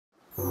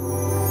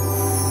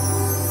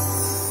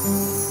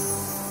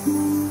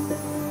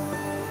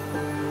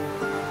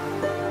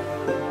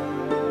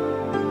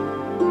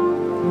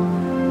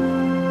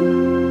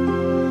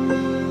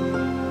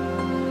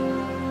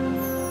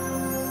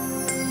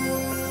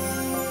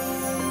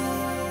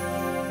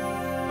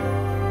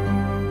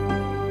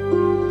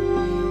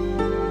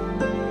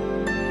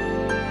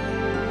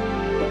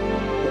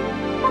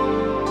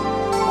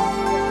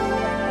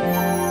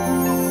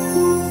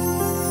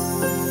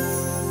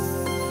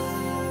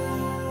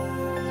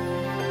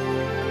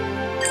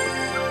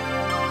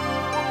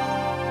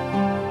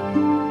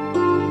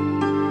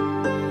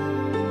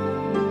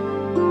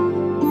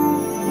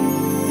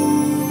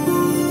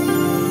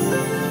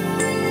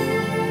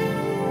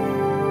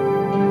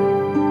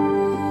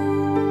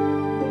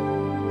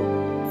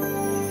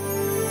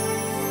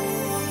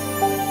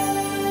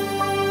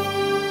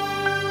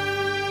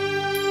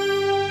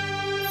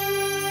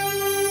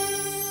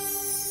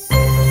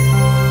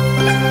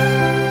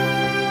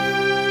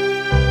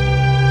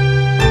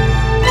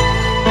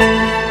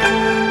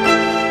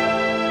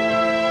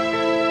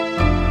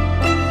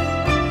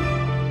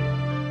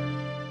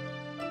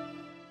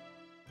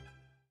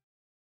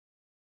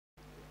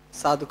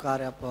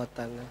සාදුකාරය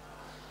පවත්වන්න.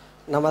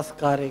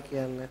 නමස්කාරය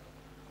කියන්න.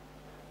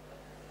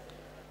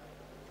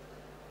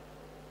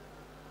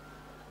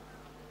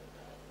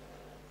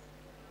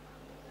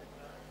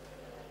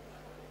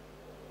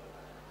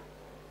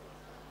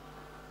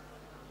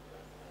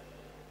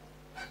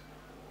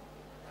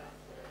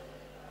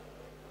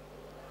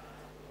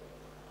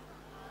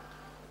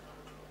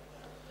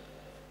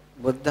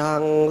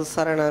 බුද්ධං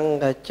සරණං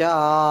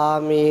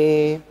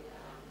ගච්ඡාමි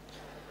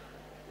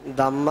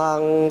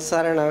ධම්මං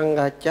සරණං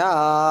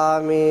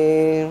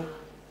ගච්ඡාමි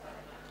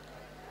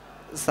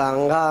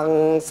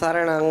සංඝං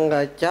සරණං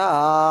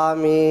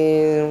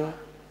ගච්ඡාමි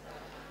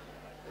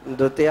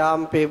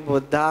ဒ ුතියම්පි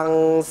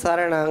බුද්ධං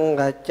සරණං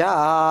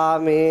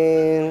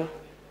ගච්ඡාමි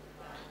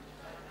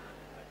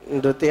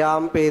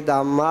ဒ ුතියම්පි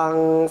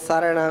ධම්මං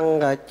සරණං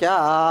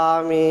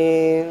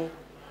ගච්ඡාමි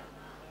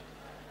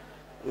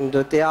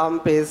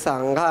ဒ ුතියම්පි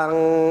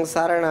සංඝං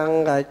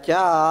සරණං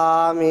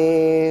ගච්ඡාමි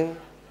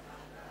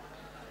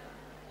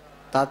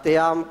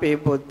තතියම්පි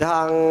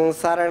බුද්ධං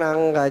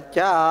සරණං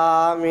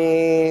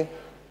ගච්ඡාමි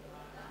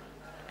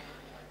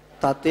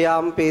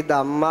තතියම්පි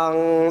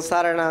ධම්මං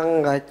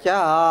සරණං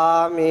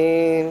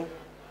ගච්ඡාමි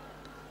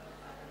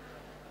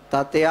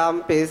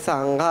තතියම්පි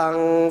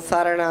සංඝං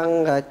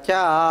සරණං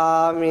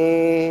ගච්ඡාමි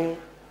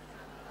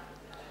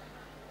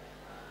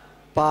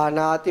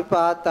පාණාති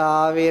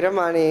පාතා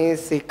විරමණී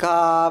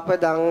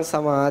සික්ඛාපදං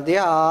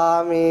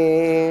සමාදියාමි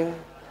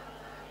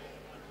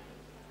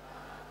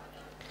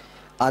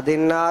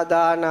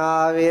අදින්නාදාන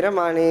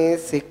විරමණී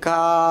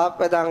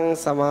සික්ඛාපදං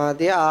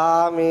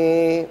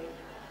සමාදියාමි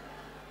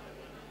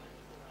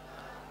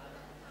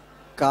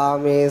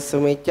කාමේසු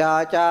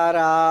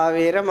මිච්ඡාචාරා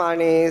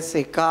විරමණී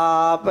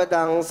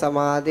සික්ඛාපදං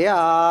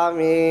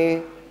සමාදියාමි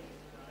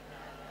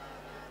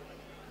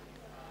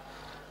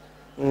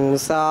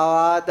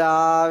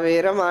මුසාවාදා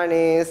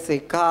විරමණී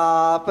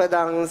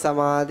සික්ඛාපදං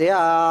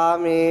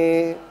සමාදියාමි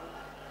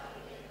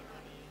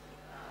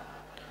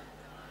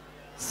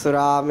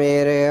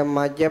සුරාමේරය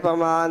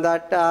මජ්ජපමා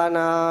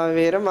දට්ඨානා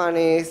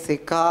විරමණී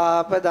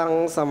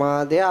සික්ඛාපදං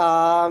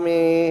සමාදියාමි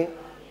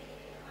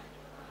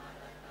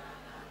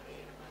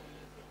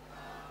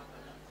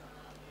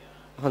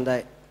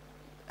හොඳයි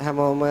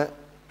හැමෝම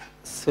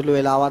සුළු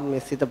වෙලාවක්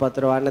මේ සිත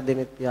පතරවන්න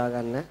දෙනෙත්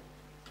තියාගන්න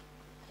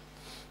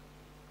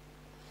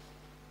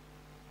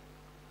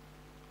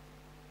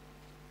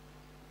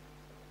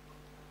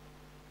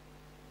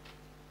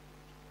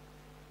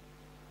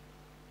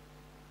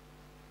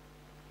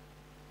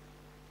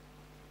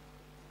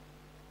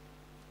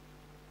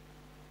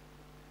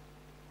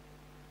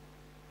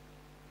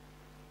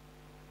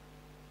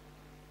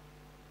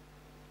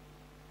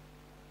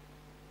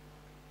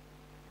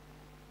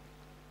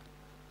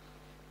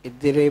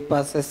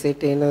ඉදිරිපස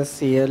සිටින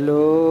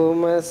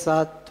සියලුම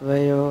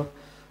සත්වයෝ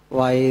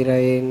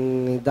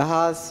වෛරයෙන්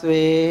නිදහස්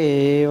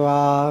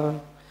වේවා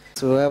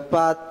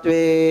සුවපත්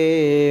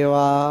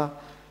වේවා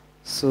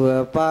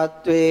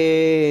සුවපත්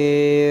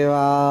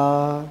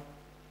වේවා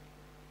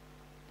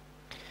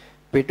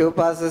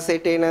පිටුපස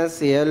සිටින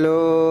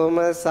සියලුම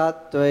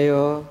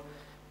සත්වයෝ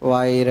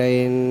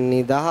වෛරයෙන්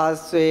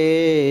නිදහස්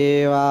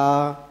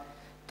වේවා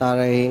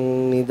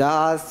තරහින්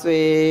නිදහස්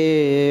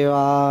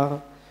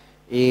වේවා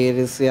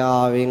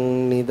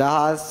ඊර්ෂ්‍යාවෙන්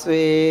නිදහස්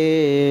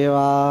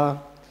වේවා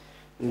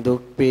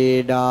දුක්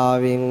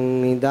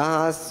පීඩාවෙන්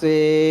නිදහස්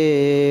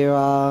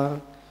වේවා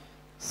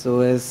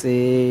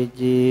සුවසේ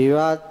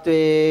ජීවත්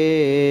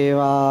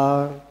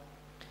වේවා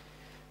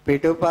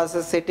පිටුපස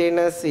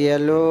සිටින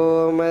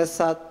සියලුම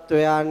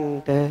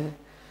සත්වයන්ට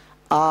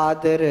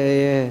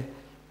ආදරය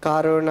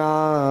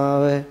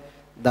කරුණාව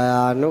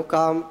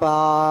දයානුකම්පාව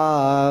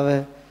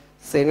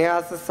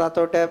සෙනෙහස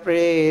සතුට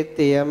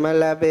ප්‍රීතියම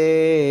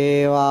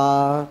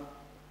ලැබේවා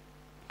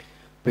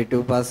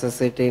පිටුපස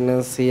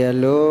සිටින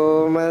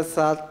සියලුම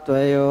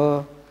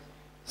සත්වයෝ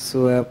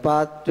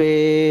සුවපත්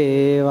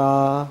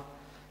වේවා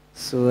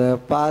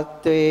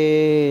සුවපත්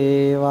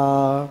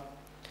වේවා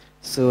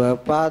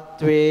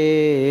සුවපත්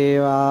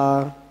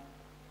වේවා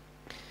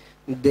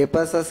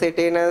දෙපස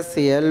සිටින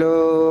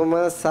සියලුම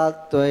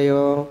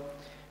සත්වයෝ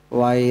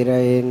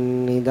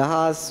වෛරයෙන්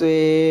නිදහස්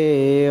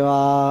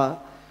වේවා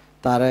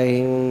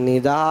තරහින්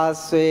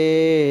නිදහස්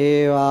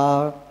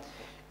වේවා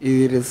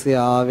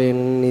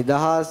ඊර්ෂ්‍යාවෙන්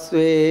නිදහස්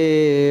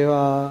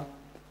වේවා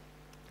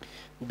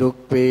දුක්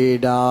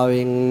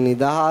පීඩාවෙන්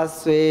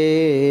නිදහස්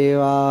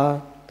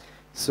වේවා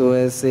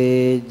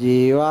සුවසේ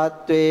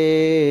ජීවත්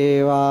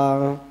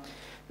වේවා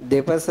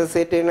දෙපස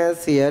සිටින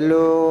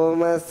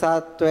සියලුම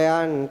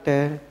සත්වයන්ට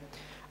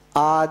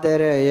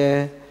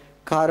ආදරය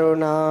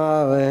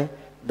කරුණාව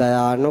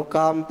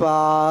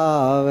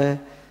දයානුකම්පාව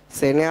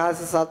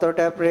සෙනෙහස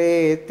සතුට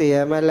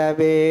ප්‍රීතියම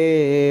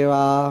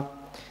ලැබේවා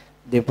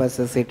දෙපස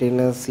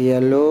සිටින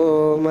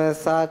සියලුම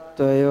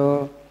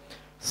සත්වයෝ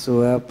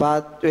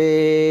සුවපත්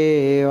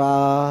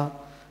වේවා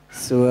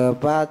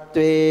සුවපත්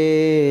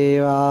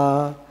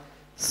වේවා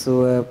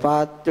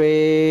සුවපත්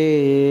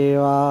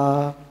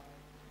වේවා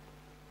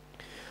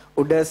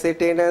උඩ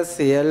සිටින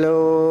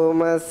සියලුම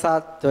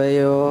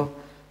සත්වයෝ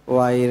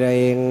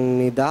වෛරයෙන්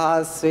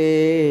නිදහස්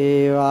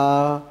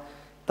වේවා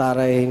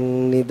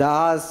තරහින්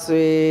නිදහස්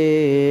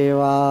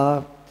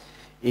වේවා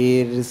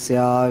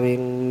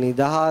ඊර්ෂ්‍යාවෙන්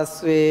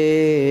නිදහස්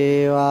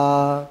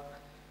වේවා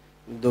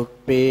දුක්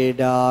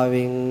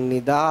පීඩාවෙන්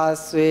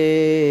නිදහස්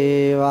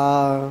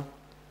වේවා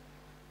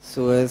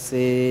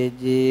සුවසේ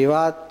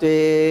ජීවත්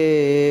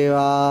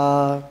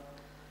වේවා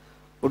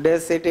උඩ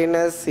සිටින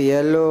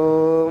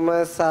සියලුම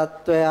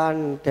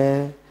සත්වයන්ට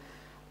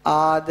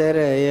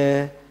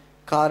ආදරය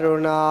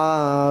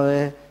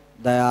කරුණාව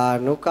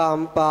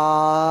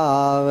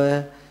දයානුකම්පාව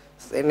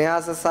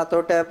සෙනෙහස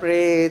සතුට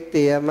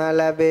ප්‍රීතියම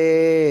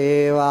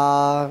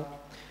ලැබේවා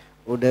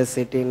උඩ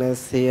සිටින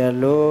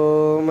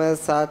සියලුම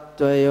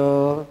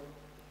සත්වයෝ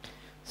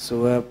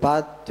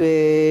සුවපත්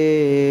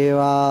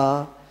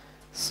වේවා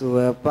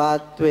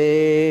සුවපත්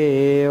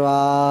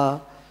වේවා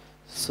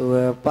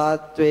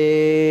සුවපත්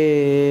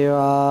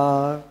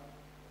වේවා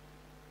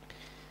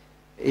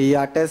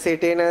යට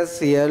සිටින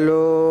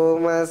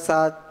සියලුම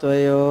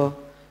සත්වයෝ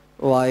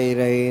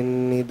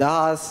වෛරයෙන්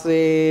නිදහස්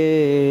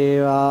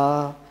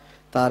වේවා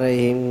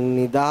තරහින්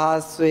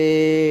නිදහස්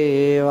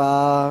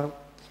වේවා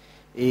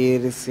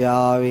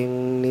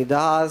ඊර්ෂ්‍යාවෙන්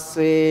නිදහස්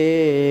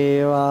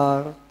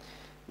වේවා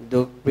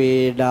දුක්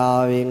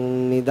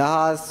පීඩාවෙන්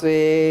නිදහස්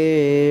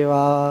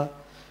වේවා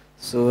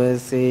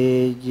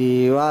සුවසේ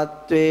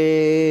ජීවත්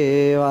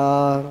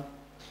වේවා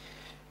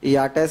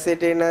යට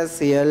සිටින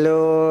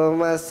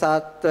සියලුම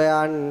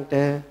සත්වයන්ට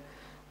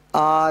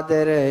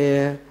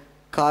ආදරය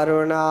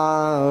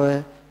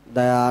කරුණාව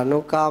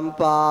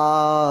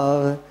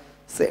දයානුකම්පාව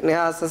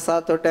සෙනෙහස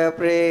සතුට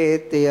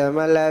ප්‍රීතියම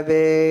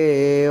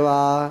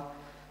ලැබේවා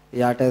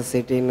යට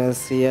සිටින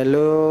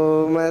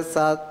සියලුම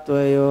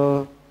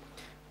සත්වයෝ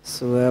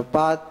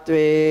සුවපත්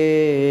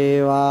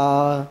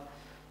වේවා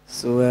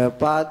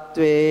සුවපත්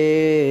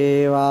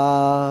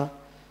වේවා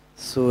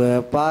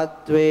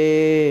සුවපත්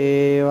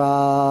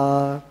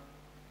වේවා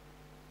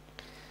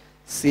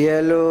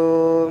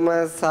සියලුම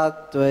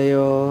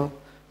සත්වයෝ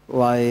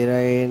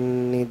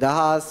වෛරයෙන්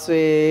නිදහස්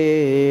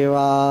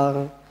වේවා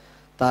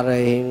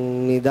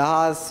තරහින්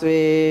නිදහස්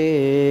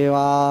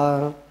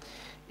වේවා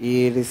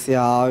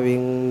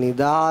ඊර්ෂ්‍යාවෙන්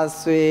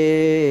නිදහස්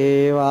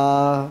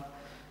වේවා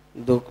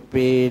දුක්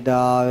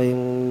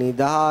පීඩාවෙන්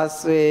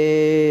නිදහස්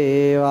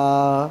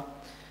වේවා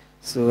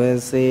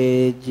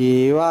සුවසේ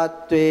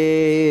ජීවත්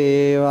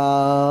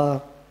වේවා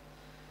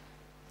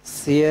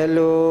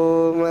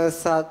සියලුම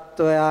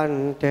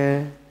සත්වයන්ට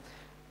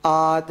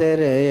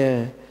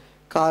ආදරය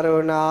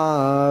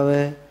කරුණාව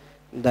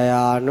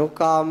දයානුකම්පාව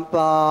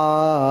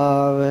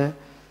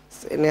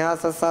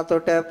සෙනෙහස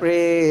සතුට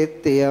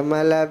ප්‍රීතියම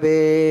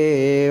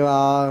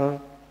ලැබේවා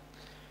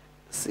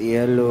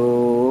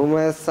සියලුම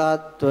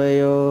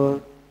සත්වයෝ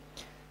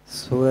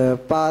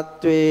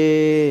සුවපත්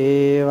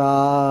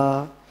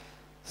වේවා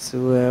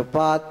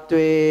සුවපත්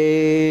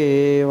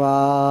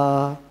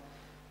වේවා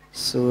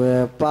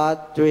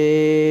සුවපත්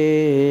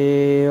වේවා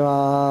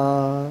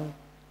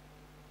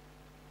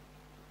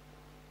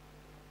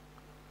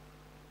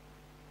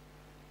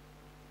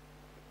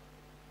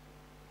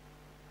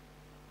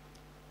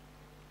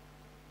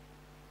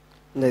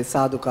නේ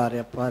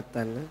සාදුකාරය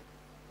පවත්වන්න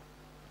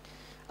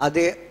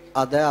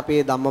අද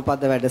අපි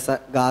ධම්මපද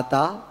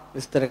ගාථා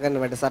විස්තර කරන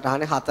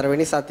වැඩසටහනේ 4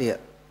 වෙනි සතිය.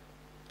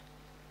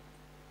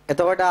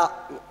 එතකොට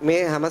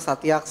මේ හැම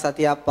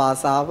සතියක්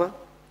පාසාම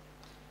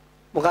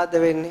මොකද්ද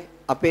වෙන්නේ?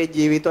 අපේ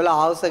ජීවිතවල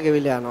ආවුස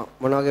ගෙවිලා යනවා.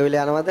 මොනවා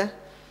ගෙවිලා යනවද?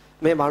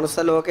 මේ මනුස්ස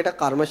ලෝකෙට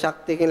කර්ම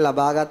ශක්තියකින්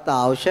ලබාගත්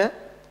ආවුෂ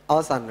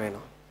අවසන්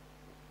වෙනවා.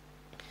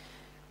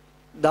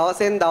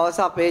 දවසෙන්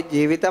දවස අපේ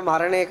ජීවිත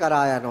මරණය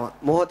කරා යනවා.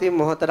 මොහොතින්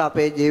මොහොතට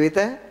අපේ ජීවිත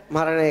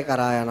මරණය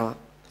කරා යනවා.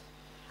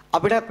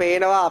 අපිට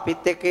පේනවා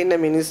අපිත් එක්ක ඉන්න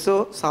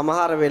මිනිස්සු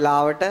සමහර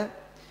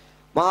වෙලාවට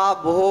මහා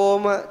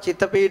බොහෝම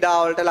චිත්ත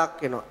පීඩාවලට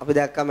ලක් වෙනවා. අපි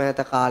දැක්කම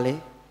ඈත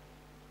කාලේ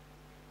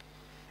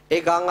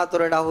ඒ ගම්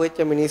අතුරට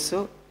අහුවෙච්ච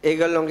මිනිස්සු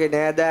ඒගොල්ලොන්ගේ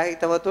නෑදෑ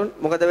හිතවතුන්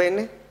මොකද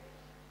වෙන්නේ?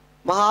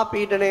 මහා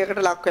පීඩනයකට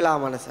ලක් වෙලා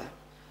මනස.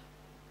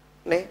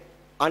 නේ?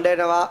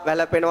 අඬනවා,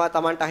 වැළපෙනවා,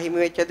 Tamanට අහිමි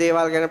වෙච්ච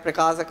දේවල් ගැන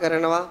ප්‍රකාශ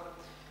කරනවා.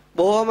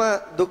 බොහොම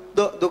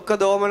දුක්ඛ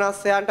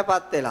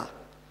දෝමනස්යන්ටපත් වෙලා.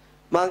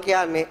 මං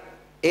කියන්නේ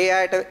ඒ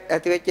අයට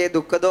ඇතිවෙච්ච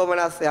දුක්ඛ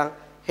දෝමනස්යන්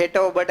හෙට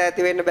ඔබට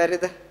ඇති වෙන්න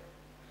බැරිද?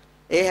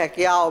 ඒ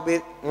හැකියාව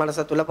ඔබේ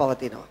මනස තුල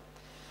පවතිනවා.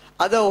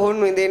 අද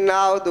ඔවුන්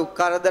විඳින්නා වූ දුක්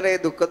කරදරේ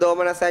දුක්ඛ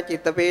දෝමනසය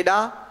චිත්ත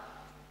පීඩා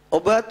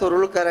ඔබ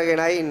තුරුළු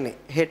කරගෙනයි ඉන්නේ.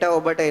 හෙට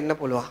ඔබට එන්න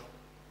පුළුවන්.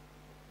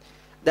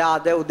 දැන්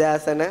අද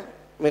උදෑසන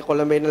මේ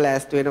කොළඹ ඉන්න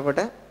ලෑස්ති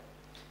වෙනකොට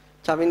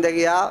චමින්ද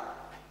ගියා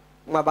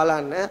මම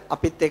බලන්න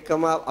අපිත්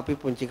එක්කම අපි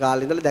පුංචි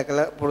කාලේ ඉඳලා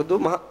දැකලා පුරුදු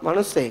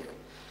මිනිස්සෙක්.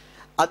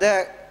 අද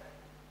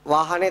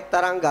වාහනේ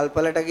තරම්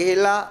ගල්පලට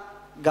ගිහිල්ලා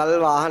ගල්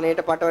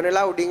වාහනේට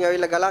පටවනලා උඩින්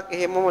ඇවිල්ලා ගලක්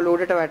එහෙමම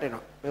ලෝඩට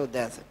වැටෙනවා මේ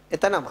උදෑසන.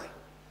 එතනමයි.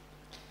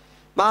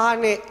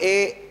 මහන්නේ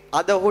ඒ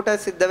අද උහුට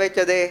සිද්ධ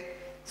වෙච්ච දේ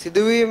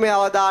සිදුවීමේ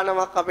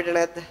අවදානමක් අපිට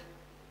නැද්ද?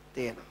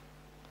 තියෙනවා.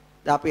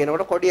 දැන් අපි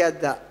එනකොට කොඩි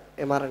ඇද්දා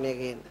ඒ මරණය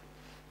ගේන්න.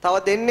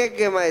 තව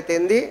දෙන්නෙක්ගේම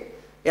එතෙන්දී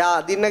එයා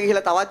අදින්න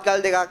ගිහිල්ලා තවත්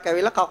ගල් දෙකක්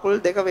ඇවිල්ලා කකුල්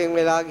දෙක වෙන්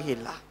වෙලා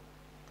ගිහිල්ලා.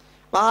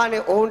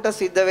 මහානේ ඔවුන්ට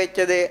සිද්ධ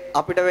වෙච්ච දේ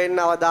අපිට වෙන්න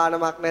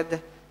අවදානමක් නැද්ද?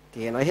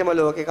 තියෙනවා. එහෙම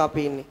ලෝකෙක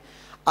අපි ඉන්නේ.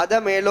 අද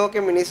මේ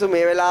ලෝකේ මිනිස්සු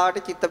මේ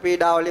වෙලාවට චිත්ත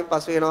පීඩා වලින්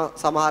පසු වෙනවා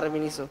සමහර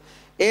මිනිස්සු.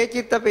 ඒ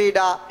චිත්ත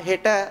පීඩා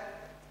හෙට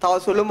තව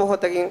සුළු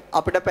මොහොතකින්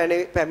අපිට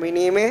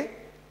පැමිණීමේ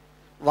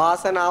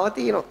වාසනාව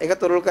තියෙනවා. ඒක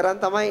තුරුල් කරන්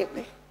තමයි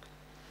ඉන්නේ.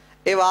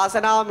 ඒ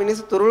වාසනාව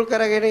මිනිස්සු තුරුල්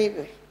කරගෙන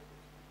ඉන්නේ.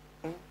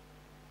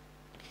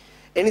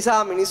 ඒ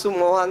නිසා මිනිස්සු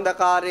මෝහ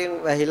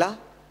අන්ධකාරයෙන් වැහිලා,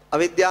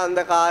 අවිද්‍යා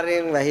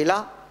අන්ධකාරයෙන්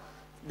වැහිලා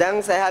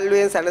දැන්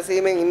සහැල්ලුවෙන්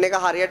සැනසීමෙන් ඉන්න එක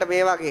හරියට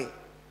මේ වගේ.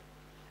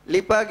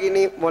 ලිප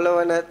ගිනි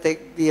මොළවන තෙක්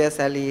දිය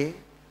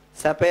සැලියේ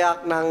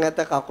සැපයක් නම් ඇත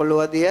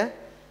කකුලුවදිය.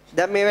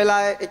 දැන් මේ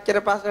වෙලාවේ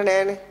එච්චර ප්‍රශ්න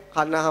නැහැනේ.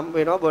 කන්න හම්බ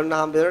වෙනවා, බොන්න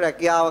හම්බ වෙනවා,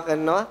 රැකියාව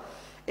කරනවා.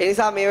 ඒ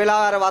නිසා මේ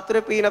වෙලාව අර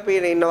වතුරේ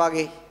පීන ඉන්න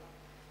වගේ.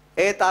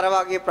 ඒත් අර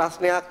වගේ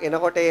ප්‍රශ්නයක්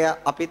එනකොට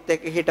අපිත්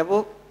එක්ක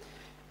හිටපු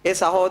ඒ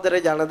සහෝදර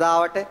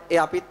ජනතාවට ඒ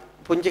අපිත්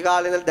පුංචි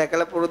කාලේ ඉඳලා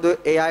දැකලා පුරුදු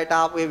ඒ අයට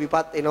ආපු ඒ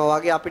විපත් එනවා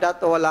වගේ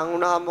අපිටත් ඕව ලං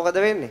වුණාම මොකද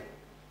වෙන්නේ?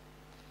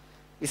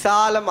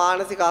 විශාල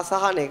මානසික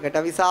අසහනයකට,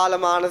 විශාල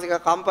මානසික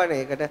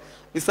කම්පනයකට,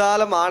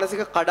 විශාල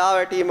මානසික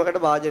කඩාවැටීමකට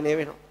භාජනය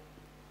වෙනවා.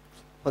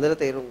 හොඳට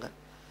තේරුම් ගන්න.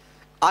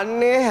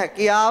 අන්නේ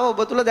හැකියාව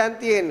ඔබ තුල දැන්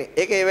තියෙන්නේ.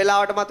 ඒක ඒ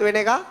වෙලාවට මතුවෙන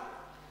එක.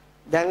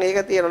 දැන්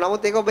ඒක තියෙනවා.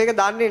 නමුත් ඒක ඔබ ඒක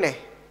දන්නේ නැහැ.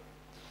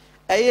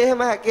 ඇයි එහෙම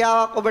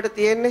හැකියාවක් ඔබට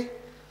තියෙන්නේ?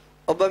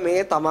 ඔබ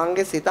මේ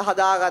තමන්ගේ සිත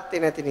හදාගත්තේ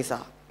නැති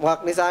නිසා.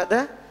 මොකක් නිසාද?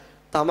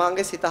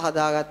 තමන්ගේ සිත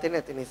හදාගත්තේ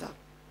නැති නිසා.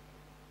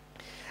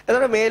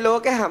 එතකොට මේ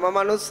ලෝකේ හැම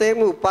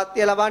මිනිස්සෙම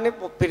උප්පත්තිය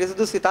ලබන්නේ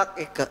පිරිසුදු සිතක්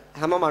එක්ක.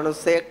 හැම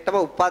මිනිස්සෙක්ටම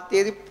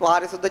උප්පත්තියේදී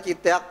පාරිශුද්ධ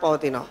චිත්තයක්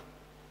පවතිනවා.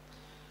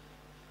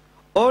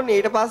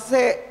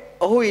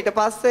 ඔහු ඊට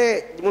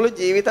පස්සේ මුළු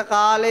ජීවිත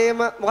කාලයම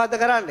මොකද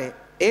කරන්නේ?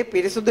 ඒ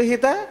පිරිසුදු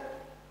හිත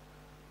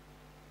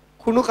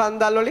කුණු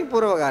කන්දල් වලින්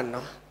පුරව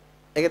ගන්නවා.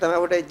 ඒක තමයි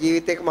අපේ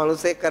ජීවිතේක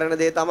මිනිස්සෙක් කරන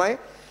දේ තමයි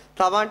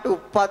තමන්ට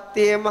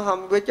උප්පත්තියෙම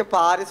හම්බෙච්ච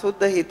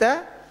පාරිශුද්ධ හිත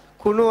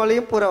කුණු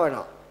වලින්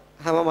පුරවනවා.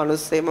 හැම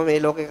මිනිස්සෙම මේ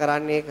ලෝකේ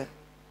කරන්නේ ඒක.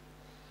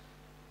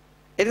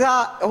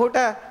 එනිසා ඔහුට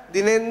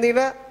දිනෙන්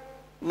දින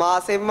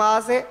මාසෙන්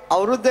මාසේ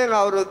අවුරුද්දෙන්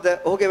අවුරුද්ද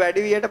ඔහුගේ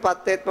වැඩි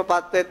වියටපත්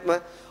වෙත්ම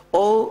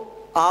ඔහු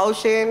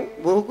ආවුෂයෙන්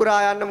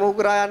මුහුකුරා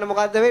යන්න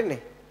මොකද්ද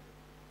වෙන්නේ?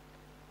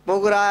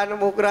 මුහුකුරා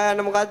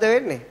යන්න මොකද්ද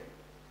වෙන්නේ?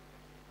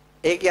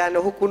 ඒ කියන්නේ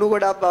ඔහු කුණු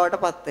ගොඩක්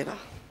බවටපත් වෙනවා.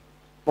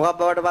 මොකක්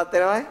බවටපත්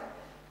වෙනවද?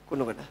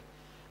 කුණු ගොඩ.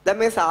 දැන්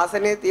මේ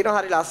ශාසනයේ තියෙන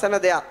හරි ලස්සන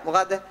දෙයක්.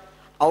 මොකද්ද?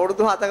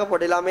 අවුරුදු 7ක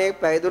පොඩි ළමයෙක්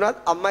පැවිදුණත්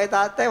අම්මයි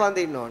තාත්තයි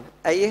වඳින්න ඕන.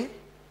 ඇයි ඒ?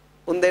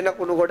 උන් දෙන්න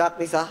කුණු ගොඩක්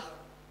නිසා.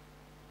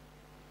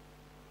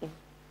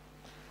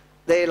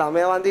 දෙයි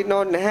ළමයා වඳින්න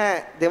ඕනේ නැහැ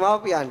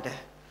දෙමව්පියන්ට.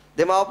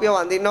 දෙමව්පිය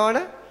වඳින්න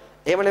ඕන.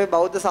 එහෙම නෙමෙයි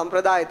බෞද්ධ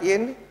සම්ප්‍රදායේ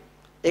තියෙන්නේ.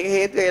 ඒක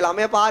හේතුව ඒ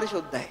ළමයා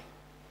පාරිශුද්ධයි.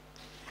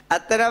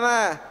 ඇත්තරම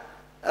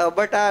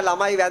ඔබට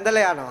ළමයි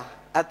වැඳලා යනවා.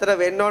 ඇත්තට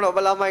වෙන්න ඕන ඔබ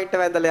ළමයින්ට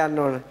වැඳලා යන්න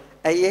ඕන.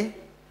 ඇයි ඒ?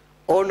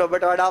 ඕන්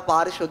ඔබට වඩා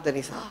පාරිශුද්ධ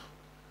නිසා.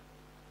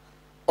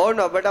 ඕන්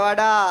ඔබට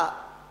වඩා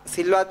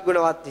සිල්වත්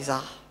ගුණවත්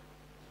නිසා.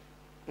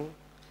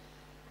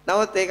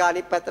 නමුත් ඒක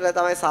අනිත් පැත්තට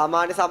තමයි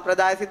සාමාන්‍ය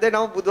සම්ප්‍රදාය සිද්ධ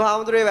වෙනවා.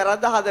 බුදුහාමුදුරුවෝ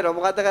වැරද්ද හදනවා.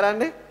 මොකද්ද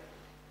කරන්නේ?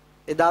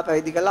 එදා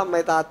පැවිදි කළා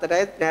අම්මයි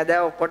තාත්තටයි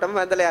නෑදෑයෝ ඔක්කොටම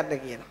වැඳලා යන්න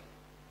කියනවා.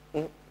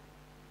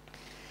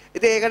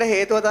 ඉතින් ඒකට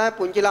හේතුව තමයි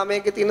පුංචි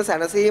ළමයෙක්ගේ තියෙන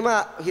සැනසීම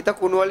හිත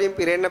කුණු වලින්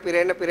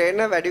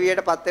පිරෙන්න වැඩි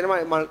වියටපත්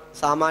වෙන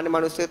සාමාන්‍ය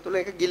මිනිස්සු තුළ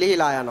ඒක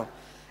ගිලිහිලා යනවා.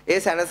 ඒ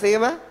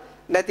සැනසීම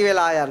නැති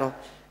වෙලා යනවා.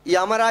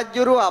 යම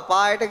රජුරු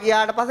අපායට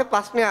ගියාට පස්සේ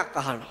ප්‍රශ්නයක්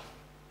අහනවා.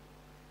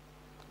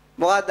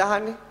 මොකක්ද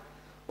අහන්නේ?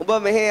 ඔබ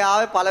මෙහි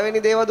ආවේ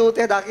පළවෙනි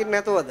දේවදූතය දකින්න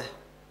නැතුවද?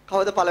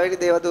 කවුද පළවෙනි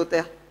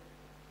දේවදූතය?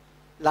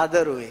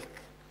 ලදරුවෙක්.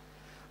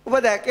 ඔබ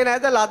දැක්කේ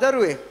නැද්ද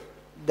ලදරුවෙක්?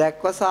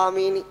 දැක්ව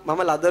සාමීනි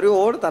මම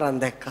ලදරුවෝ ඕන තරම්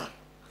දැක්කා.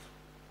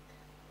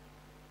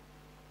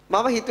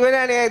 මම හිතුවේ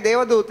නෑනේ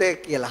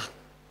දේවදූතයෙක් කියලා.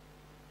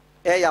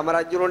 එයා යම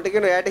රජුරන්ට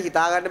කියන එයාට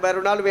හිතා ගන්න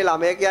බැරුණාලු මේ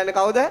ළමයා කියන්නේ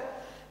කවුද?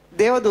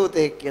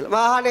 දේවදූතයෙක් කියලා. මම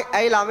අහන්නේ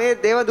ඇයි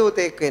ළමයේ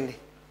දේවදූතයෙක් වෙන්නේ?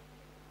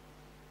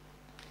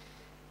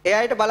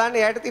 එයාට බලන්න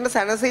එයාට තියෙන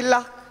සැනසෙල්ල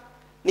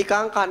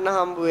නිකං කන්න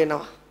හම්බ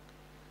වෙනවා.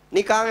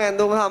 නිකං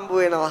ඇඳුම් හම්බ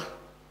වෙනවා.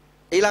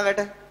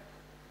 ඊළඟට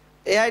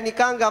එයා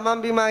නිකං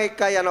ගමන් බිම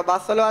එක්කයි යනවා.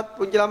 බස් වලවත්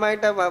පුංචි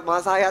ළමයින්ට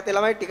මාස 6-7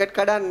 ළමයි ටිකට්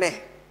කඩන්නේ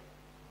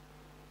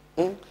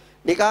නැහැ.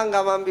 නිකං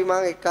ගමන් බිම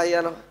එක්කයි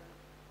යනවා.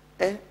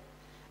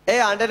 ඒ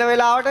අඬන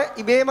වෙලාවට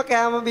ඉබේම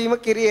කෑම බීම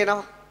කිරි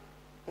එනවා.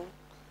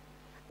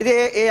 ඉතින්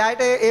ඒ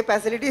අයට ඒ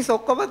ෆැසිලිටිස්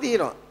ඔක්කොම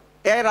තියෙනවා.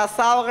 එයා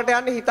රස්සාවකට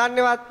යන්න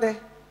හිතන්නේවත් නැහැ.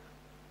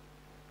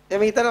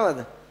 එමෙ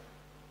හිතනවද?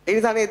 ඒ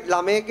නිසානේ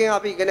ළමයෙක්ගෙන්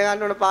අපි ඉගෙන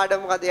ගන්න ඕන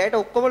පාඩම මොකද? එයාට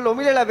ඔක්කොම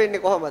ලොමිල ලැබෙන්නේ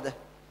කොහොමද?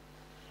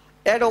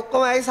 එයාට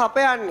ඔක්කොම ඇයි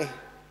සපයන්නේ?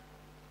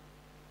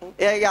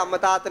 එයාගේ අම්මා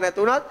තාත්තා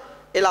නැතුණත්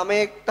ඒ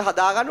ළමයෙක්ට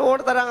හදාගන්න ඕන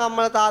තරම්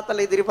අම්මලා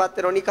තාත්තලා ඉදිරිපත්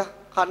වෙනවා නිකන්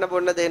කන්න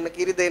බොන්න දෙන්න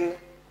කිරි දෙන්න.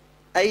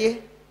 ඇයි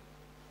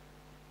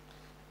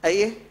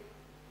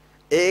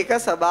ඒක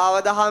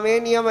ස්වභාව දහමේ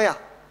නියමයක්.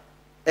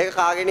 ඒක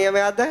කාගේ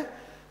නියමයක්ද?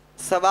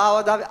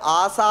 ස්වභාව දහම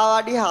ආසාව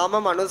අඩි හැම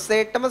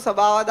මිනිස්සෙට්ටම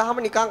ස්වභාව දහම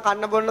නිකන්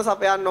කන්න බොන්න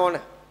සපයන්න ඕන.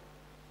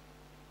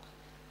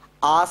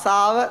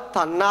 ආසාව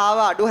තණ්හාව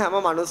අඩු හැම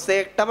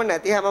මිනිස්සෙට්ටම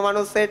නැති හැම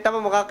මිනිස්සෙට්ටම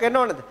මොකක් වෙන්න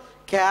ඕනද?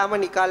 කෑම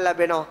නිකන්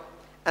ලැබෙනවා.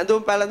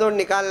 ඇඳුම් පැළඳුම්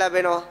නිකන්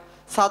ලැබෙනවා.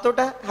 සතුට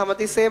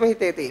හැමතිස්සෙම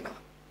හිතේ තියෙනවා.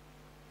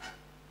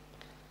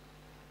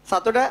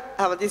 සතුට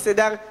හැමතිස්සේ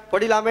දැන්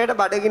පොඩි ළමයට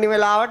බඩගිනි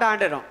වෙලාවට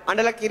අඬනවා.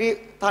 අඬලා කිරි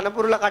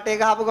තනපුරුල කටේ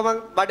ගහපු ගමන්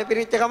බඩ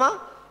පිරිච්ච ගමන්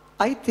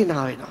අයිත්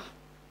hina වෙනවා.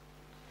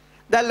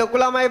 දැන් ලොකු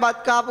ළමයි බත්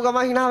කාපු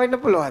ගමන් hina වෙන්න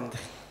පුළුවන්ද?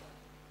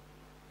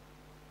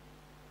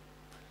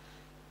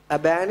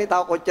 බෑනේ.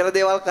 තව කොච්චර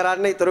දේවල්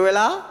කරන්න ඉතුරු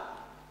වෙලා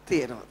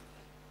තියෙනවද?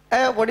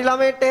 පොඩි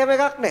ළමයට එහෙම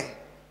එකක් නැහැ.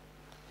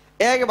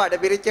 එයාගේ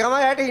බඩ පිරිච්ච ගමන්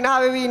එයාට hina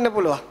වෙවි ඉන්න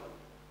පුළුවන්.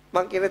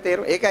 මං කියන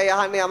තේරුම ඒකයි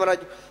අහන්නේ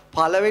යමරජු.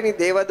 පළවෙනි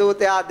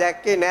දේවදූතයා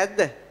දැක්කේ නැද්ද?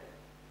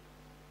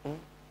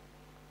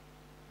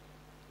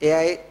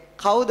 එයයි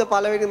කවුද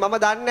පළවෙනි? මම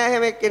දන්නේ නැහැ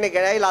එහෙම එක්කෙනෙක්.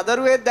 එයයි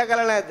ලදරුවෙක්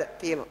දැකලා නැද්ද?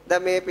 තියෙනවා.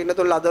 දැන් මේ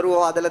පින්නතුන්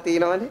ලදරුවෝ හදලා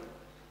තියෙනවනේ.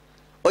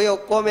 ඔය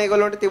ඔක්කොම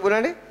මේගොල්ලන්ට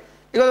තිබුණානේ.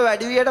 ඒගොල්ලෝ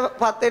වැඩි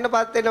වියටපත්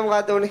වෙන්න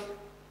මොකද්ද උනේ?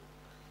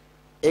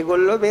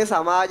 ඒගොල්ලෝ මේ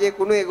සමාජයේ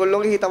කුණු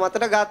ඒගොල්ලෝගේ හිත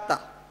මතට ගත්තා.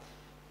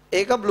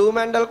 ඒක බ්ලූ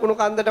මැන්ඩල් කුණු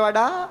කන්දට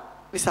වඩා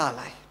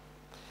විශාලයි.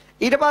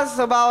 ඊට පස්සේ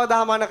ස්වභාව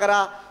දහමන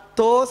කරා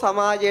තෝ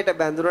සමාජයට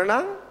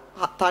බැඳුණා නම්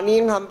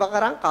තනියෙන් හම්බ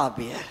කරන්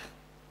කාපිය.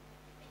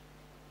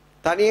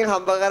 තනියෙන්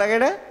හම්බ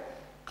කරගෙන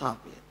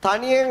කාපිය.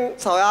 තනියෙන්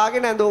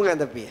සොයාගෙන ඇඳුම්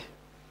ඇඳපිය.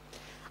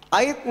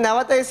 අයිත්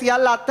නැවත ඒ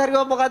සියල්ල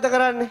අත්හැරියොත් මොකද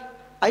කරන්නේ?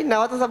 අයි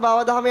නැවත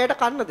ස්වභාව දහමයට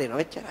කන්න දෙනවා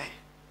එච්චරයි.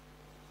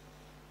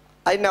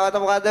 අයි නැවත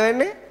මොකද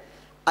වෙන්නේ?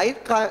 අයි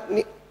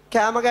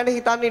කෑම ගැන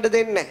හිතන්න ඉඩ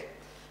දෙන්නේ නැහැ.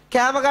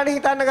 කෑම ගැන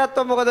හිතන්න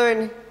ගත්තොත් මොකද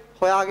වෙන්නේ?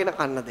 හොයාගෙන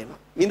කන්න දෙනවා.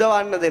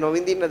 විඳවන්න දෙනවා,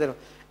 විඳින්න දෙනවා.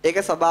 ඒක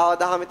ස්වභාව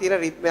දහමේ තියෙන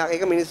රිද්මයක්.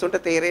 ඒක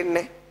මිනිස්සුන්ට තේරෙන්නේ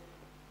නැහැ.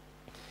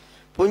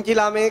 පුංචි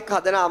ළමයෙක්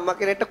හදන අම්මා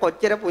කෙනෙක්ට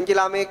කොච්චර පුංචි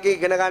ළමයෙක්ගේ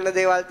ඉගෙන ගන්න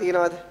දේවල්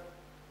තියෙනවද?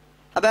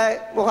 හැබැයි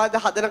මොකද්ද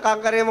හදන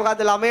කංකරේ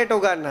මොකද්ද ළමයට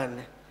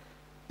උගන්වන්නේ?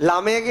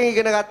 ළමයෙක්ගෙන්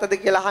ඉගෙන ගත්තද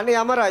කියලා අහන්නේ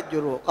යම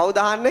රජුරෝ. කවුද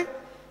අහන්නේ?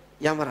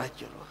 යම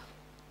රජුරෝ.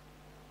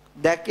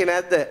 දැක්කේ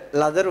නැද්ද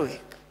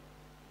ලදරුවෙක්?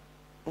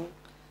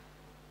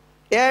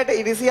 එයාට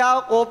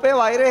ඉරිසියාව, කෝපය,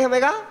 වෛරය හැම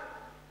එක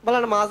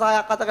බලන්න මාස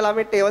 6ක් 7ක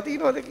ළමෙට ඒව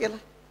තියෙනවද කියලා?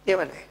 ඒව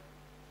නැහැ.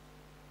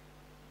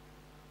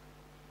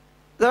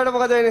 එතකොට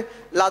මොකද වෙන්නේ?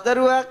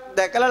 ලදරුවක්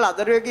දැකලා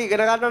ලදරුවෙක්ගේ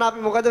ඉගෙන ගන්නවා අපි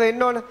මොකද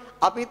වෙන්න ඕන?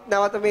 අපිත්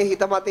නැවත මේ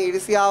හිත මත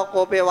ඉරිසියාව,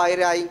 කෝපය,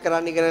 වෛරය අයින්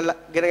කරන්න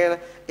ඉගෙනගෙන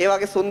ඒ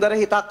වගේ සුන්දර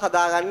හිතක්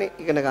හදාගන්න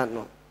ඉගෙන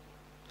ගන්නවා.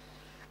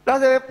 ඊට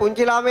පස්සේ මේ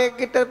පුංචි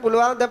ළමයෙක්ට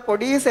පුළුවන් ද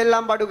පොඩි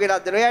සෙල්ලම් බඩු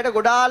ගෙනත් දෙනවා. එයාට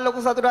ගොඩාක්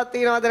ලොකු සතුටක්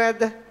තියෙනවද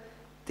නැද්ද?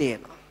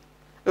 තියෙනවා.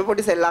 මේ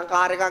පොඩි සෙල්ලම්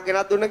කාර් එකක්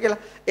ගෙනත් දුන්න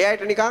කියලා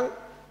එයාට නිකන්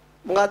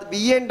මොකද්ද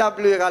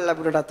BMW එකක්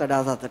ලැබුණටත්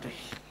වඩා සතුටුයි.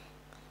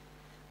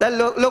 දැන්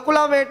ලොකු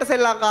ළමයට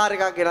සෙල්ලම් කාර්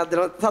එකක් ගෙනත්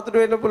දෙනවා. සතුටු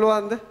වෙන්න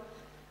පුළුවන්ද?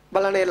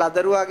 බලන්න මේ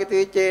ලදරුවාගේ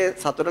තියච්ච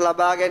සතුට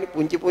ලබා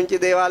ගැනීම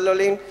පුංචි දේවල්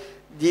වලින්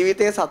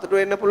ජීවිතේ සතුට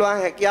වෙන්න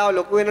පුළුවන් හැකියාව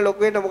ලොකු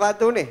වෙන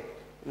මොකද්ද උනේ?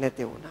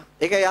 නැති වුණා.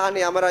 ඒක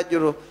යහනේ යම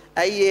රජුරු.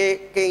 ඇයි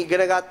ඒකෙන්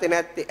ඉගෙන ගත්තේ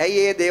නැත්තේ?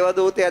 ඇයි ඒ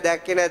දේවදූතයා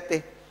දැක්කේ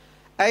නැත්තේ?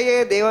 ඇයි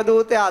ඒ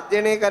දේවදූතයා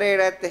අධ්‍යයනය කරේ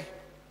නැත්තේ?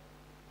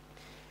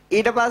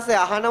 ඊට පස්සේ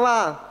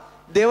අහනවා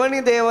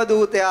දෙවනි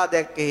දේවදූතයා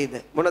දැක්කේද?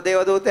 මොන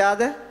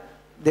දේවදූතයාද?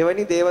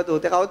 දෙවනි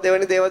දේවදූතයා. කවුද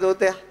දෙවනි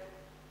දේවදූතයා?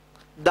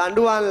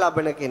 දඬුවම්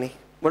ලබන කෙනෙක්.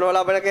 මොනව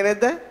ලබන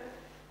කෙනෙක්ද?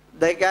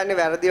 දැන් කියන්නේ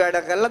වැරදි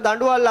වැඩ කරලා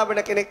දඬුවම්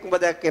ලබන කෙනෙක් උඹ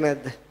දැක්කේ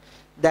නැද්ද?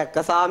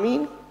 දැක්ක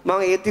සාමීන්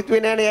මම ඒත්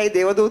හිතුවේ නෑනේ ඇයි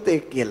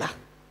දේවදූතෙක් කියලා.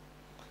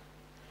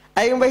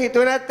 ඇයි උඹ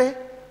හිතුවේ නැත්තේ?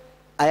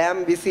 I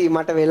am busy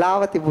මට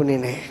වෙලාව තිබුණේ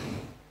නෑ.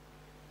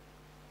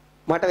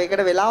 මට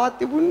ඒකට වෙලාවක්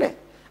තිබුණේ නෑ.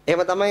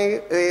 එහෙම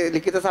තමයි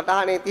ලිඛිත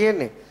සටහනේ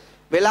තියෙන්නේ.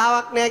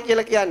 වෙලාවක් නෑ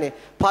කියලා කියන්නේ.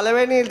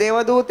 පළවෙනි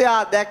දේවදූතයා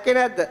දැක්කේ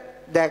නැද්ද?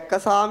 දැක්ක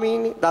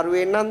සාමීනි.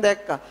 දරුවෙන් නම්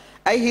දැක්කා.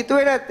 ඇයි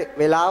හිතුවේ නැත්තේ?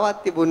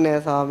 වෙලාවක් තිබුණේ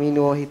නෑ සාමීනි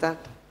ඕ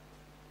හිතන්න.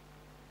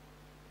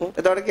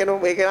 එතකොට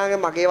කියනවා මේක නාගේ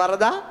මගේ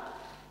වරදා.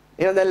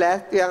 එහෙනම් දැන්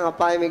ලෑස්තියන්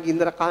අපායේ මේ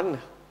ගින්දර කන්න.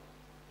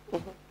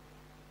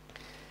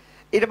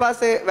 ඊට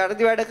පස්සේ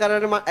වැරදි වැඩ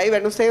කරන ඇයි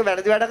වෙනුසේ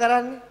වැරදි වැඩ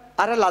කරන්නේ?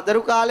 අර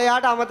ලදරු කාලේ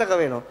යාට අමතක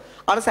වෙනවා.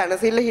 අර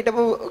සැනසෙල්ල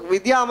හිටපු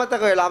විදිය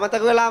අමතක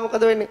වෙලා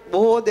මොකද වෙන්නේ?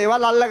 බොහෝ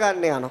දේවල්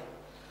අල්ලගන්න යනවා.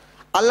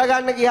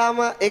 අල්ලගන්න ගියාම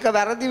ඒක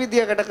වැරදි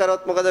විදියකට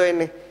කරොත් මොකද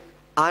වෙන්නේ?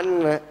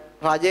 අන්න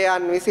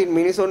රජයන් විසින්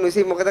මිනිසුන්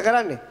විසින් මොකද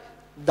කරන්නේ?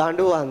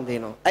 දඬුවම්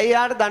දෙනවා. ඇයි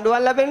යාට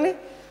දඬුවම් ලැබෙන්නේ?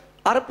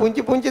 අර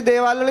පුංචි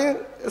දේවල් වලින්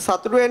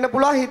සතුටු වෙන්න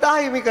පුළුවන් හිත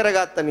හිමි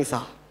කරගත්ත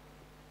නිසා.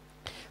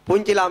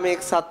 පුංචි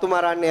ළමයෙක් සත්තු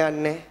මරන්න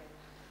යන්නේ.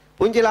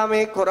 පුංචි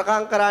ළමයෙක්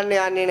හොරකම් කරන්න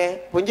යන්නේ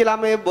නැහැ. පුංචි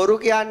ළමයෙක් බොරු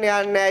කියන්න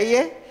යන්නේ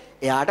නැහැ.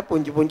 එයාට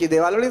පුංචි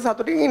දේවල් වලින්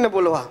සතුටින් ඉන්න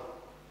පුළුවන්.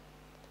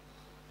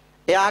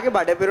 එයාගේ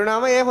බඩ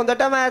පිරුණාම ඒ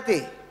හොඳටම ඇති.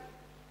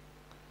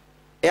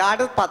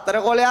 එයාට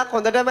පතර කොලයක්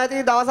හොඳටම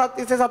ඇති දවසක්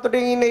තිස්සේ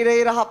සතුටින් ඉන්න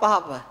ඉර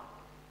හපහප.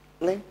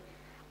 නේ?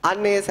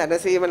 අන්නේ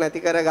සැනසීම නැති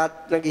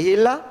කරගන්න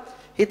ගිහිල්ලා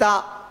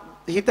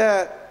හිත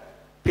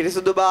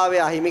පිරිසුදුභාවය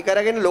අහිමි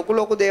කරගෙන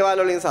ලොකු දේවල්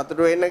වලින්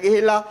සතුටු වෙන්න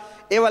ගිහිල්ලා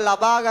ඒව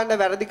ලබා ගන්න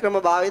වැරදි ක්‍රම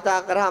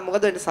භාවිතා කරා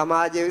මොකද වෙන්නේ?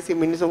 සමාජයේ විසින්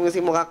මිනිසුන්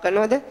විසින් මොකක්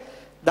කරනවද?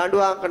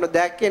 දඬුවම් කරන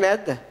දැක්කේ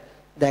නැද්ද?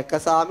 දැක්ක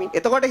සාමි.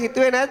 එතකොට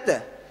හිතුවේ නැද්ද?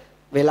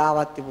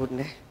 වෙලාවක්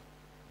තිබුණේ නැහැ.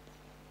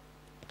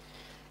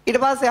 ඊට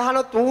පස්සේ අහන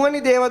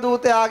තුන්වෙනි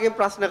දේවදූතයාගෙන්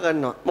ප්‍රශ්න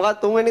කරනවා.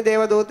 මොකක්ද තුන්වෙනි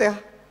දේවදූතයා?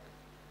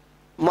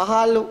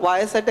 මහල්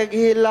වයසට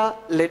ගිහිල්ලා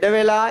ලෙඩ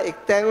වෙලා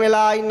එක්තැන්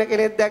වෙලා ඉන්න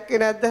කෙනෙක් දැක්කේ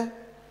නැද්ද?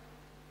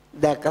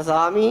 දැක්ක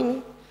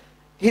සාමීනි.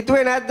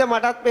 හිතුවේ නැද්ද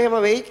මටත්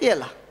මෙහෙම වෙයි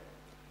කියලා?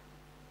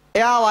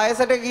 එයා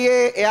වයසට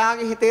ගියේ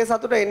එයාගේ හිතේ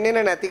සතුට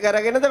එන්නේ නැති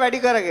කරගෙනද වැඩි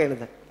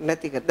කරගෙනද?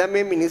 නැති කර. දැන්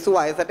මේ මිනිස්සු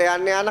වයසට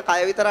යන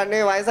කය විතරක්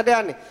නෙවෙයි වයසට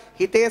යන්නේ.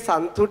 හිතේ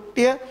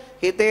සන්තුෂ්ටිය,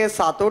 හිතේ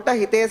සතුට,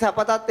 හිතේ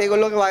සැපතත්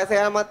ඒගොල්ලෝගේ වයස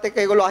යාමත් එක්ක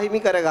ඒගොල්ලෝ අහිමි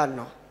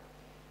කරගන්නවා.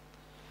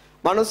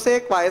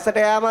 මිනිස්සෙක් වයසට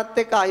යාමත්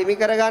එක්ක අහිමි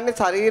කරගන්නේ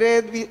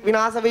ශරීරයේ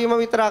විනාශ වීම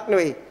විතරක්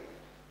නෙවෙයි.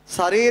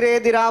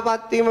 ශරීරයේ දි รา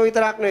පත් වීම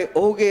විතරක් නෙවෙයි.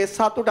 ඔහුගේ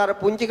සතුට අර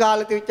පුංචි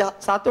කාලේ තිබිච්ච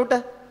සතුට,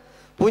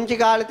 පුංචි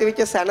කාලේ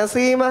තිබිච්ච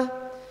සැනසීම,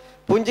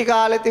 පුංචි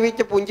කාලේ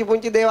තිබිච්ච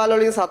පුංචි දේවල්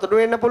වලින් සතුටු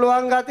වෙන්න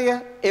පුළුවන් ගතිය,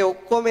 ඒ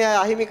ඔක්කොම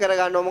එයා අහිමි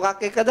කරගන්නවා.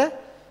 මොකක් එක්කද?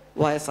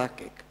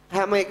 වයසක් එක්ක.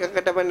 හැම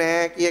එකකටම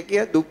නෑ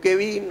කිය දුක්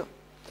වෙවි ඉන්නවා.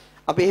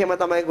 අපි එහෙම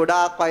තමයි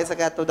ගොඩාක් වයසක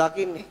ඇත්තෝ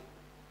දකින්නේ.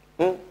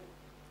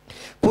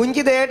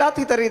 පුංචි දෙයටත්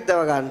හිත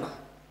රිද්දව ගන්නවා.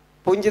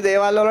 පුංචි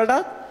දේවල්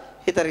වලටත්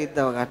හිත රිද්දව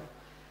ගන්නවා.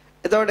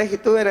 එතකොට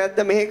හිතුවේ නැද්ද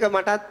මේක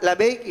මටත්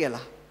ලැබෙයි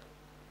කියලා?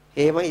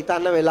 එහෙම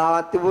හිතන්න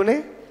වෙලාවක්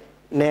තිබුණේ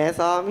නෑ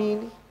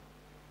ස්වාමීනි.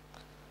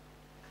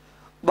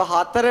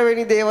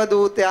 හතරවෙනි දේව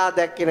දූතයා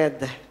දැක්කේ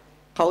නැද්ද?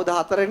 කවුද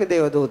හතරවෙනි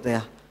දේව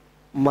දූතයා?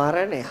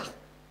 මරණය.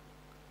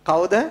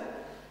 කවුද?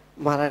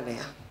 මරණය.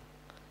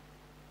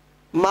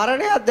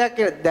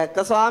 මරණයක්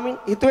දැක්ක ස්වාමීන්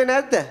හිතුවේ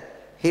නැද්ද?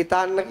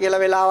 හිතන්න කියලා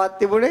වෙලාවක්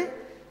තිබුණේ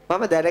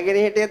මම දැනගෙන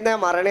හිටියෙත් නෑ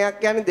මරණයක්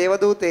කියන්නේ දේව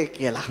දූතයෙක්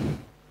කියලා.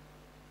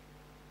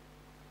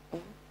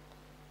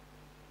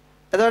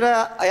 එතකොට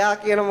අයා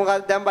කියන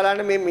මොකක්ද දැන්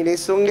බලන්න මේ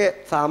මිනිස්සුන්ගේ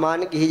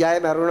සාමාන්‍ය ගිහි ජය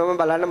මරුණම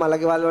බලන්න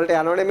මලකෙවල් වලට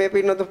යනෝනේ මේ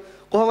පින්නතු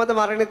කොහොමද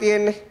මරණේ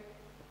තියෙන්නේ?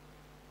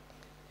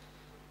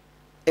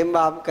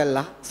 එම්බාම්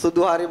කළා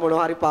සුදු හරි මොන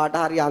හරි පාට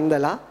හරි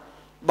අන්දලා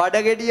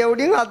බඩගෙඩිය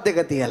උඩින් අත්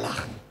දෙක තියලා.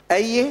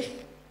 ඇයි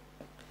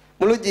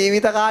මුළු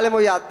ජීවිත කාලෙම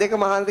ওই අත් දෙක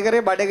මහන්සි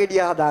කරේ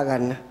බඩගෙඩිය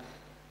හදාගන්න.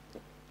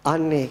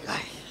 අන්න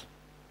ඒකයි.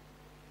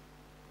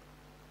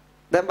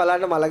 දැන්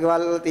බලන්න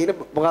මලකෙවල් වල තියෙන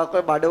මොකක්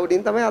බඩ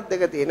උඩින් තමයි අත්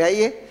දෙක තියෙන්නේ.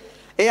 ඇයි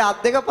ඒ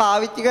අත් දෙක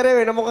පාවිච්චි කරේ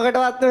වෙන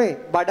මොකකටවත් නෙවෙයි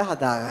බඩ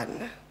හදාගන්න.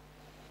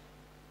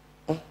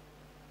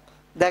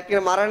 දැක්කේ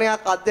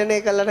මරණයක්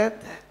අධ්‍යයනය කළා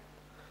නැද්ද?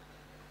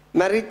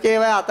 මරිච්ච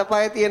ඒවා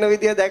අතපය තියෙන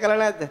විදිය දැකලා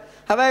නැද්ද?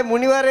 හැබැයි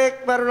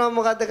මුනිවරයෙක් මරුණොත්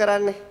මොකද්ද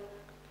කරන්නේ?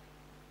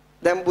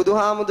 දැන්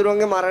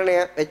බුදුහාමුදුරන්ගේ මරණය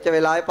වෙච්ච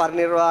වෙලාවේ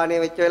පරිනිර්වාණය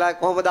වෙච්ච වෙලාවේ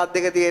කොහොමද අත්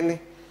දෙක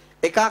තියෙන්නේ?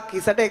 එකක්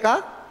හිසට එකක්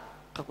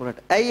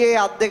කකුලට. ඇයි ඒ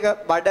අත් දෙක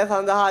බඩ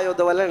සඳහා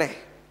යොදවල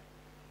නැහැ?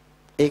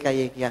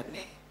 ඒකයි ඒ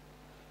කියන්නේ.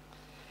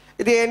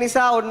 ඉතින් ඒ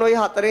නිසා ඔන්න ඔය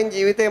හතරෙන්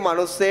ජීවිතේ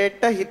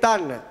මිනිස්සෙට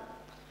හිතන්න,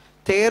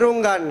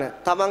 තේරුම් ගන්න,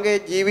 තමන්ගේ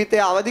ජීවිතය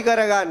අවදි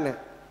කරගන්න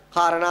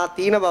කාරණා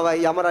තීන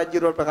බවයි යම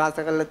රජුරෝ ප්‍රකාශ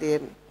කරලා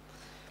තියෙන්නේ.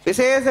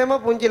 විශේෂයෙන්ම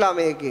පුංචි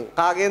ළමයෙක්ගෙන්.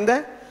 කාගෙන්ද?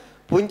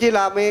 පුංචි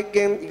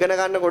ළමයෙක්ගෙන් ඉගෙන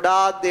ගන්න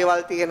ගොඩාක්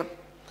දේවල් තියෙනවා.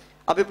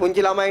 අපි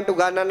පුංචි ළමයින්ට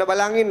උගන්වන්න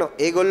බලන් ඉන්නවා.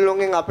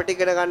 ඒගොල්ලෝගෙන් අපිට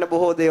ඉගෙන ගන්න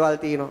බොහෝ දේවල්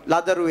තියෙනවා.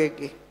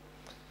 ලදරුවෙක්ගේ.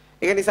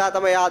 ඒක නිසා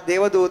තමයි ආ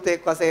දේව දූතෙක්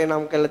වශයෙන්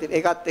නම් කරලා තියෙන්නේ.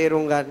 ඒකත්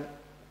තේරුම් ගන්න.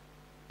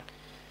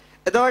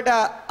 එතකොට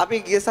අපි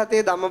ගිය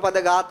සතියේ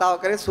ධම්මපද ගාථාව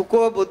කරේ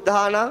සුකෝ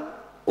බුද්ධානං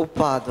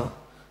උප්පාදෝ.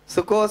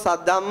 සුකෝ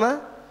සද්ධම්ම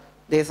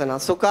දේශනා.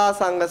 සුඛා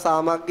සංඝ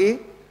සාමග්ගී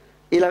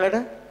ඊළඟට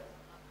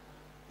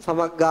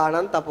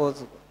සමග්ගාණං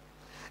තපෝසුඛ.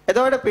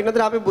 එතකොට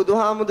පින්නතර අපි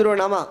බුදුහාමුදුරුවෝ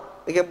නම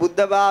ඒ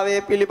බුද්ධ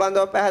භාවයේ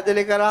පිළිබඳව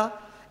පැහැදිලි කරා.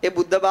 ඒ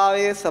බුද්ධ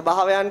භාවයේ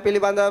ස්වභාවයන්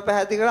පිළිබඳව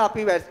පැහැදිලි කරා.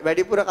 අපි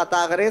වැඩිපුර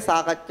කතා කරේ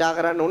සාකච්ඡා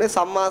කරන්න උනේ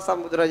සම්මා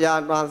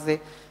සම්බුදුරජාණන්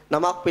වහන්සේ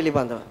නමක්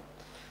පිළිබඳව.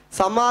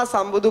 සම්මා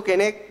සම්බුදු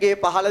කෙනෙක්ගේ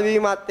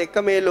පහළවීමත් එක්ක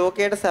මේ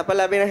ලෝකයට සැප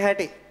ලැබෙන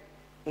හැටි.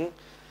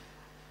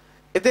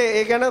 ඉතින්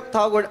ඒ ගැන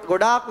තව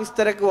ගොඩාක්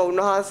විස්තර කිව්වා.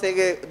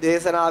 උන්වහන්සේගේ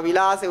දේශනා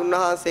විලාසය,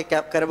 උන්වහන්සේ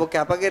කරපු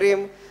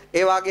කැපකිරීම,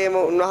 ඒ වගේම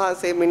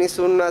උන්වහන්සේ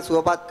මිනිසුන්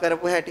සුවපත්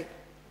කරපු හැටි.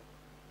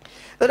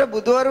 ඒතර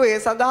බුදවරු ඒ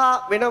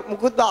සඳහා වෙන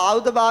මුකුත්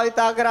ආයුධ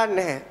භාවිතා කරන්නේ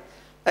නැහැ.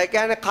 ඒ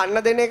කියන්නේ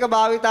කන්න දෙන එක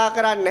භාවිතා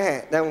කරන්නේ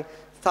නැහැ. දැන්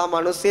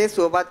මිනිස්සේ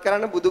සුවපත්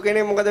කරන්න බුදු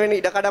කෙනෙක් මොකද වෙන්නේ?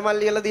 ඉඩ කඩමල්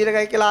ලියලා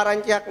දීලා කියලා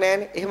ආරංචියක්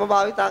නැහැනේ. එහෙම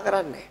භාවිතා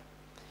කරන්නේ නැහැ.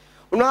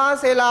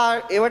 උන්වහන්සේලා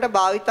ඒවට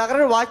භාවිතා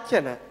කරන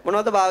වචන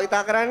මොනවද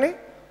භාවිතා කරන්නේ?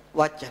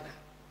 වචන.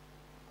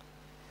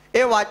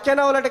 ඒ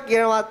වචන වලට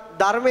කියනවා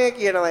ධර්මය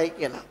කියනවායි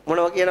කියලා.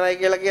 මොනව කියනවායි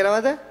කියලා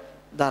කියනවද?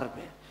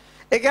 ධර්මය.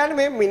 ඒ කියන්නේ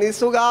මේ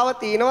මිනිස්සු ගාව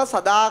තියෙනවා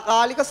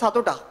සදාකාලික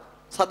සතුටක්.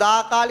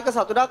 සදාකාලික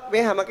සතුටක්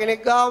මේ හැම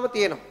කෙනෙක් ගාවම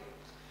තියෙනවා.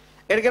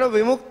 ඒකට කියනවා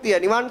විමුක්තිය,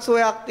 නිවන්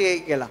සුවයක්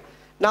තියෙයි කියලා.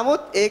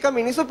 නමුත් ඒක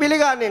මිනිස්සු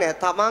පිළිගන්නේ නැහැ.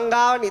 තමන්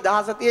ගාව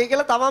නිදහස තියෙයි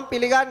කියලා තමන්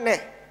පිළිගන්නේ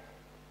නැහැ.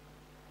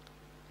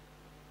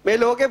 මේ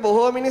ලෝකේ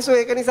බොහෝ මිනිස්සු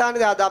ඒක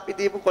නිසානේ අද අපි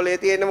දීපු කොලේ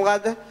තියෙන්නේ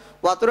මොකද්ද?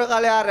 වතුර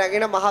කලයා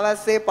රැගෙන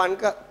මහවැස්සේ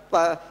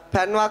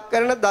පැන්වක්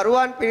කරන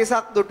දරුවන්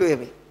පිරිසක් දුටු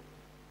වෙමි.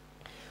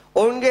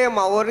 ඔවුන්ගේ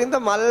මවරින්ද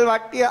මල්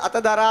වට්ටිය අත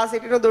දරා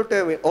සිටින දුටු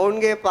වෙමි.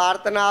 ඔවුන්ගේ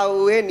ප්‍රාර්ථනාව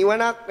වූයේ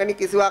නිවනක් වැනි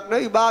කිසිවක්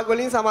නොවේ විභාග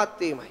වලින් සමත්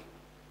වීමයි.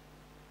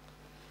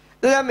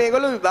 දැන්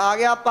මේගොල්ලෝ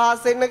විභාගයක්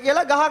පාස් වෙන්න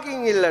කියලා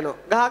ගහකින් ඉල්ලනවා.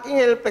 ගහකින්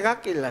හෙල්ප්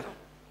එකක් ඉල්ලනවා.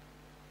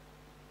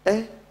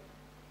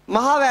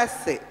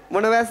 මහවැස්සේ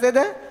මොන වැස්සේද?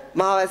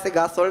 මහවැස්සේ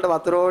ගස් වලට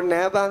වතුර ඕනේ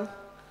නැහැ බං.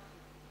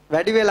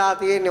 වැඩි වෙලා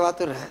තියෙන්නේ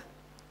වතුර.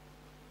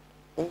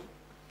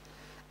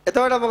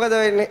 එතකොට මොකද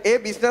වෙන්නේ? ඒ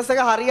බිස්නස් එක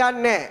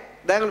හරියන්නේ නැහැ.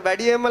 දැන්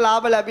වැඩියෙන්ම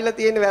ලාභ ලැබිලා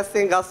තියෙන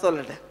වැස්සෙන් ගස්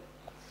වලට.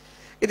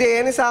 ඉතින්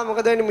ඒ නිසා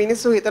මොකද වෙන්නේ?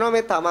 මිනිස්සු හිතනවා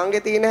මේ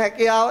තමන්ගේ තියෙන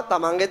හැකියාව,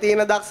 තමන්ගේ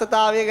තියෙන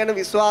දක්ෂතාවය ගැන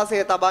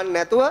විශ්වාසය තබන්නේ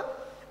නැතුව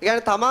ඒ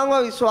කියන්නේ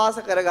තමන්ව විශ්වාස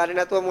කරගන්නේ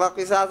නැතුව මොකක්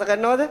විශ්වාස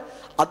කරනවද?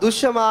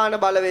 අදුෂ්‍යමාන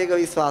බලවේග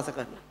විශ්වාස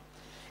කරනවා.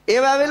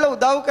 ඒව ඇවිල්ලා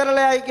උදව්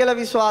කරලා යයි කියලා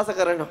විශ්වාස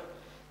කරනවා.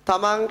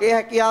 තමන්ගේ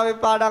හැකියාවේ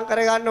පාඩම්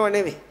කරගන්නව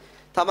නෙවෙයි.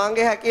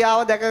 තමන්ගේ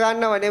හැකියාව දැක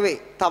ගන්නව නෙවෙයි.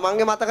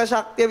 තමන්ගේ මතක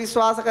ශක්තිය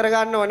විශ්වාස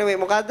කරගන්නව නෙවෙයි.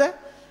 මොකද්ද?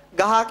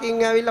 ගහකින්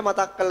ඇවිල්ලා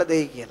මතක් කරලා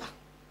දෙයි කියලා.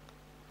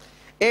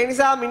 ඒ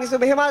නිසා මිනිස්සු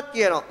මෙහෙමත්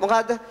කියනවා.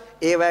 මොකද්ද?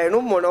 ඒ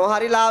වයිනු මොනවා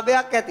හරි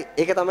ලාභයක් ඇති.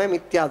 ඒක තමයි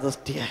මිත්‍යා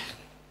දෘෂ්ටිය.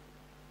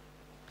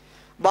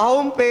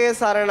 බහුම්පේ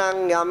සරණං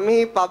යම්හි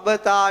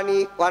පබ්බතානි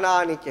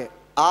වනානිච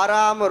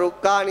ආරාම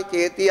රුක්කානි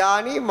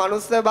චේතියානි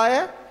මනුස්ස බය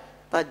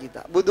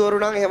තජ්ජිතා. බුදුවරු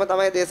නම් එහෙම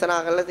තමයි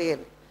දේශනා කරලා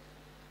තියෙන්නේ.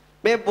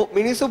 මේ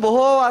මිනිස්සු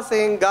බොහෝ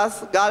වශයෙන්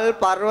ගස් ගල්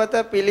පර්වත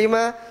පිළිම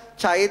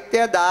චෛත්‍ය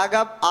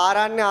දාගප්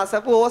ආරණ්‍ය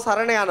අසපු ඕ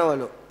සරණ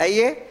යනවලු.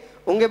 ඇයි ඒ?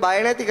 උන්ගේ බය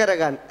නැති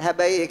කරගන්න.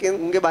 හැබැයි ඒකෙන්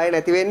උන්ගේ බය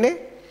නැති වෙන්නේ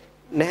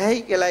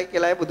නැහැයි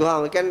කියලායි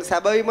බුදුහාම කියන්නේ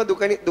සැබවින්ම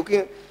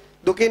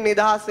දුකින්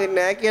නිදහස් වෙන්නේ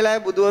නැහැ කියලායි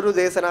බුදුවරු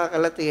දේශනා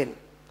කරලා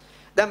තියෙන්නේ.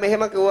 දැන්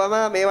මෙහෙම කිව්වම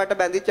මේවට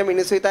බැඳිච්ච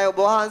මිනිස්සු හිතයි ඔබ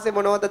වහන්සේ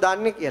මොනවද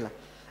දන්නේ කියලා.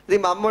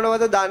 ඉතින් මම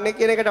මොනවද දන්නේ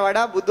කියන එකට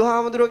වඩා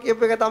බුදුහාමුදුරුවෝ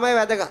කියපු එක තමයි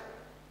වැදගත්.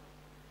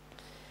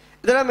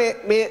 දැන්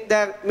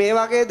මේ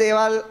වගේ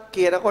දේවල්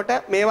කියනකොට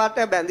මේවට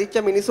බැඳිච්ච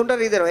මිනිසුන්ට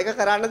රිදෙනවා. ඒක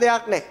කරන්න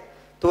දෙයක් නැහැ.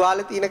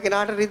 තුවාලේ තියෙන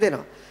කෙනාට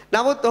රිදෙනවා.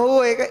 නමුත්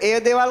ඔහු ඒ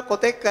දේවල්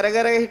කොතෙක් කර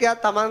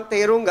හිටියත් Taman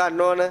තේරුම්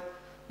ගන්න ඕන.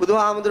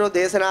 බුදුහාමුදුරුවෝ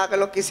දේශනා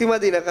කළ කිසිම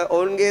දිනක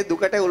ඔවුන්ගේ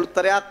දුකට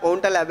උත්තරයක්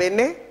ඔවුන්ට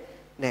ලැබෙන්නේ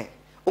නැහැ.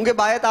 උන්ගේ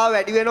බය තව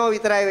වැඩි වෙනවා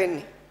විතරයි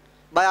වෙන්නේ.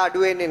 බය අඩු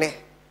වෙන්නේ නැහැ.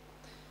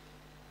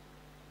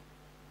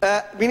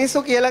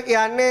 මිනිස්සු කියලා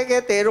කියන්නේ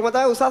ඒකේ තේරුම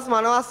තමයි උසස්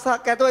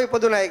මනසක් ඇතුව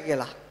ඉපදුණයි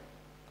කියලා.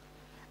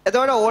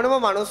 එතකොට ඕනම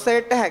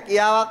මිනිස්සෙට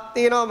හැකියාවක්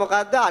තියෙනවා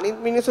මොකද්ද? අනිත්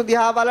මිනිස්සු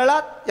දිහා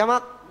බලලත්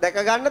යමක් දැක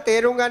ගන්න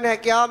තේරුම් ගන්න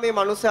හැකියාව මේ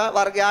මනුස්ස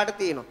වර්ගයාට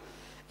තියෙනවා.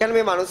 කියන්නේ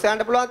මේ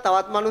මිනිස්යාන්ට පුළුවන්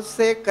තවත්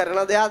මිනිස්සෙක් කරන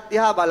දෙයක්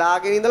දිහා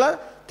බලාගෙන ඉඳලා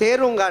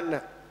තේරුම් ගන්න.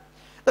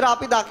 ඒතර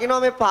අපි දකිනවා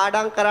මේ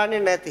පාඩම් කරන්නේ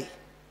නැති.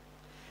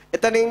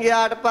 එතනින්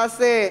ගියාට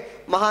පස්සේ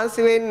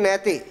මහන්සි වෙන්නේ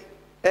නැති.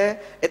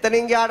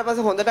 එතනින් ගියාට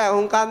පස්සේ හොඳට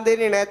අහුම්කම්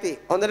දෙන්නේ නැති.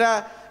 හොඳට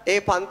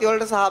ඒ පන්ති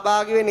වලට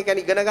සහභාගී වෙන්න,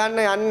 කියන්නේ ඉගෙන ගන්න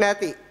යන්නේ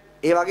නැති.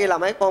 ඒ වගේ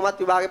ළමයි කොහොමත්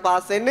විභාගේ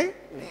පාස් වෙන්නේ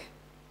නැහැ.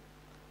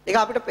 ඒක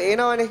අපිට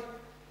පේනවනේ.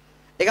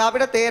 ඒක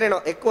අපිට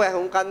තේරෙනවා. එක්කෝ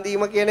අහුම්කම්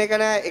දීම කියන එක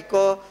නෑ,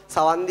 එක්කෝ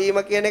සවන්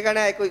දීම කියන එක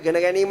නෑ, එක්කෝ ඉගෙන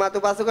ගැනීම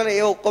අතුපසු කරන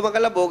ඒ ඔක්කොම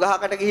කරලා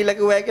බෝගහකට ගිහිල්ලා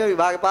කිව්වයි කියලා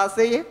විභාගේ පාස්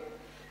වෙන්නේ.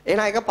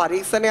 එහෙනම් ඒක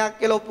පරීක්ෂණයක්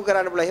කියලා ඔප්පු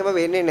කරන්න පුළුවන්. එහෙම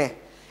වෙන්නේ නැහැ.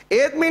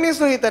 ඒත්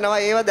මිනිස්සු හිතනවා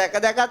ඒව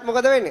දැකත්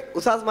මොකද වෙන්නේ?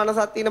 උසස්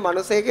මනසක් තියෙන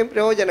මිනිසෙකින්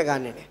ප්‍රයෝජන ගන්නෙ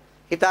නැහැ.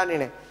 හිතන්නේ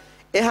නැහැ.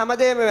 ඒ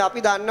හැමදේම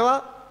අපි දන්නවා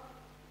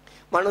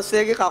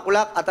මිනිස්සෙගේ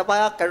කකුලක්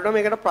අතපයක් කැඩුණා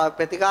මේකට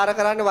ප්‍රතිකාර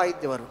කරන්න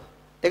වෛද්‍යවරු.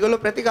 ඒගොල්ලෝ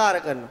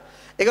ප්‍රතිකාර කරනවා.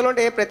 ඒගොල්ලන්ට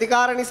ඒ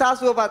ප්‍රතිකාර නිසා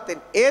සුවපත්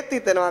වෙන්නේ. ඒත්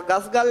හිතනවා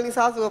ගස්ගල්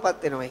නිසා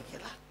සුවපත් වෙනවයි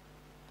කියලා.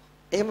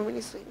 එහෙම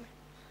මිනිස්සු ඉන්නේ.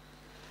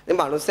 ඉතින්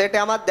මිනිස්සෙට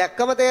යමක්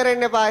දැක්කම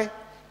තේරෙන්න එපායි.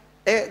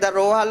 දැන්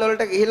රෝහල්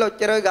වලට ගිහිල්ලා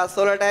ඔච්චර ඔය ගස්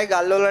වලටයි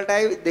ගල්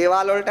වලටයි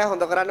දේවාල වලටයි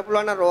හොඳ කරන්න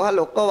පුළුවන් නම් රෝහල්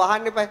ඔක්කොම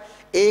වහන්න එපා.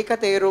 ඒක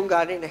තේරුම්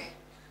ගන්නේ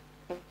නැහැ.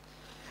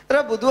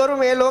 ඒතර බුදුවරු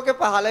මේ ලෝකේ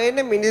පහළ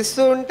වෙන්නේ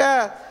මිනිස්සුන්ට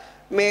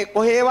මේ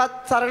කොහේවත්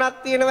සරණක්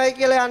තියෙනවයි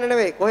කියලා යන්න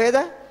නෙවෙයි. කොහෙද?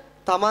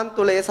 Taman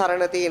තුල ඒ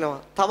සරණ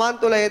තියෙනවා. Taman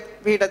තුල ඒ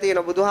පිහිට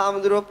තියෙනවා.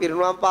 බුදුහාමුදුරුවෝ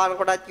පිරිනුවම් පාන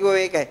කොටත් කිව්ව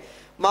ඒකයි.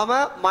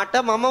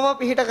 මමම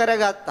පිහිට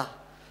කරගත්තා.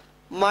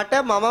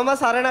 මමම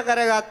සරණ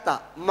කරගත්තා.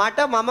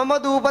 මමම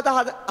දූපත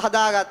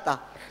හදාගත්තා.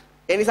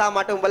 ඒ නිසා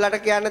මට උඹලට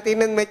කියන්න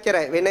තියෙන්නේ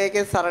මෙච්චරයි. වෙන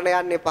එකේ සරණ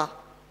යන්න එපා.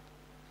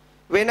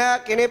 වෙන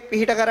කෙනෙක්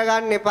පිහිට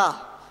කරගන්න එපා.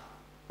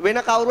 වෙන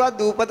කවුරුවත්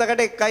දූපතකට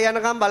එකයි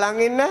යනකම්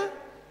බලන් ඉන්න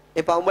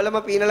එපා.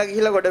 උඹලම පීනලා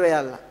ගිහිල්ලා ගොඩ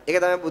වෙයල්ලා. ඒක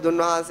තමයි බුදුන්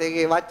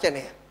වහන්සේගේ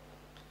වචනය.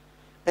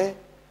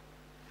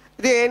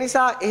 ඉතින් ඒ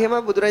නිසා එහෙම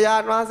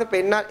බුදුරජාණන් වහන්සේ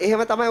පෙන්නන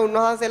එහෙම තමයි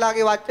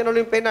උන්වහන්සේලාගේ වචන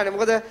වලින් පෙන්නන්නේ.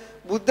 මොකද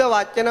බුද්ධ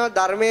වචන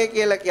ධර්මයේ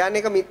කියලා කියන්නේ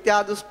ඒක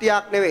මිත්‍යා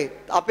දෘෂ්ටියක් නෙවෙයි.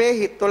 අපේ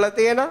හිතවල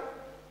තියෙන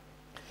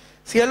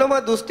සියලුම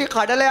දෘෂ්ටි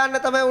කඩලා යන්න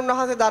තමයි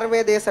උන්වහන්සේ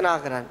ධර්මයේ දේශනා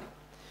කරන්නේ.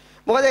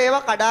 මොකද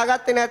ඒවා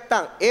කඩාගත්තේ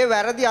නැත්නම් ඒ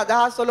වැරදි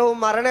අදහස් වල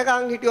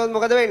මරණකම් හිටියොත්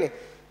මොකද වෙන්නේ?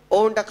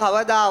 ඔවුන්ට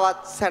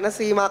කවදාවත්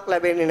සැනසීමක්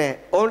ලැබෙන්නේ නැහැ.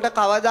 ඔවුන්ට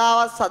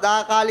කවදාවත්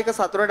සදාකාලික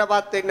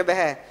සතුටටපත් වෙන්න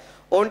බෑ.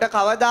 ඔවුන්ට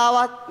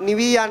කවදාවත්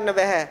නිවි යන්න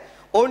බෑ.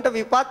 ඔවුන්ට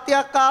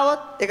විපත්තියක්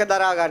ආවොත් ඒක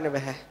දරා ගන්න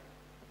බෑ.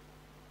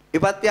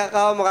 විපත්තියක්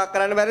ආව මොකක්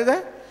කරන්න බැරිද?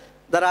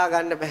 දරා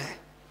ගන්න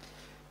බෑ.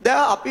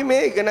 දැන් අපි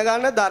මේ ඉගෙන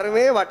ගන්න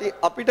ධර්මයේ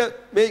අපිට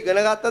මේ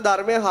ඉගෙනගත්ත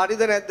ධර්මයේ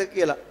හරිද නැද්ද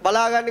කියලා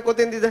බලාගන්නේ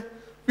කොතෙන්ද?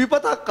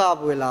 විපතක්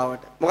ආපු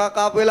වෙලාවට. මොකක්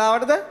ආපු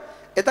වෙලාවටද?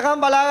 එතකම්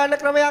බලා ගන්න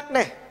ක්‍රමයක්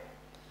නැහැ.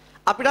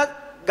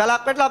 අපිට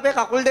ගලක් වැටලා අපේ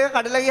කකුල් දෙක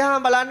කඩලා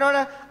ගියාම බලන්න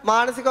ඕන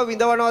මානසිකව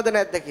විඳවනවද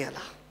නැද්ද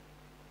කියලා.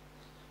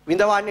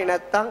 විඳවන්නේ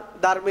නැත්තම්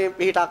ධර්මයේ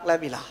පිහිටක්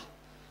ලැබිලා.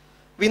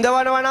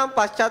 විඳවනවා නම්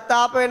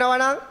පශ්චාත්තාප වෙනවා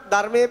නම්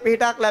ධර්මයේ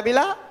පිහිටක්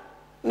ලැබිලා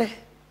නැහැ.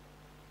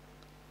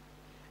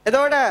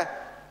 එතකොට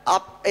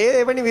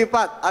එවැනි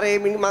විපත් අර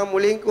මම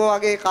මුලින් කිව්වා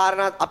වගේ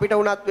කාරණා අපිට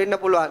උනත් වෙන්න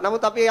පුළුවන්.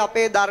 නමුත් අපි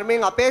අපේ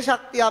ධර්මයෙන් අපේ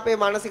ශක්තිය අපේ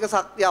මානසික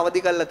ශක්තිය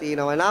අවදි කරලා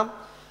තිනවා නම්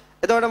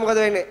එතකොට මොකද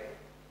වෙන්නේ?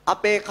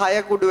 අපේ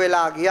කය කුඩු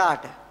වෙලා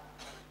ගියාට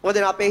මොකද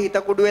අපේ හිත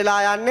කුඩු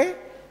වෙලා යන්නේ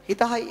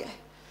හිත හයිය.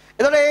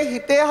 එතකොට මේ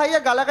හිතේ හයිය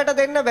ගලකට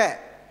දෙන්න බෑ.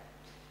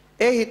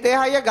 ඒ හිතේ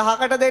හයිය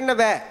ගහකට දෙන්න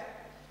බෑ.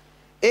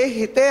 ඒ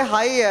හිතේ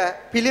හයිය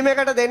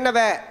පිළිමයකට දෙන්න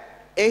බෑ.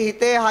 ඒ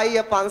හිතේ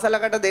හයිය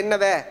පන්සලකට දෙන්න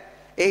බෑ.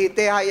 ඒ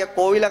හිතේ හයිය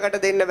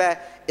කෝවිලකට දෙන්න බෑ.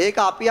 ඒක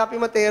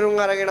අපිම තේරුම්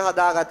අරගෙන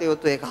හදාගත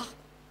යුතු එකක්.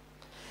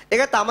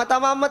 ඒක තම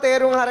තමන්ම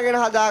තේරුම් අරගෙන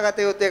හදාගත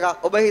යුතු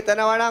එකක්. ඔබ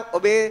හිතනවා නම්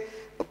ඔබේ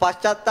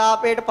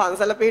පශ්චාත්තාපයට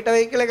පන්සල පිට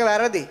වෙයි කියලා ඒක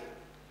වැරදි.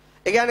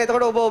 ඒ කියන්නේ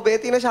එතකොට ඔබ ඔබේ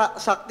තියෙන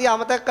ශක්තිය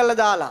අමතක කරලා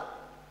දාලා.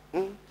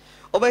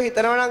 ඔබ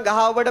හිතනවා නම් ගහ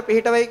ඔබට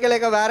පිට වෙයි කියලා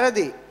ඒක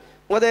වැරදි.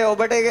 මොකද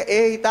ඔබට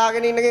ඒ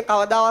හිතාගෙන ඉන්නකේ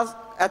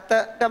කවදාවත්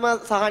ඇත්තටම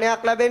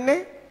සහනයක් ලැබෙන්නේ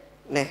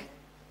නැහැ.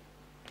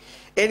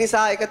 ඒ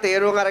නිසා ඒක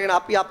තේරුම් අරගෙන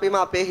අපිම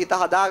අපේ හිත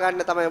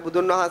හදාගන්න තමයි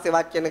බුදුන් වහන්සේ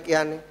වචන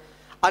කියන්නේ.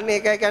 අන්න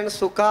ඒකයි කියන්නේ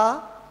සුඛා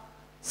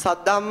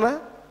සද්ධම්ම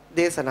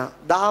දේශනා.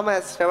 දහම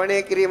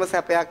ශ්‍රවණය කිරීම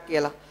සැපයක්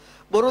කියලා.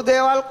 බොරු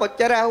දේවල්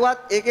කොච්චර ඇහුවත්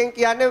ඒකෙන්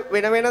කියන්නේ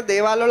වෙන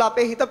දේවල් වල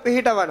අපේ හිත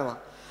පිහිටවනවා.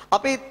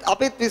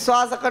 අපිත්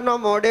විශ්වාස කරනවා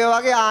මොඩේ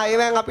වගේ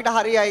ආයෙවෙන් අපිට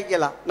හරියයි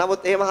කියලා.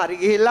 නමුත් එහෙම හරි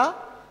ගිහිල්ලා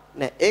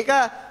නැහැ. ඒක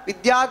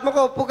විද්‍යාත්මකව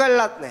ඔප්පු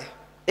කරලත් නැහැ.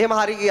 එහෙම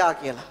හරි ගියා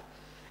කියලා.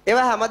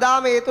 ඒවා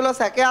හැමදාම ඒ තුල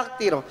සැකයක්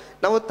තියෙනවා.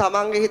 නමුත්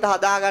තමන්ගේ හිත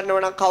හදා ගන්නව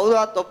නම්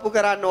කවුරුවත් ඔප්පු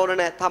කරන්න ඕන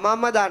නැහැ.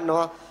 තමන්ම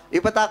දන්නවා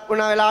විපතක්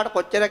වුණ වෙලාවට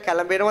කොච්චර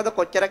කැළඹෙනවද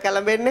කොච්චර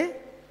කැළඹෙන්නේ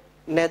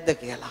නැද්ද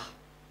කියලා.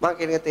 මම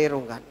කියන එක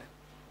තේරුම් ගන්න.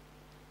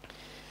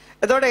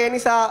 එතකොට ඒ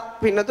නිසා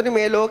පින්නතුනි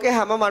මේ ලෝකේ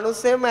හැම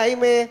මිනිස්සෙම ඇයි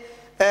මේ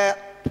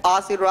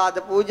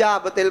ආශිර්වාද පූජා,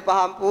 අබතෙල්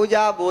පහන්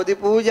පූජා, බෝධි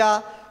පූජා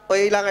ඔය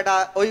ඊළඟට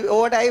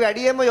ඕවට ඇයි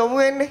වැඩියෙන්ම යොමු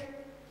වෙන්නේ?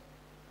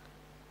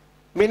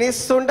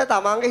 මිනිස්සුන්ට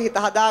තමන්ගේ හිත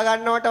හදා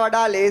ගන්නවට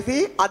වඩා ලේසි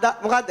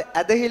මොකද්ද?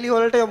 ඇදහිලි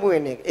වලට යොමු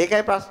වෙන්නේ.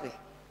 ඒකයි ප්‍රශ්නේ.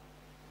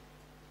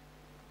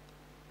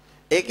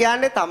 ඒ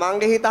කියන්නේ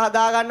තමන්ගේ හිත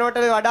හදා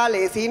ගන්නවට වඩා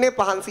ලේසිනේ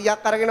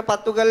 500ක් අරගෙන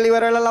පත්තු කරලා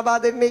ඉවරලා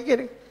ලබා දෙන්නේ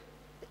කියන්නේ.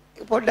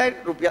 පොඩ්ඩයි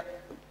රුපියල්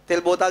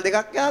තෙල් බෝතල්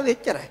දෙකක් යාවේ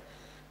එච්චරයි.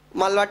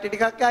 මල් වට්ටි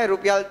ටිකක් යාවේ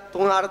රුපියල්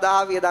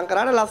 3-4000 වියදම්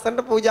කරාන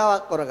ලස්සනට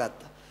පූජාවක්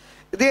කරගත්තා.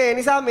 ඉතින් ඒ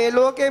නිසා මේ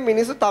ලෝකයේ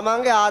මිනිස්සු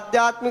තමන්ගේ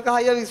ආධ්‍යාත්මික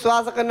හය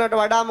විශ්වාස කරනවට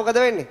වඩා මොකද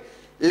වෙන්නේ?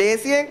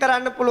 ලේසියෙන්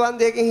කරන්න පුළුවන්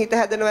දෙයකින් හිත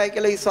හැදෙනවයි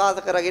කියලා විශ්වාස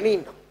කරගෙන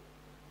ඉන්නවා.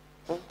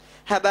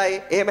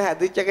 හැබැයි එහෙම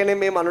හැදිච්ච කෙනෙක්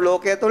මේ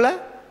මනුලෝකයේ තුල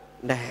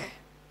නැහැ.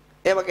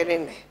 එහෙම කෙනෙක්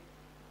නැහැ.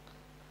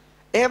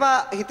 එහෙම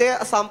හිතේ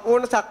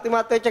සම්පූර්ණ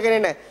ශක්තිමත් වෙච්ච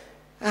කෙනෙක් නැහැ.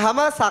 හැම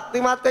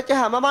ශක්තිමත් වෙච්ච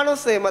හැම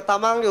මිනිස්සෙම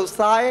තමන්ගේ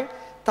උත්සාහයෙන්,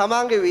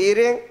 තමන්ගේ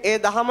වීරියෙන් ඒ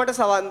දහමට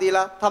සවන්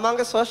දීලා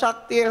තමන්ගේ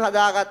ස්වශක්තියෙන්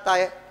හදාගත්ත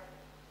අය.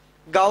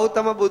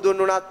 ගෞතම බුදුන්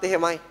වුණත්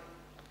එහෙමයි.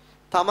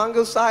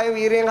 තමන්ගේ උත්සාහයෙන්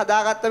වීරියෙන්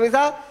හදාගත්ත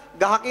නිසා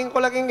ගහකින්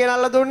කොලකින්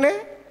ගෙනල්ලා දුන්නේ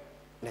නැහැ.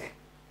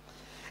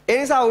 ඒ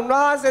නිසා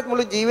උන්වහන්සේත්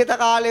මුළු ජීවිත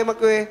කාලයම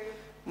කිව්වේ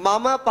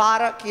මම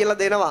පාර කියලා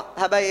දෙනවා.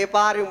 හැබැයි ඒ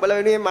පාරේ උඹලා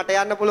වෙනුවෙන් මට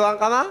යන්න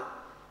පුළුවන්කම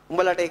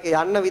උඹලට ඒක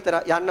යන්න විතර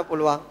යන්න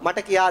පුළුවන්.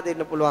 මට කියා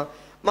දෙන්න පුළුවන්.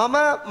 මම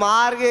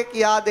මාර්ගය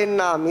කියා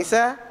දෙන්නා මිස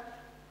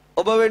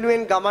ඔබ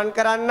වෙනුවෙන් ගමන්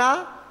කරන්නා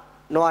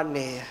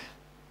නොවන්නේය.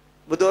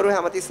 බුදුවරු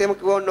හැමතිස්සෙම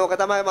කිව්වොත් ඕක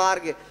තමයි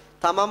මාර්ගය.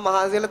 තමන්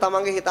මහන්සියලා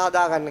තමන්ගේ හිත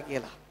හදා ගන්න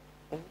කියලා.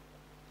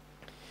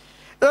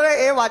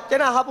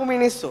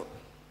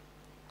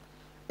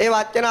 ඒ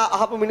වචන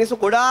අහපු මිනිස්සු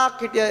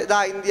ගොඩාක් හිටිය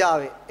දා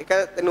ඉන්දියාවේ. එක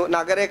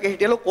නගරයක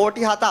හිටියලු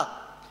කෝටි 7ක්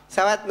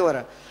සවැත් නුවර.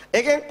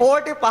 ඒකෙන්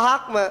කෝටි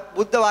 5ක්ම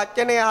බුද්ධ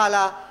වචනේ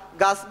අහලා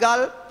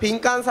ගස්ගල්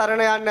පින්කම්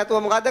සරණ යන්නේ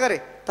නැතුව මොකද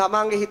කරේ?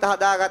 තමන්ගේ හිත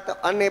හදාගත්ත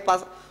අන්නේ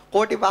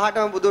කෝටි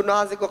 5ටම බුදුන්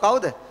වහන්සේ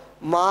කවුද?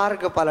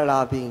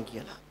 මාර්ගඵලලාභීන්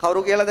කියලා.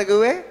 කවුරු කියලාද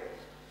කිව්වේ?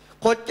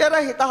 කොච්චර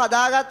හිත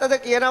හදාගත්තද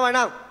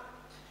කියනවනම්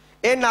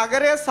ඒ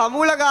නගරය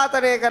සමූල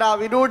ඝාතනය කරා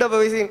විනූඩව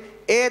විසින්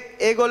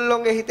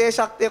ඒගොල්ලොන්ගේ හිතේ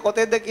ශක්තිය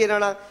කොතෙන්ද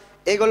කියනවනම්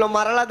ඒගොල්ලෝ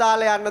මරලා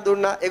දාලා යන්න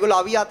දුන්නා. ඒගොල්ලෝ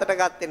අවිය අතට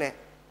ගත්තේ නැහැ.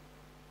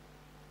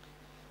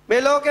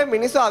 මේ ලෝකේ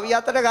මිනිස්සු අවිය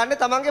අතට ගන්න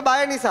තමන්ගේ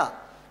බය නිසා.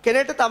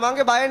 කෙනෙක්ට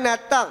තමන්ගේ බය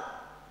නැත්තම්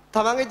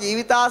තමන්ගේ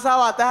ජීවිත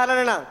ආසාව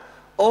අතහැරලා නම්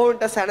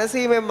ඔවුන්ට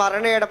සැනසීමෙන්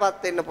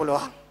මරණයටපත් වෙන්න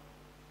පුළුවන්.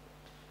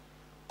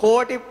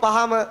 කෝටි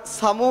 5ම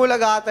සමූල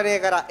ඝාතනය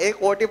කරා. ඒ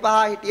කෝටි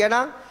 5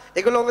 හිටියනම්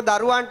ඒගොල්ලෝගේ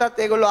දරුවන්ටත්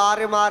ඒගොල්ලෝ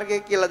ආර්ය මාර්ගය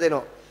කියලා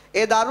දෙනවා.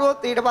 ඒ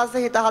දරුවොත් ඊට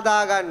පස්සේ හිත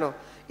හදා ගන්නවා.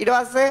 ඊට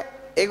පස්සේ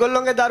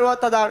ඒගොල්ලෝගේ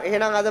දරුවොත් හදා.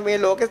 එහෙනම් අද මේ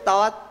ලෝකේ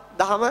තවත්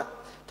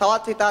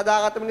හිත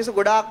හදාගත්ත මිනිස්සු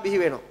ගොඩාක් බිහි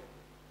වෙනවා.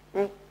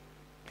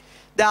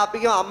 දැන් අපි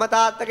කියමු අම්මා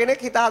තාත්තා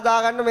කෙනෙක් හිත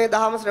හදාගන්න මේ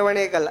දහම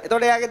ශ්‍රවණය කළා.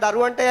 එතකොට එයාගේ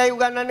දරුවන්ට එයයි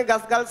උගන්වන්නේ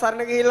ගස්ගල්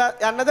සරණ ගිහිල්ලා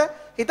යන්නද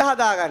හිත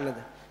හදාගන්නද?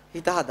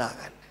 හිත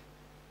හදාගන්න.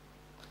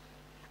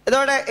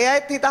 එතකොට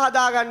එයයිත් හිත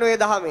හදාගන්න ඔය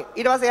දහමේ.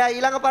 ඊට පස්සේ එයා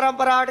ඊළඟ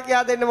පරම්පරාවට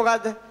කියා දෙන්නේ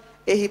මොකද්ද?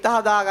 ඒ හිත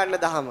හදාගන්න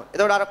දහම.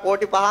 එතකොට අර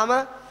කෝටි 5ම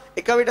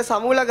එක විට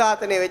සමූල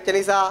ඝාතනය වෙච්ච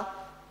නිසා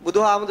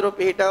බුදුහාමුදුරුවෝ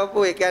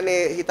පිළිහිටවපු ඒ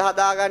කියන්නේ හිත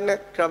හදාගන්න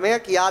ක්‍රමය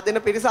කියා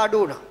දෙන පිරිස අඩු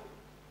වුණා.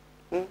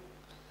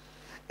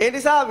 ඒ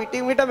නිසා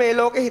විටින් විට මේ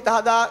ලෝකේ හිත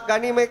හදා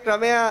ගැනීමේ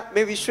ක්‍රමය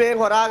මේ විශ්වයෙන්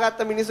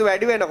හොරාගත්ත මිනිස්සු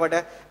වැඩි වෙනකොට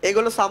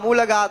ඒගොල්ලෝ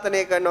සමූල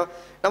ඝාතනය කරනවා.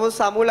 නමුත්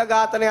සමූල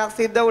ඝාතනයක්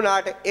සිද්ධ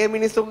වුණාට ඒ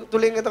මිනිස්සු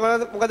තුලින්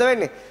එතකොට මොකද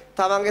වෙන්නේ?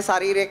 තමන්ගේ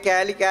ශරීරයේ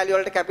කෑලි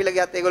වලට කැපිලා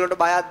ගියත් ඒගොල්ලන්ට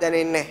බයක්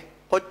දැනෙන්නේ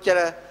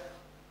නැහැ.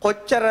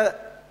 කොච්චර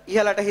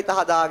ඉහළට හිත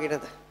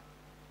හදාගෙනද?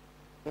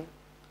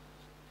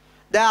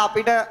 දැන්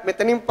අපිට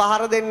මෙතනින්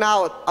පහර දෙන්න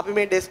આવොත් අපි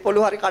මේ ඩෙස්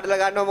පොළු හරි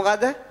කඩලා ගන්නව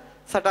මොකද?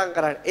 සටන්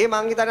කරන්නේ. ඒ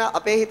මං හිතන්නේ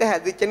අපේ හිත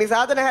හැදිච්ච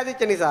නිසාද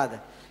නැහැදිච්ච නිසාද?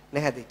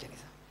 නැහැදිච්ච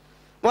නිසා.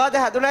 මොකද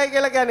හැදුණයි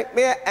කියලා කියන්නේ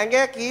මේ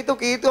ඇඟේ කීතු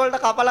වලට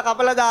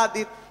කපලා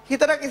දාද්දි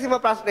හිතට කිසිම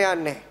ප්‍රශ්නයක්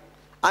නැහැ.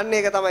 අන්න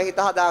ඒක තමයි හිත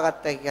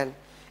හදාගත්තයි කියන්නේ.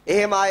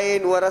 එහෙම ආයේ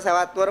නුවර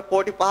සවැත් නුවර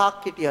කෝටි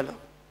 5ක් හිටියලු.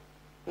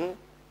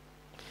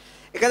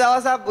 එක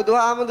දවසක්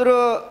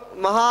බුදුහාමුදුරුවෝ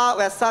මහා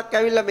වැස්සක්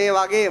ඇවිල්ලා මේ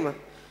වගේම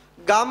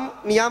ගම්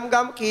නියම්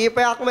ගම්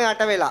කීපයක්ම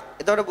යට වෙලා.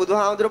 එතකොට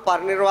බුදුහාමුදුරුවෝ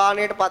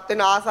පරිනිර්වාණයටපත්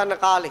වෙන ආසන්න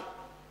කාලේ.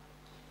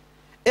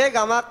 ඒ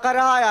ගමක්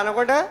කරහා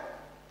යනකොට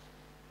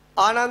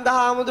ආනන්ද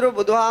හාමුදුරුවෝ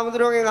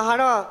බුදුහාමුදුරුවෝගෙන්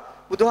අහනවා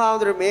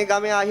බුදුහාමුදුරුවෝ මේ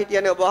ගමේ ආ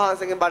හිටියනේ ඔබ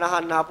වහන්සේගෙන් බණ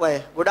අහන්න ආපු අය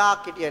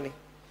ගොඩාක් හිටියනේ.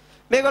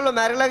 මේගොල්ලෝ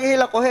මැරිලා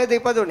ගිහිල්ලා කොහෙද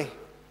ඉපදුනේ?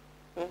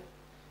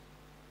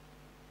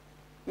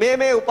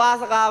 මේ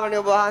උපාසකාවනේ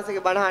ඔබ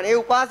වහන්සේගේ බණ අහන්නේ. ඒ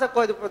උපාසක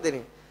කොහෙද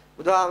ඉපදුනේ?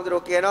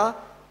 බුදුහාමුදුරුවෝ කියනවා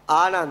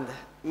ආනන්ද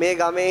මේ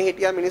ගමේ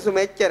හිටිය මිනිස්සු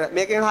මෙච්චර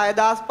මේකෙන්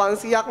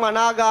 6500ක්ම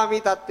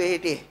අනාගාමී තත්ත්වයේ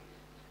හිටියේ.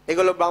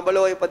 ඒගොල්ලෝ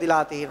බඹලෝ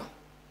ඉපදිලා තියෙනවා.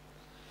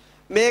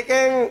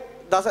 මේකෙන්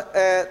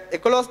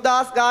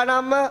 11000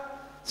 ගානක්ම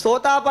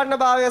සෝතාපන්න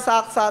භාවය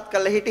සාක්ෂාත්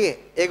කරලා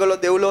හිටියේ.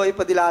 ඒගොල්ලෝ දෙව්ලෝ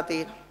ඉපදිලා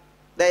තියෙනවා.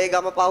 දැන් ඒ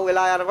ගම පහු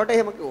වෙලා යනකොට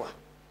එහෙම කිව්වා.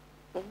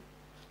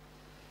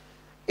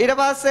 ඊට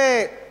පස්සේ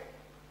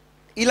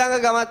ඊළඟ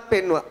ගමත්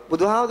පෙන්නුවා.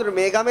 බුදුහාමුදුරුවෝ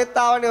මේ ගමෙත්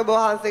ආවනේ ඔබ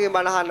වහන්සේගෙන්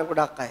බණ අහන්න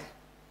ගොඩක් අය.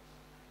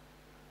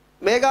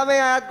 මේ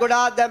ගමේ අයත්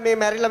ගොඩාක් දැන් මේ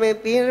මැරිලා මේ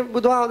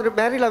බුදුහාමුදුරුවෝ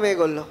මැරිලා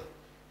මේගොල්ලෝ.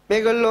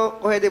 මේගොල්ලෝ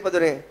කොහෙද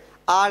ඉපදුනේ?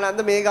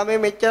 ආනන්ද මේ ගමේ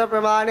මෙච්චර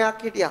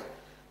ප්‍රමාණයක් හිටියා.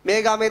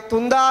 මේ ගමේ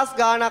 3000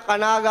 ගාණක්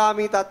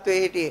අනාගාමී තත්වයේ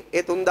හිටියේ.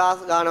 ඒ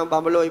 3000 ගාණම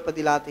බඹලෝ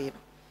ඉපදිලා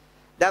තියෙනවා.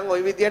 දැන්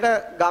ওই විදියට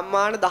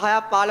ගම්මාන 10ක්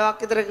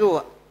 15ක් විතර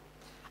කිව්වා.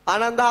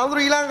 ආනන්ද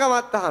හාමුදුරුවෝ ඊළඟ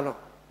ගමත් අහනවා.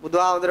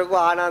 බුදුහාමුදුරුවෝ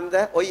ආනන්ද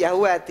ඔය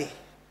යහුව ඇති.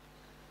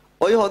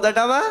 ඔය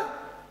හොඳටම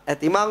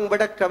ඇති මං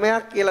උඹට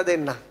ක්‍රමයක් කියලා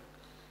දෙන්නම්.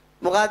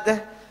 මොකද්ද?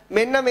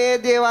 මෙන්න මේ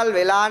දේවල්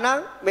වෙලා නම්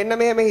මෙන්න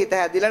මෙහෙම හිත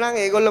හැදිලා නම්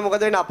ඒගොල්ලෝ මොකද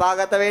වෙන්නේ?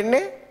 අපාගත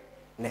වෙන්නේ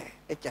නැහැ.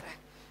 එච්චරයි.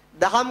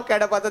 දහම්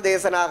කැඩපත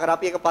දේශනා කර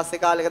අපි එක පස්සේ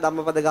කාලෙක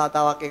ධම්මපද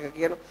ගාතාවක් එක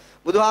කියනවා.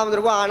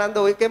 බුදුහාමුදුරුවෝ ආනන්ද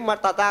ඔයකෙන්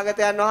මට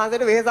තථාගතයන්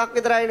වහන්සේට වෙහසක්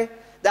විතරයිනේ.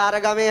 දැන් අර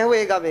ගමේ ඇහුවා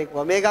ඒ ගමේ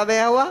කිව්වා. මේ ගමේ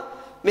ඇහුවා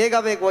මේ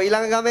ගමේ කිව්වා.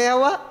 ඊළඟ ගමේ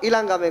ඇහුවා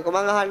ඊළඟ ගමේ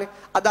කිව්වා. මං අහන්නේ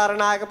අද අර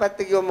නායක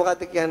පැත්තේ කිව්වොත්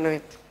මොකද්ද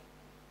කියන්නේ?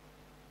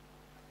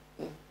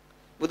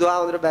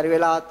 බුදුහාමුදුරුවෝ බැරි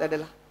වෙලාවත්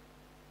වැඩලා.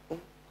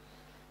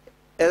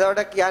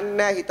 එතකොට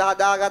කියන්නේ හිත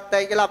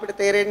හදාගත්තයි කියලා අපිට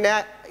තේරෙන්නේ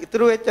නැහැ.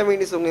 ඉතුරු වෙච්ච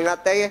මිනිසුන්ගෙන්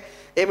අත්තයි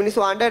ඒ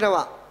මිනිස්සු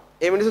අඬනවා.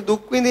 ඒ මිනිස්සු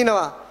දුක්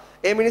විඳිනවා.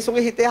 ඒ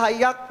මිනිසුන්ගේ හිතේ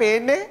හයියක්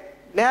පේන්නේ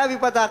නැහැ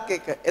විපතක්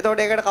එක්ක. එතකොට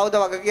ඒකට කවුද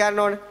වග කියන්න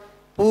ඕනේ?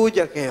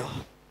 පූජකයෝ.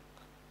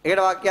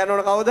 ඒකට වග කියන්න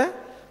ඕන කවුද?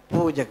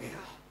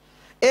 පූජකයෝ.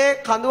 ඒ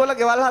කඳුවල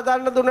ගෙවල්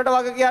හදන්න දුන්නට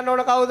වග කියන්න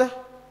ඕන කවුද?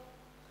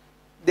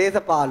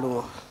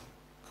 දේශපාලුවෝ.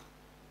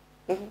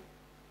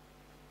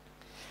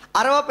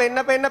 අරව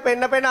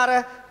පෙන්න අර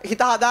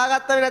හිත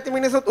හදාගත්ත නැති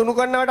මිනිස්සුත් උණු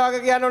කරනවට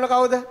වගේ කියන්න ඕන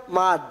කවුද?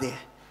 මාධ්‍ය.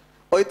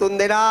 ওই තුන්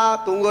දෙනා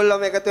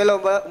තුන්ගොල්ලම එකතු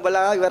වෙලා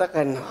උඹලා ඉවර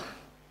කරනවා.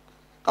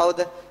 කවුද?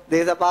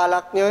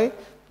 දේශපාලඥයෝයි,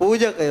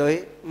 පූජකයෝයි,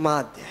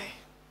 මාධ්‍යයයි.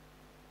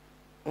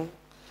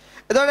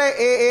 එතකොට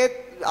ඒ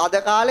අද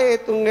කාලේ ඒ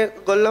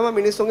තුන්ගොල්ලම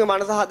මිනිස්සුන්ගේ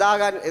මනස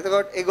හදාගන්න.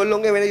 එතකොට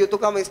ඒගොල්ලොන්ගේ වෙන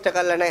යුතුයකම ඉෂ්ට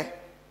කරලා නැහැ.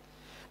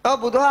 ඔව්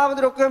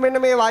බුදුහාමුදුරුවෝ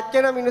මෙන්න මේ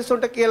වචන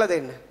මිනිස්සුන්ට කියලා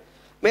දෙන්න.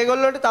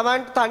 මේගොල්ලන්ට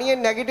Tamanට තනියෙන්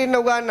නැගිටින්න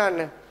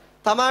උගන්වන්න.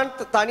 Taman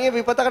තනිය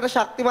විපතකට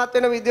ශක්තිමත්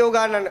වෙන විදිය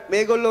උගන්වන්න.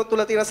 මේගොල්ලෝ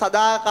තුල තියෙන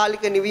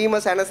සදාකාලික නිවීම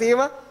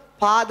සැනසීම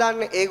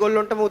පාදන්න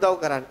ඒගොල්ලොන්ටම උදව්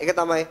කරන්න. ඒක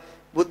තමයි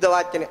බුද්ධ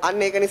වචනේ.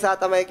 අන්න ඒක නිසා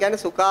තමයි කියන්නේ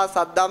සුඛා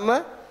සද්ධම්ම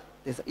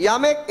දේශ.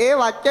 යමෙක් ඒ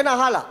වචන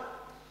අහලා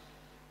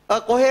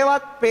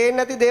කොහෙවත් පේන්නේ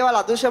නැති දේවල්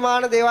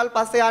අදුෂමාන දේවල්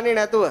පස්සේ යන්නේ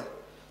නැතුව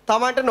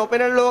Tamanට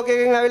නොපෙනෙන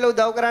ලෝකයකින් ඇවිල්ලා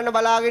උදව් කරන්න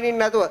බලාගෙන ඉන්නේ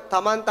නැතුව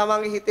Taman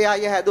තමන්ගේ හිතේ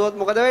අය හැදුවොත්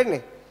මොකද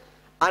වෙන්නේ?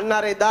 අන්න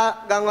අර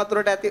එදා ගම්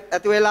වතුරට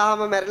ඇති වෙලාම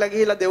මැරිලා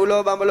ගිහිල්ලා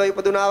දෙව්ලොව බඹලොව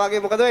ඉපදුනා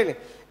වගේ මොකද වෙන්නේ?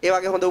 ඒ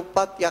වගේ හොඳ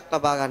උප්පත්තියක්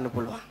ලබා ගන්න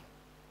පුළුවන්.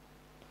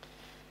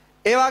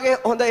 ඒ වගේ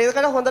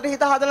ඒකට හොඳට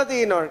හිත හදලා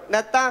තියෙන්න ඕනේ.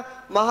 නැත්තම්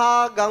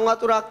මහා ගම්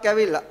වතුරක්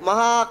ඇවිල්ලා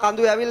මහා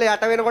කඳු ඇවිල්ලා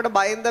යට වෙනකොට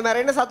බයෙන්ද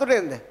මැරෙන්නේ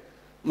සතුටෙන්ද?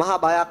 මහා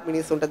බයක්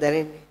මිනිස්සුන්ට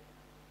දැනෙන්නේ.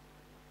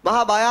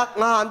 මහා බයක්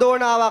මහා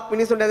අඳෝනාවක්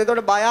මිනිස්සුන්ට දැනෙන්නේ.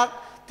 ඒතකොට බයක්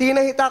තීන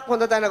හිතක්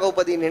හොඳ තැනක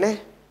උපදින්නේ නැහැ.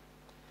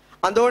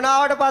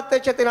 අඳෝනාවටපත්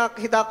වෙච්ච තැනක්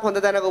හිතක් හොඳ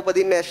තැනක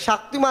උපදින්නේ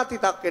ශක්තිමත්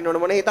හිතක් වෙන්න ඕන.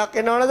 මොන හිතක්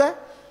වෙන්න ඕනද?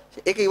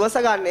 ඒක ඉවස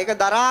ගන්න, ඒක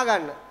දරා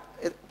ගන්න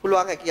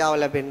පුළුවන් හැකියාව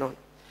ලැබෙන්න ඕන.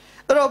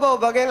 ඒතර ඔබ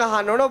ඔබගෙන්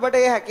අහන්න ඕන ඔබට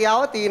මේ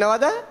හැකියාව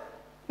තියෙනවද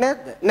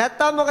නැද්ද?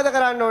 නැත්තම් මොකද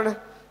කරන්න ඕන?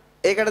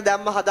 ඒකට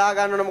දැම්ම හදා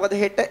ගන්න ඕන. මොකද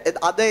හෙට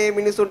අද මේ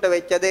මිනිසුන්ට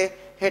වෙච්ච දේ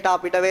හෙට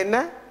අපිට වෙන්න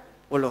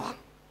පුළුවන්.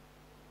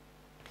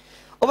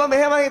 ඔබ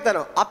මෙහෙම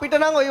හිතනවා අපිට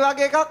නම් ওই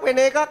වගේ එකක් වෙන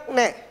එකක්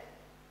නැහැ.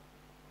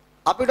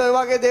 අපිට ওই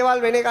වගේ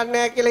දේවල් වෙන එකක්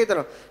නැහැ කියලා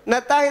හිතනවා.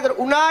 නැත්තම් හිතන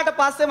උනාට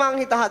පස්සේ මං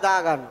හිත හදා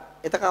ගන්නවා.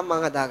 එතකම්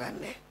මං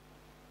හදාගන්නේ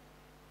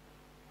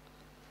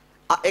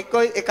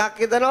එකක්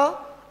හිතනවා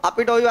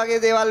අපිට ওই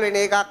වගේ දේවල් වෙන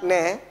එකක්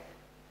නැහැ.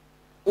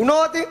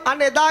 උනෝති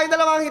අන්න එදා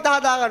ඉඳලා මං හිත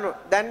හදා ගන්නවා.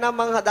 දැන් නම්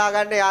මං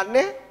හදාගන්න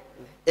යන්නේ.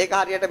 ඒක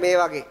හරියට මේ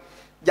වගේ.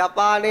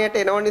 ජපානයට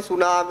එනෝනි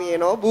සුනාමි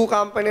එනවා,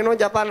 භූකම්පන එනවා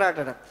ජපාන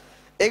රටට.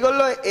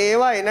 ඒගොල්ලෝ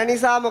ඒවා එන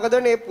නිසා මොකද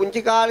මේ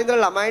පුංචි කාලේ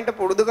ඉඳලා ළමයින්ට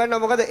පුරුදු කරනවා.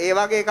 මොකද ඒ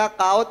වගේ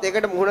එකක් ආවොත්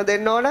ඒකට මුහුණ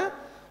දෙන්න ඕන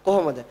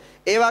කොහොමද?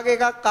 ඒ වගේ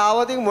එකක්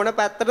ආවොත් මොන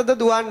පැත්තටද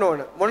දුවන්න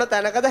ඕන? මොන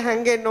තැනකද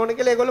හැංගෙන්න ඕන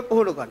කියලා ඒගොල්ලෝ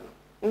පුහුණු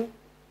කරනවා.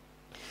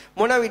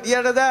 මොන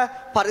විදියටද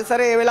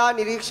පරිසරය ඒ වෙලාව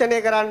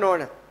නිරීක්ෂණය කරන්න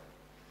ඕන?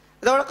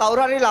 එතකොට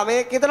කවුරු හරි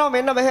ළමයෙක් හිතනවා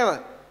මෙන්න මෙහෙම.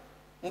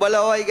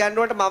 උඹලා ඔය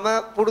ඉගන්නුවට මම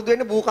පුරුදු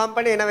වෙන්නේ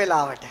භූකම්පන එන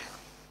වෙලාවට.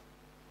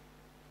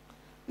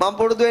 මම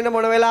පුරුදු වෙන්න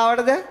මොන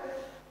වෙලාවටද?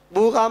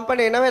 භූකම්පන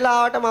එන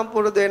වෙලාවට මම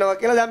පුරුදු වෙනවා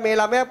කියලා. දැන් මේ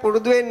ළමයා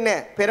පුරුදු වෙන්නේ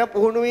නැහැ. පෙර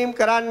පුහුණු වීම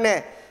කරන්නේ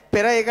නැහැ.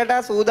 පෙර ඒකට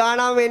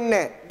සූදානම් වෙන්නේ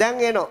නැහැ.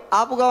 දැන් එනවා.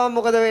 ආපු ගමන්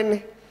මොකද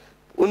වෙන්නේ?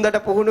 උන්දට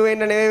පුහුණු වෙන්න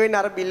නෙවෙයි වෙන්නේ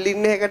අර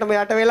බිල්ඩින් එකකටම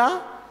යට වෙලා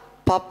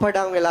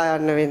පප්පඩම් වෙලා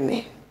යන්න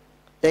වෙන්නේ.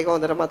 ඒක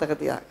හොඳට මතක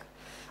තියාගන්න.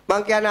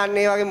 මං කියන්නේ අන්න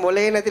ඒ වගේ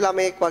මොලේ නැති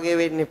ළමෙක් වගේ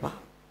වෙන්න එපා.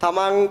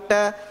 තමන්ට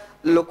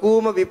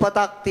ලොකුම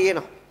විපතක්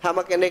තියෙනවා.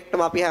 හැම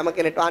කෙනෙක්ටම අපි හැම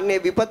කෙනෙක්ට අන්නේ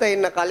විපත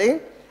එන්න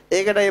කලින්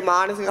ඒකට මේ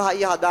මානසික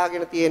හයිය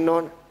හදාගෙන තියෙන්න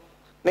ඕන.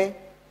 නේ?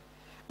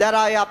 දැන්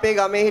ආයේ අපේ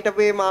ගමේ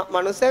හිටපු මේ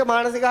මිනිස්සෙක්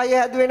මානසික හයිය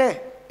හැදුවේ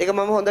නැහැ. ඒක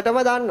මම හොඳටම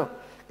දන්නවා.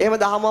 එහෙම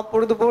දහමක්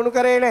පුරුදු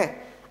කරේ නැහැ.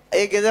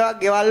 ඒ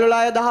ගෙවල් වල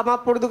අය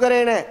දහමක් පුරුදු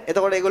කරේ නැහැ.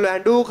 එතකොට ඒගොල්ලෝ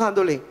ඇඬු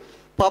කඳුලින්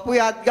පපු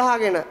යත්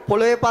ගහගෙන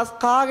පොළොවේ පස්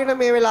කාගෙන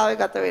මේ වෙලාවේ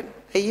ගත වෙන්නේ.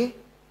 ඇයි?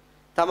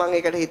 තමන්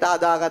ඒකට හිත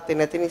හදාගත්තේ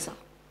නැති නිසා.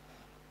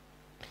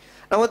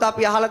 නමුත්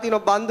අපි අහලා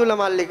තියෙන බන්දුල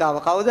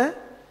මල්ලිකාව කවුද?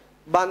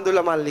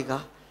 බන්දුල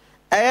මල්ලිකා.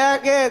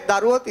 ඇයගේ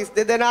දරුවෝ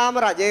 32 දෙනාම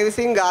රජය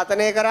විසින්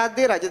ඝාතනය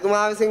කරද්දී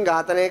රජතුමා විසින්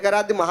ඝාතනය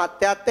කරද්දී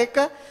මහත්යත් එක්ක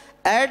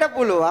ඇයට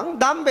පුළුවන්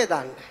දම්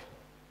බෙදන්න.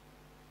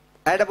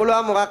 ඇයට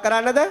පුළුවන් මොකක්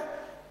කරන්නද?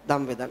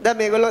 දම් බෙදන්න. දැන්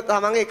මේගොල්ලෝ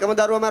තමන්ගේ එකම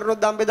දරුවා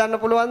මරුණොත් දම් බෙදන්න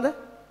පුළුවන්ද?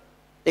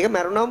 ඒක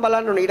මරුණාම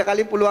බලන්න ඕනේ. ඊට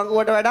කලින් පුළුවන්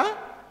කුවට වඩා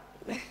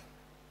නෑ.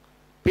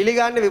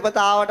 පිළිගන්නේ විපත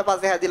ආවට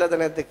පස්සේ හැදිලාද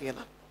නැද්ද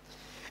කියලා.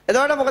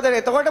 එතකොට මොකද?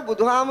 එතකොට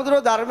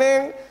බුදුහාමුදුරුවෝ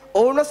ධර්මයෙන්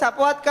ඔවුන්ව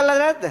සපවත් කළා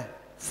නැද්ද?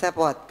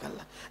 සපවත්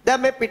කළා.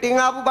 දැන් මේ පිටින්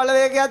ආපු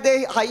බලවේගයක්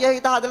දෙයි හයිය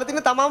හිත හදලා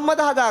තින්නේ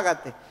තමන්මද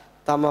හදාගත්තේ?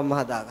 තමන්ම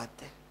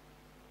හදාගත්තේ.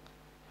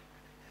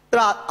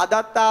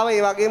 අදත්තාව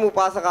ඒ වගේම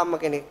උපාසකම්ම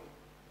කෙනෙක්.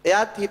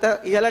 එයාත් හිත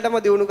ඉහළටම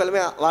දියුණු කළ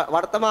මේ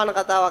වර්තමාන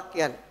කතාවක්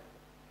කියන්නේ.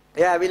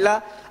 එයා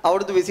ඇවිල්ලා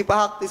අවුරුදු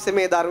 25ක් තිස්සේ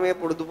මේ ධර්මයේ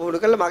පුරුදු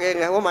කළා.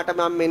 මගෙන් ඇහුවා මට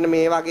මම මෙන්න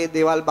මේ වගේ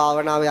දේවල්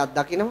භාවනාවේ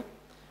අත්දකින්නවා.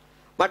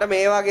 මට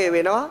මේ වගේ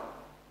වෙනවා.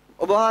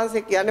 ඔබ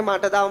වහන්සේ කියන්නේ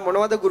මට තව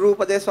මොනවද ගුරු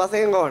උපදේශ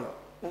වශයෙන් ඕන?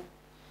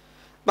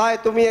 මම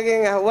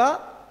එතුමියගෙන්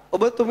ඇහුවා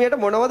ඔබතුමියට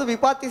මොනවද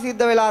විපත්ති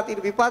සිද්ධ වෙලා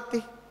තියෙන්නේ?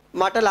 විපත්ති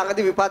මට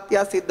ළඟදී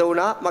විපත්තියක් සිද්ධ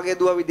වුණා. මගේ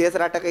දුව විදේශ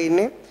රටක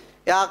ඉන්නේ.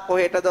 එයා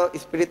කොහෙටද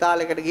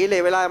ස්පිරිතාලයකට ගිහලා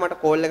ඒ වෙලාවේ මට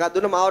කෝල් එකක්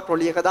දුන්නා. මාව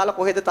ට්‍රොලි එක දාලා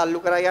කොහෙද තල්ලු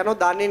කරා යනවා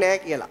දන්නේ නැහැ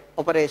කියලා.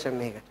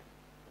 ඔපරේෂන් එකකට.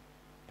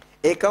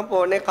 ඒකම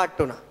ෆෝන් එක කට්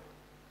වුණා.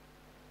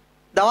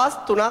 දවස්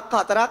 3ක්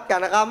 4ක්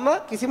යනකම්ම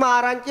කිසිම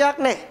ආරංචියක්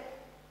නැහැ.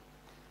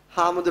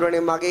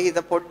 හාමුදුරනේ මගේ හිත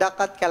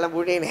පොඩ්ඩක්වත්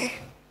කැළඹුණේ නැහැ.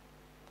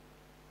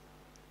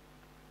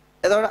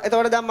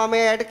 එතකොට දැන් මම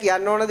එයාට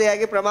කියන්න ඕන දේ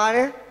එයාගේ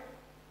ප්‍රමාණය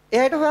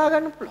එයාට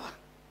හොයාගන්න පුළුවන්.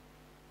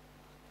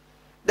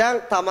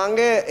 දැන්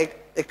තමන්ගේ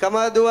එකම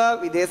දුව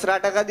විදේශ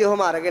රටකදී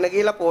ඔහොම අරගෙන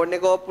ගිහලා ෆෝන්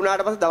එක ඕප්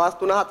වුණාට පස්සේ දවස්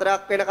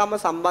 3-4ක් වෙනකම්ම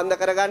සම්බන්ධ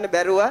කරගන්න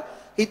බැරුව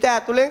හිත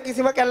ඇතුලෙන්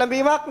කිසිම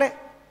කැළඹීමක් නැහැ.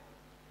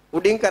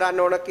 උඩින් කරන්න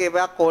ඕන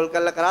කේබයක් කෝල්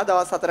කරලා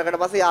දවස් 4කට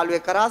පස්සේ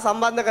යාළුවෙක් කරා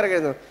සම්බන්ධ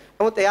කරගෙන දුන්නා.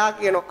 නමුත් එයා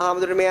කියනවා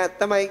ආමුදුරේ මේ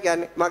ඇත්තමයි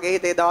කියන්නේ මගේ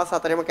හිතේ දවස්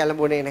 4ෙම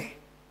කැළඹුණේ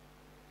නැහැ.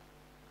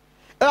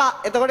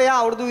 එතකොට එයා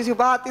අවුරුදු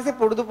 25ක් තිස්සේ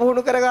පුරුදු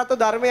පුහුණු කරගත්ත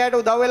ධර්මයට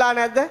උදව් වෙලා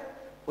නැද්ද?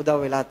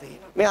 උදව් වෙලා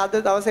තියෙනවා. මේ අද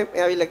දවසේ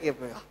ඇවිල්ලා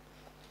කියපු එක.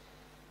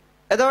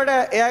 එතකොට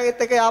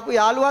එයාගෙත් එක්ක ආපු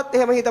යාළුවත්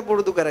එහෙම හිත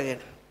පුරුදු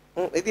කරගෙන.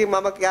 ඉතින්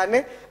මම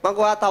කියන්නේ මම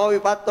ඔයා තව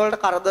විපත් වලට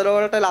කරදර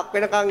වලට ලක්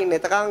වෙනකන් ඉන්න.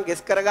 එතකන්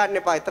ගෙස් කරගන්න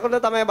එපා.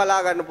 එතකොට තමයි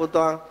බලා ගන්න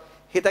පුතුන්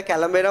හිත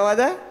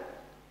කැළඹෙනවද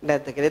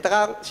නැද්ද කියලා.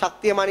 එතකන්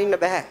ශක්තිය මනින්න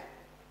බෑ.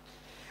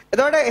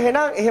 එතකොට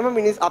එහෙම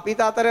මිනිස්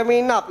අපිට අතරම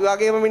ඉන්න අපි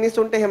වගේම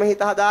මිනිස්සුන්ට එහෙම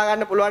හිත හදා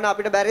ගන්න පුළුවන්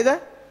අපිට බැරිද?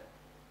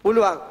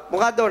 පුළුවන්.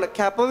 මොකද්ද ඕන?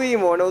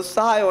 කැපවීම ඕන,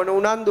 උත්සාහය ඕන,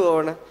 උනන්දු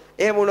ඕන.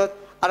 එහෙම වුණොත්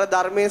අර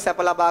ධර්මයේ සැප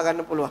ලබා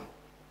ගන්න පුළුවන්.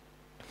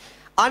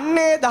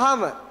 අන්නේ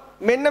දහම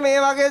මෙන්න මේ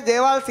වගේ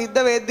දේවල්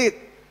සිද්ධ වෙද්දිත්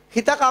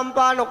හිත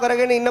කම්පා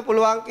නොකරගෙන ඉන්න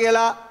පුළුවන්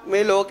කියලා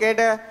මේ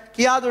ලෝකයට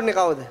කියා දුන්නේ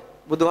කවුද?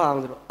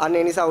 බුදුහාමුදුරුවෝ. අන්න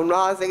ඒ නිසා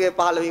උන්වහන්සේගේ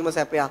පහළවීම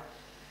සැපයක්.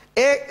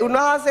 ඒ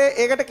උන්වහන්සේ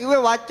ඒකට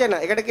කිව්වේ වචන.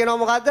 ඒකට කියනවා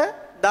මොකද්ද?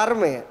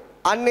 ධර්මය.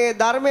 අන්නේ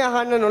ධර්මය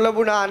අහන්න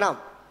නොලබුණා නම්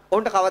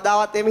උන්ට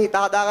කවදාවත් එමෙ හිත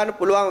හදා ගන්න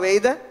පුළුවන්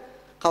වෙයිද?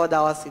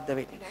 කවදාවත් සිද්ධ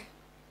වෙන්නේ නැහැ.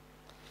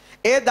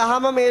 ඒ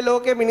දහම මේ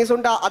ලෝකේ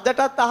මිනිසුන්ට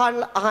අදටත්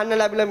අහන්න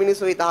ලැබිලා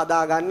මිනිස්සු හිත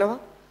හදා ගන්නවා.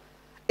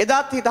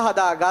 එදත් හිත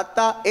හදා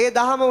ගත්තා. ඒ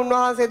දහම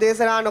උන්වහන්සේ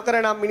දේශනා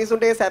නොකරනම්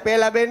මිනිසුන්ට ඒ සැපය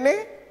ලැබෙන්නේ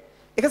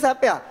ඒක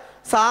සැපයක්.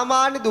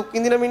 සාමාන්‍ය දුක්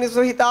විඳින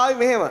මිනිස්සු හිතාවේ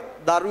මෙහෙම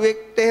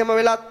දරුවෙක්ට එහෙම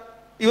වෙලත්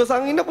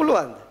ඉවසන් ඉන්න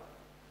පුළුවන්ද?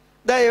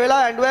 දැන් ඒ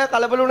වෙලාව ඇඬුවයි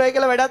කලබලුණයි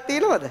කියලා වැඩක්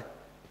තියෙනවද?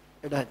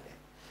 වැඩක් නැහැ.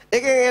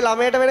 ඒකෙන් ඒ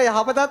ළමයට වෙන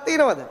යහපතක්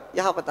තියෙනවද?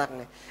 යහපතක්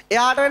නැහැ.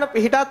 එයාට වෙන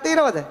පිහිටක්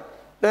තියෙනවද?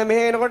 දැන්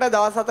මෙහෙ එනකොට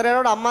දවස් 4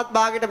 යනකොට අම්මත්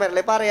බාගෙට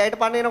මැරලා. එපාර එයාට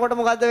පන්න එනකොට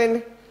මොකද්ද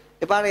වෙන්නේ?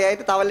 එපාර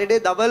එයාට තව ලෙඩේ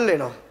ඩබල්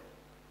වෙනවා.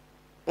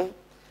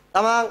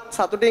 තමන්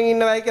සතුටින්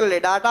ඉන්නවයි කියලා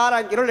ලෙඩාට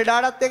ආරංචි කරන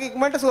ලෙඩාටත් ඒක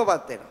ඉක්මනට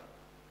සුවපත් වෙනවා.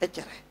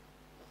 එච්චරයි.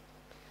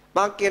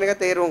 මං කියන එක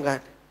තේරුම්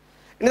ගන්න.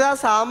 ඉතින්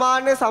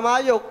සාමාන්‍ය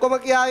සමාජයේ ඔක්කොම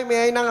කියාවි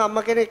මෙයයි නම්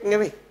අම්මා කෙනෙක්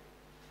නෙවෙයි.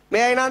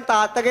 මෙයයි නම්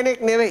තාත්තා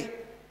කෙනෙක් නෙවෙයි.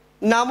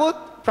 නමුත්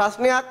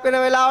ප්‍රශ්නයක් වෙන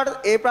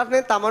වෙලාවට ඒ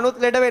ප්‍රශ්නේ තමනුත්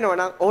ලෙඩ වෙනවා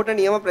නම් ඔහුට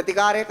නියම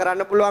ප්‍රතිකාරය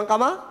කරන්න පුළුවන්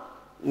කම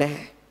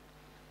නැහැ.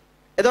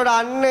 එතකොට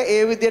අන්න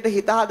ඒ විදිහට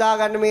හිත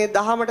හදාගන්න මේ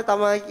දහමට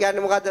තමයි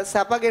කියන්නේ මොකද්ද?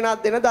 සැප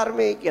ගෙනත් දෙන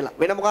ධර්මයේ කියලා.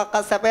 වෙන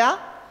මොකක්වත්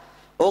සැපයක්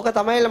ඕක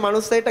තමයි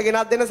මනුස්සයට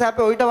ගෙනත් දෙන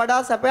සැපේ. ඊට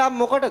වඩා සැපයක්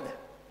මොකටද?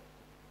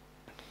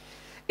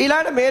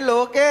 ඊළඟට මේ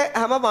ලෝකේ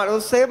හැම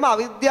මිනිස්සෙම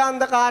අවිද්‍යා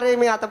අන්ධකාරයේ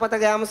මේ අතපත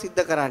ගෑම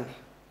සිද්ධ කරන්නේ.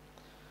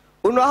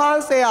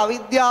 උන්වහන්සේ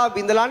අවිද්‍යාව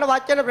බිඳලාන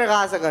වචන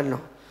ප්‍රකාශ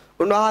කරනවා.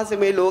 උන්වහන්සේ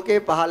මේ ලෝකේ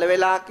පහළ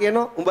වෙලා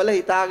කියනවා උඹලා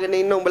හිතාගෙන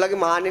ඉන්න උඹලගේ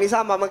මාන්න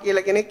නිසා මම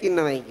කියලා කෙනෙක්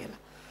ඉන්නවයි කියලා.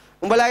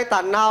 උඹලගේ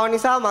තණ්හාව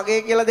නිසා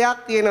මගේ කියලා දෙයක්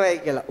තියෙනවයි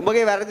කියලා.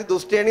 උඹගේ වැරදි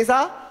දෘෂ්ටිය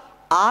නිසා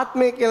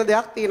ආත්මය කියලා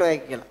දෙයක් තියෙනවයි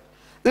කියලා.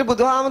 ඉතින්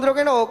බුදුහාමුදුරුවෝ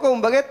කියන ඕක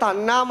උඹගේ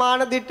තණ්හා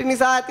මාන දිට්ඨි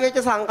නිසා ඇතිවෙච්ච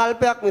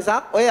සංකල්පයක්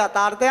මිසක් ඔය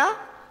යථාර්ථය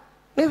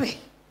නෙවෙයි.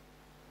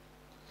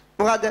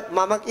 මොකද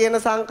මම කියන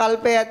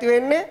සංකල්පය ඇති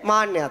වෙන්නේ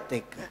මාන්නයත්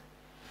එක්ක.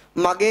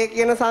 මගේ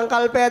කියන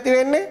සංකල්පය ඇති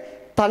වෙන්නේ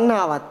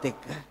තණ්හාවත්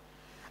එක්ක.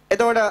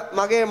 එතකොට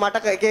මගේ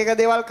මට එක එක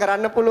දේවල්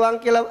කරන්න පුළුවන්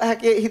කියලා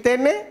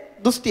හිතෙන්නේ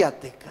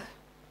දෘෂ්ටියත් එක්ක.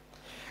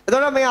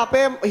 එතකොට මේ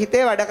අපේ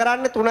හිතේ වැඩ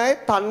කරන්නේ තුනයි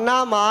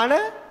තණ්හා මාන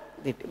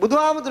දිට්ඨි.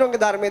 බුදුහාමුදුරන්ගේ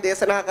ධර්මයේ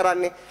දේශනා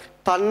කරන්නේ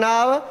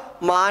තණ්හාව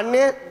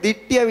මාන්නය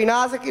දිට්ඨිය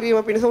විනාශ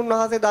කිරීම පිණිස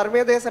උන්වහන්සේ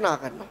ධර්මයේ දේශනා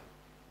කරනවා.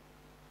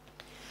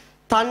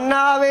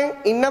 තණ්හාවෙන්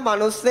ඉන්න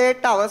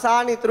මිනිස්සෙට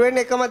අවසාන ඉතුරු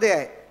වෙන්නේ එකම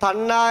දෙයයි.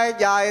 තණ්හාය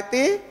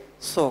ජායති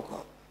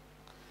සෝකෝ.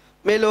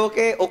 මේ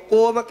ලෝකේ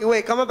ඔක්කොම කිව්ව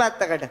එකම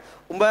පැත්තකට.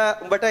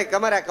 උඹට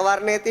එකම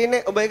රැකවරණේ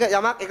තියෙන්නේ ඔබ එක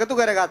යමක් එකතු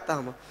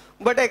කරගත්තාම.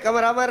 උඹට එකම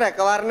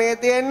රැකවරණේ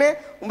තියෙන්නේ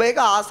උඹ ඒක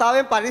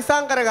ආසාවෙන්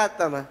පරිසම්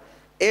කරගත්තම.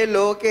 ඒ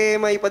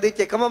ලෝකේම ඉපදිච්ච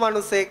එකම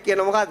මිනිසෙක්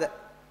කියන මොකද?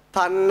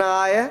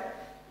 තණ්හාය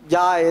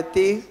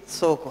ජායති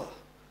සෝකෝ.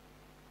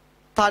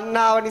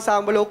 තණ්හාව නිසා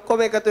උඹලා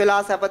ඔක්කොම එකතු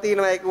වෙලා සැප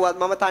තිනවයි කිව්වත්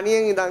මම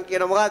තනියෙන් ඉඳන්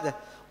කියන මොකද?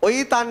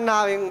 ওই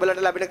තණ්හාවෙන්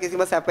උඹලට ලැබෙන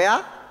කිසිම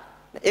සැපයක්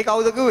ඒ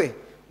කවුද කිව්වේ?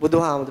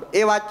 බුදුහාමුදුරුවෝ.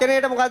 ඒ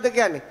වචනේට මොකද්ද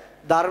කියන්නේ?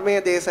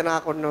 ධර්මයේ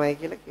දේශනා කරනවායි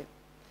කියලා කියනවා.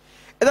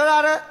 එතකොට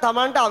අර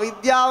Tamanට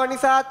අවිද්‍යාව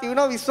නිසා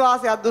තියුණු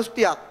විශ්වාසයක්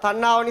දෘෂ්ටියක්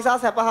තණ්හාව නිසා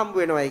සැප හම්බ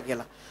වෙනවායි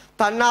කියලා.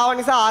 තණ්හාව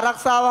නිසා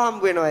ආරක්ෂාව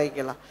හම්බ වෙනවායි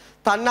කියලා.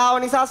 තණ්හාව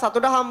නිසා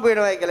සතුට හම්බ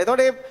වෙනවායි කියලා. එතකොට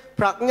මේ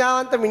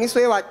ප්‍රඥාවන්ත මිනිස්සු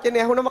මේ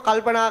වචනේ ඇහුනම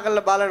කල්පනා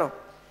කරලා බලනවා.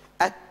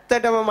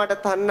 ඇත්තටම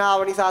මට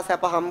තණ්හාව නිසා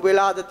සැප හම්බ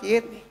වෙලාද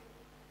තියෙන්නේ?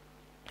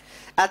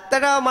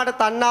 ඇත්තටම මට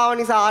තණ්හාව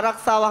නිසා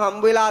ආරක්ෂාව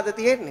හම්බ වෙලාද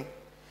තියෙන්නේ?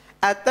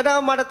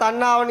 ඇත්තටම මට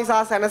තණ්හාව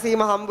නිසා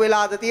සැනසීම හම්බ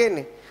වෙලාද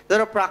තියෙන්නේ?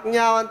 ඒතර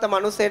ප්‍රඥාවන්ත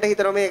මිනිසෙට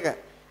හිතන මේක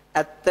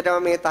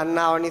ඇත්තටම මේ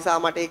තණ්හාව නිසා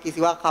මට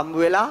කිසිවක් හම්බ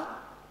වෙලා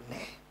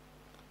නැහැ.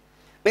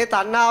 මේ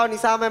තණ්හාව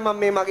නිසාම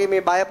මම මගේ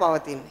මේ බය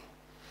පවතින්නේ.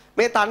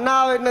 මේ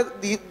තණ්හාව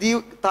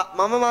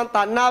මම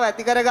තණ්හාව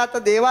ඇති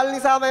කරගත්ත දේවල්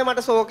නිසාමයි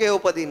මට ශෝකය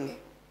උපදින්නේ.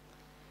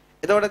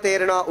 එතකොට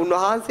තේරෙනවා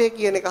උන්වහන්සේ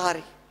කියන එක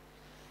හරි.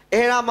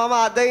 එහෙනම් මම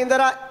අද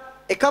ඉඳලා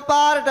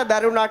එකපාරට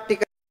බැරුණක්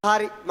ටික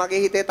හරි මගේ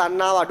හිතේ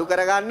තණ්හාව අඩු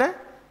කරගන්න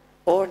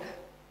ඕන.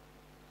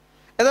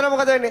 එතකොට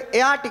මොකද වෙන්නේ?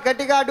 එයා ටික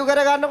ටික අඩු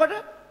කරගන්නකොට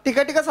ටික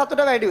ටික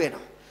සතුට වැඩි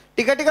වෙනවා.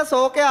 ටික ටික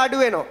ශෝකය අඩු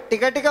වෙනවා.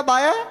 ටික ටික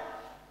බය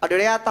අඩු වෙනවා.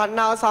 එයා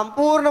තණ්හාව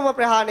සම්පූර්ණයෙන්ම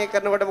ප්‍රහාණය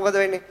කරනකොට මොකද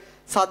වෙන්නේ?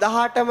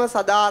 සදාටම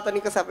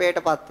සදාතනික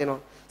සැපයටපත් වෙනවා.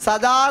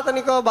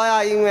 සදාතනිකව බය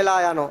අයින්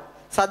වෙලා යනවා.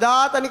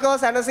 සදාතනිකව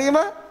සැනසීම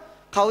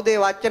කවුද මේ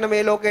වචන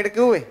මේ ලෝකෙට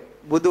කිව්වේ?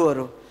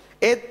 බුදුවරු.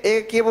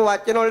 ඒ කියපු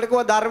වචන වලට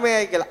කිව්වා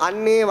ධර්මයයි කියලා.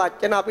 අන්නේ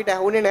වචන අපිට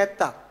ඇහුනේ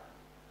නැත්තම්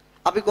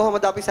අපි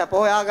කොහොමද අපි සැප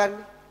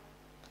හොයාගන්නේ?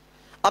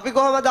 අපි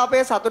කොහොමද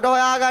අපේ සතුට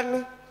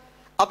හොයාගන්නේ?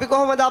 අපි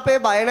කොහොමද අපේ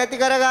බය නැති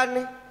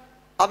කරගන්නේ?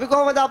 අපි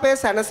කොහොමද අපේ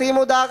සැනසීම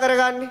උදා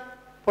කරගන්නේ?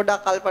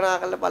 පොඩ්ඩක් කල්පනා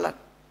කරලා බලන්න.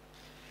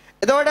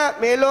 එතකොට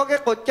මේ ලෝකේ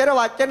කොච්චර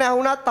වචන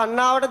ඇහුණත්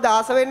තණ්හාවට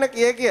දාස වෙන්න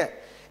කිය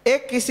ඒ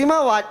කිසිම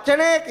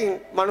වචනයකින්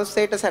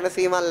මිනිස්සෙට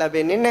සැනසීමක්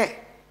ලැබෙන්නේ නැහැ.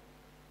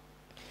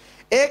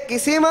 ඒ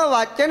කිසිම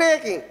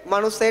වචනයකින්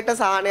මිනිස්සෙට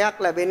සාහනයක්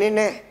ලැබෙන්නේ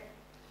නැහැ.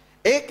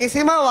 ඒ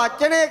කිසිම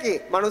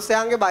වචනයකින්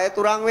මිනිස්යාගේ බය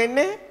තුරන්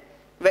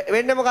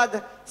වෙන්නේ මොකද්ද?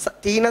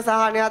 තීන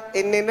සහනයක්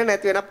එන්න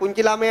නැති වෙන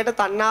පුංචි ළමයට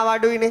තණ්හාව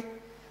අඩුයිනේ.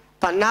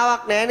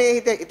 තණ්හාවක් නැහැනේ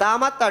හිතේ.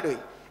 ඊටමත් අඩුයි.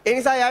 ඒ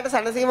නිසා යාට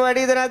සැනසීම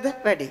වැඩිද නැද්ද?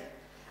 වැඩි.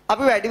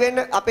 අපි වැඩි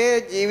වෙන්න අපේ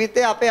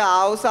ජීවිතේ අපේ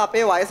ආයුෂ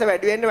අපේ වයස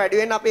වැඩි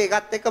වෙන්න අපි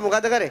ඒකත් එක්ක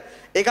මොකද කරේ?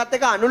 ඒකත්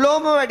එක්ක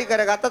අනුලෝමව වැඩි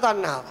කරගත්ත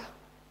තණ්හාව.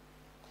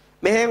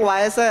 මෙහෙන්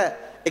වයස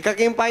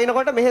එකකින්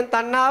පයින්නකොට මෙහෙන්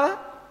තණ්හාව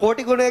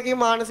කෝටි ගුණයකින්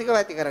මානසිකව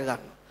ඇති කරගන්නවා.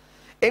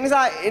 ඒ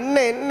නිසා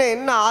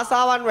එන්න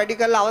ආසාවන් වැඩි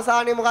කරලා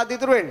අවසානයේ මොකක්ද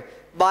ඉතුරු වෙන්නේ?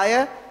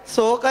 බය,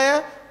 ශෝකය,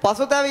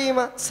 පසුතැවීම,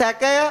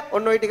 සැකය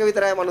ඔන්න ඔය ටික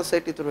විතරයි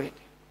මනුස්සයෙක් ඉතුරු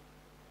වෙන්නේ.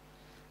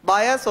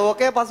 බය,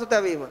 ශෝකය,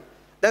 පසුතැවීම.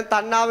 දැන්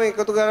තණ්හාවෙන්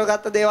එකතු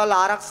කරගත්ත දේවල්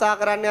ආරක්ෂා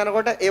කරන්න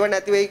යනකොට ඒව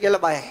නැති වෙයි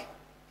කියලා බයයි.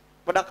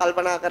 පොඩ්ඩක්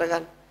කල්පනා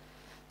කරගන්න.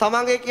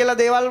 තමන්ගේ කියලා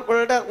දේවල්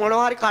වලට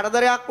මොනවා හරි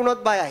කරදරයක් වුණොත්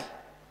බයයි.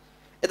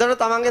 එතකොට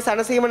තමන්ගේ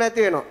සැනසීම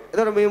නැති වෙනවා.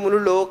 එතකොට මේ මුළු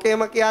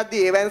ලෝකෙම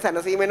කියද්දි ඒවෙන්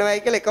සැනසීම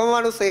වෙනවයි කියලා එකම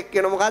මිනිස්සෙක්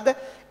කියනවා මොකද්ද?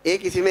 ඒ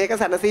කිසිම එක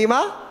සැනසීමක්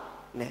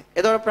නැහැ.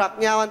 එතකොට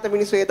ප්‍රඥාවන්ත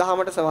මිනිස්සු ඒ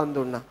දහමට සවන්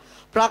දුන්නා.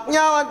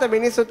 ප්‍රඥාවන්ත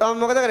මිනිස්සු තම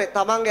මොකද කරේ?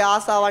 තමන්ගේ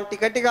ආසාවන්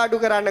ටික ටික අඩු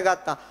කරන්න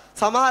ගත්තා.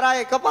 සමහර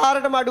අය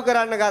එකපාරටම අඩු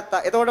කරන්න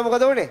ගත්තා. එතකොට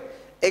මොකද වුනේ?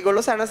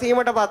 ඒගොල්ලෝ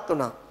සැනසීමටපත්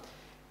වුණා.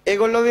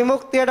 ඒගොල්ලෝ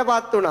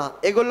විමුක්තියටපත් වුණා.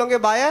 ඒගොල්ලෝගේ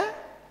බය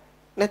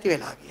නැති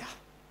වෙලා ගියා.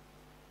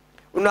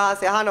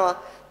 උන්වහන්සේ අහනවා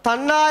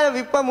තණ්හාය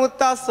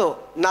විප්පමුත්තස්සෝ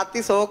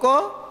නති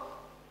සෝකෝ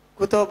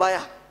කුතෝ බය.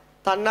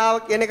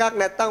 තණ්හාව කියන එකක්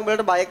නැත්තම්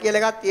උඹලට බය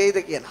කියලා එකක් තියෙයිද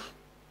කියලා.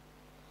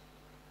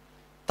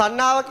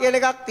 තණ්හාව කියන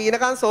එකක්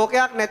තීනකන්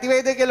ශෝකයක් නැති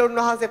වෙයිද කියලා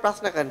උන්වහන්සේ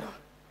ප්‍රශ්න කරනවා.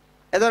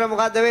 එතකොට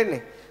මොකද්ද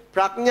වෙන්නේ?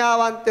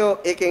 ප්‍රඥාවන්තයෝ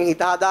එකෙන්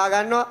හිත හදා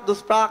ගන්නවා.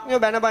 දුෂ්ප්‍රඥයෝ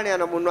බැන බැන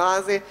යනවා.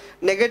 උන්වහන්සේ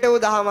නෙගටිව්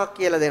දහමක්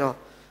කියලා දෙනවා.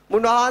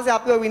 මුන්වහන්සේ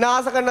අපිව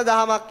විනාශ කරන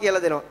දහමක්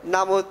කියලා දෙනවා.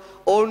 නමුත්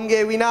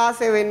ඔවුන්ගේ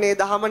විනාශය වෙන්නේ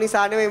දහම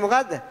නිසා නෙවෙයි.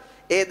 මොකද්ද?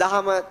 ඒ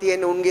දහම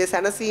තියෙන උන්ගේ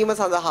සැනසීම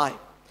සඳහායි.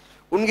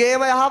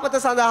 උන්ගේම යහපත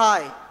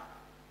සඳහායි.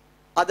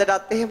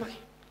 අදටත් එහෙමයි.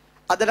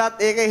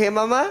 අදටත් ඒක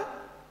එහෙමම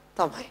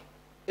තමයි.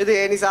 ඉතින්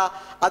ඒ නිසා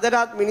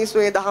අදටත් මිනිස්සු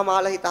ඒ දහම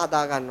ආලා හිත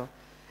හදා ගන්නවා.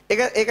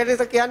 ඒකට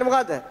නිසා කියන්නේ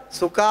මොකද්ද?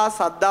 සුඛා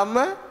සද්ධම්ම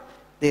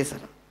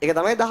දේශන. ඒක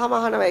තමයි දහම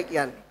අහනවයි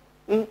කියන්නේ.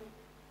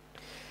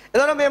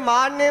 එතකොට මේ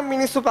මාන්නයෙන්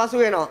මිනිස්සු පසු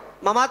වෙනවා.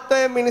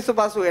 මමත්වයෙන් මිනිස්සු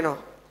පසු වෙනවා.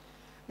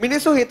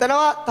 මිනිස්සු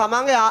හිතනවා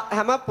තමන්ගේ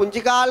හැම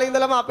පුංචි කාලේ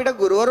ඉඳලම අපිට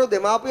ගුරුවරු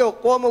දෙමාපියෝ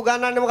ඔක්කොම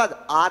උගන්වන්නේ මොකද්ද?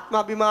 ආත්ම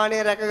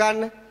අභිමානය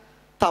රැකගන්න,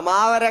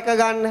 තමාව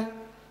රැකගන්න,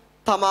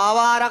 තමාව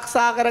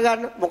ආරක්ෂා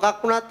කරගන්න.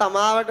 මොකක් වුණත්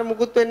තමාවට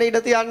මුකුත් වෙන්න ඉඩ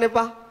තියන්න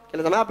එපා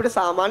කියලා තමයි අපිට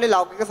සාමාන්‍ය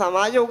ලෞකික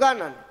සමාජය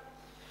උගන්වන්නේ.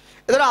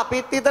 එතකොට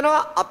අපිත් හිතනවා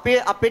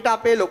අපිට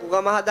අපේ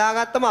ලොකුකම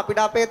හදාගත්තම, අපිට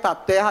අපේ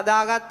තත්ත්වය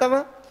හදාගත්තම,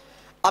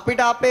 අපිට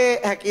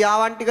අපේ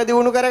හැකියාවන් ටික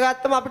දිනු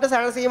කරගත්තම අපිට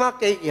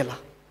සැනසීමක් එයි කියලා.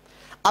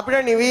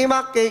 අපිට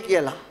නිවීමක් එයි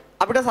කියලා.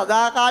 අපිට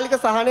සදාකාලික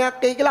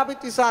සහනයක් එයි කියලා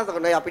අපිත් විශ්වාස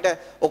කරනවා. අපිට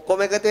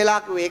ඔක්කොම එකතු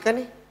වෙලා කිව්ව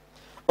ඒකනේ.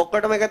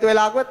 ඔක්කොටම එකතු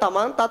වෙලා කිව්ව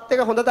තමන් තත්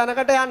එක හොඳ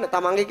තැනකට යන්න.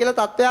 තමන්ගේ කියලා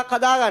තත්වයක්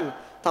හදාගන්න.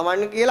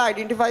 තමන් කියලා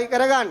අයිඩෙන්ටිෆයි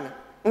කරගන්න.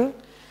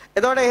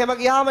 එතකොට එහෙම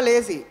ගියාම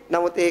ලේසි.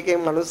 නමුත්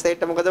ඒකෙන්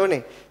මිනිස්සෙට මොකද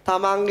වුනේ?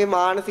 තමන්ගේ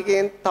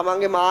මානසිකයෙන්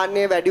තමන්ගේ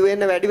මාන්නය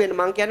වැඩි වෙන්න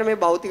මං කියන්නේ මේ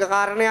භෞතික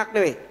කාරණයක්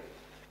නෙවෙයි.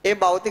 ඒ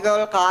භෞතික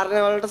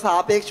කාරණා වලට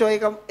සාපේක්ෂව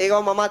ඒකව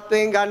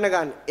මමත්වයෙන්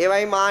ගන්න.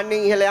 ඒවයි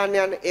මාන්නෙන් ඉහළ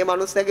යන්න ඒ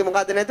මිනිස්සගේ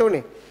මොකද නැති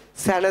උනේ?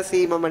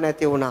 සැනසීමම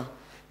නැති වුණා.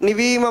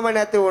 නිවීමම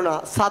නැති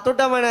වුණා.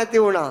 සතුටම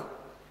නැති වුණා.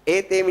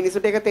 ඒත් ඒ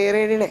මිනිසුන්ට ඒක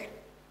තේරෙන්නේ නැහැ.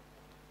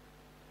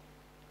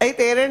 ඒ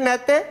තේරෙන්නේ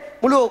නැත්තේ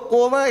මුළු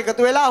ඔක්කොම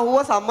එකතු වෙලා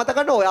අහුව සම්මත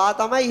කරන ඔයා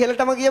තමයි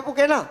ඉහළටම ගියපු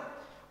කෙනා.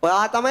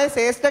 ඔයා තමයි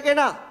ශ්‍රේෂ්ඨ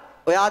කෙනා.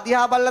 ඔයා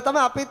දිහා බලලා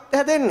තමයි අපිත්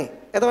හැදෙන්නේ.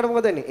 එතකොට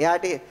මොකද වෙන්නේ?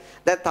 එයාට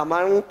දැන්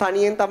තමන්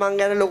තනියෙන් තමන්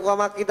ගැන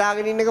ලොකුකමක්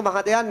හිතාගෙන ඉන්න එක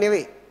මහ දෙයක්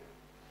නෙවෙයි.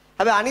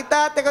 හැබැයි අනිත්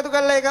අයත් එකතු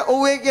කරලා ඒක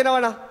ඔව්වේ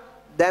කියනවනම්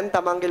දැන්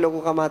තමන්ගේ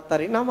ලොකුකම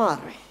අත්තරින්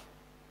අමාරුයි.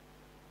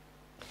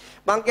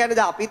 මං කියන්නේ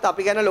දැන්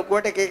අපි ගැන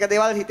ලොකුවට එක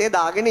දේවල් හිතේ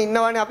දාගෙන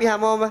ඉන්නවනේ අපි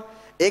හැමෝම.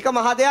 ඒක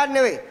මහ දෙයක්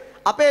නෙවෙයි.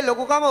 අපේ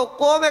ලොකුකම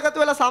ඔක්කොම එකතු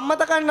වෙලා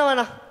සම්මත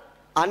කරනවනම්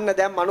අන්න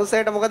දැන්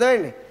මනුස්සයට මොකද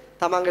වෙන්නේ?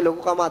 තමන්ගේ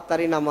ලොකුකම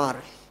අත්තරින්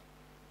අමාරුයි.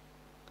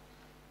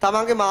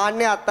 තමන්ගේ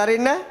මාන්නය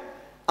අත්තරින්න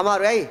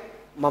අමාරුයි. ඇයි?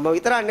 මම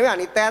විතරක් නෙවෙයි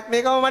අනිත් අයත්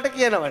මේකම මට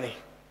කියනවනේ.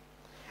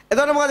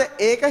 එතකොට මොකද?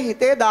 ඒක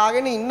හිතේ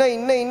දාගෙන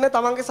ඉන්න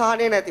තමන්ගේ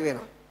සහනය නැති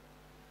වෙනවා.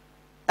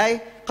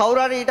 ඇයි?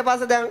 කවුරු හරි ඊට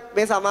පස්සේ දැන්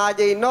මේ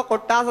සමාජයේ ඉන්න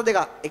කොට්ටාස දෙකක්.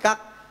 එකක්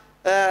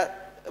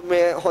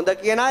මේ හොඳ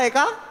කියන අය, එකක්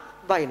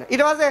බයින.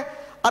 ඊට පස්සේ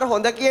අර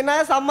හොඳ කියන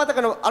අය සම්මත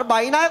කරනවා. අර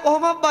බයින අය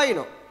කොහොමද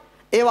බයිනෝ?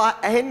 ඒවා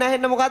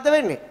ඇහෙන්න මොකද්ද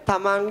වෙන්නේ?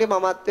 තමන්ගේ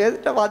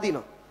මමත්වයට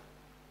වදිනවා.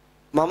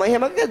 මම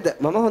එහෙමද?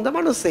 මම හොඳ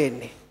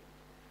මිනිස්සෙන්නේ.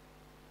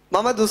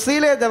 මම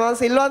දුස්සීලේද? මම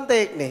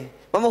සිල්වන්තයෙක් නේ.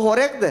 මම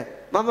හොරෙක්ද?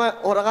 මම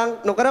හොරකම්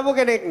නොකරපු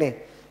කෙනෙක්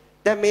නේ.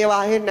 දැන් මේවා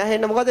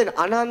ඇහෙන්න මොකද වෙන්නේ?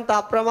 අනන්ත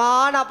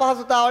අප්‍රමාණ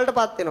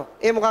අපහසුතාවලටපත් වෙනවා.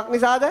 ඒ මොකක්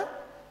නිසාද?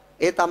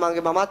 ඒ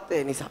තමන්ගේ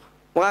මමත්වය නිසා.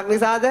 මොකක්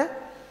නිසාද?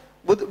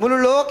 මුළු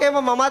ලෝකෙම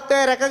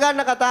මමත්වය රැක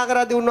ගන්න කතා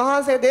කරද්දී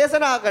උන්වහන්සේ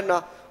දේශනා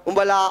කරනවා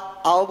උඹලා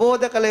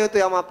අවබෝධ කළ යුතු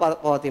යමක්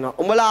පවතිනවා.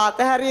 උඹලා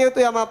අතහැරිය යුතු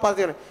යමක්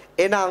පවතිනවා.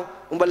 එහෙනම්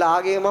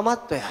උඹලාගේ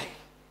මමත්වයයි.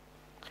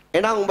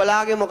 එහෙනම්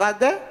උඹලාගේ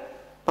මොකද්ද?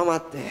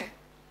 මමත්වය.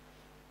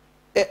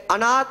 ඒ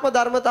අනාත්ම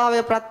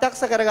ධර්මතාවය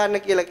ප්‍රත්‍යක්ෂ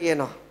කරගන්න කියලා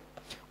කියනවා.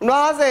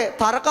 උන්වහන්සේ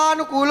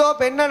තර්කානුකූලව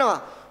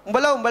පෙන්නනවා.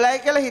 උඹලයි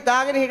කියලා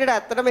හිතාගෙන හිටියට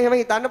ඇත්තටම එහෙම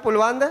හිතන්න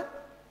පුළුවන්ද?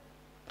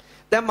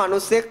 දැන්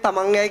මිනිස්සෙක්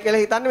තමන්ගේයි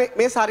කියලා හිතන්නේ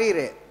මේ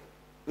ශරීරය.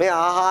 මේ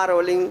ආහාර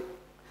වලින්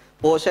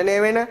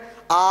පෝෂණය වෙන,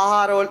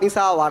 ආහාර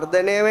නිසා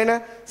වර්ධනය වෙන,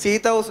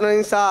 සීත උෂ්ණ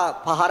නිසා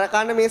පහර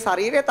කන මේ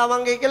ශරීරය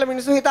තමන්ගේ කියලා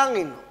මිනිස්සු හිතන්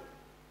ඉන්නවා.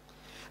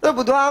 ඒක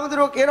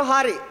බුදුහාමුදුරුවෝ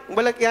කියනවා හරි.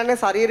 උඹලා කියන්නේ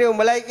ශරීරය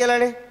උඹලයි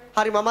කියලානේ.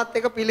 හරි මමත්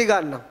ඒක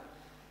පිළිගන්නවා.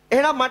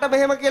 එහෙනම් මට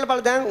මෙහෙම කියලා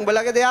බලන්න දැන්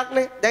උඹලගේ දෙයක්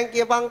නේ. දැන්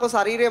කියපන්කෝ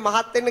ශරීරය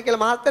මහත් වෙන්න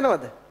කියලා මහත්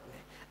වෙනවද?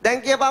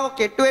 දැන් කියපන්කෝ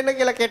කෙට්ටු වෙන්න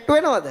කියලා කෙට්ටු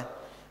වෙනවද?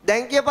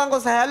 දැන් කියපන්කෝ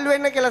සහැල්ලු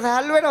වෙන්න කියලා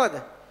සහැල්ලු වෙනවද?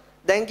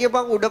 දැන්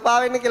කියපන්කෝ උඩ පා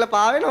වෙන්න කියලා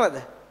පා වෙනවද?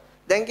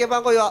 දැන්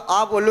කියපන්කෝ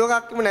පොළොව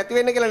එකක් කිම නැති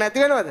වෙන්න කියලා නැති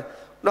වෙනවද?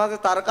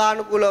 උන්වහන්සේ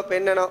තර්කානුකූලව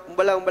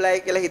පෙන්නනවා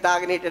උඹලයි කියලා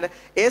හිතාගෙන හිටියට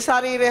ඒ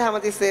ශරීරය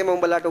හැමතිස්සෙම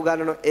උඹලට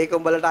උගන්වනවා. ඒක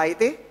උඹලට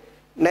අයිති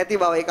නැති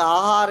බව. ඒක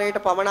ආහාරයට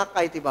පමණක්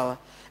අයිති බව.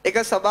 ඒක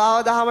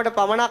ස්වභාව දහමට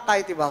පමණක්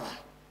අයිති බව.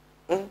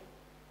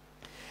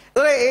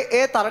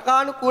 ඒ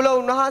තර්කානුකූලව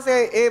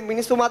උන්වහන්සේ ඒ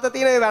මිනිසු මත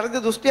තියෙන වැරදි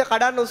දෘෂ්ටිය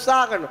කඩන්න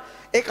උත්සාහ කරනවා.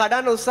 ඒ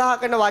කඩන්න උත්සාහ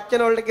කරන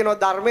වචන වලට කියනවා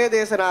ධර්මයේ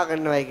දේශනා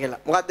කරනවායි කියලා.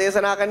 මොකක්ද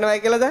දේශනා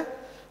කරනවායි කියලාද?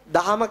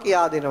 දහම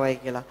කියා දෙනවායි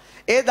කියලා.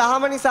 ඒ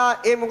දහම නිසා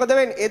ඒ මොකද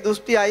වෙන්නේ? ඒ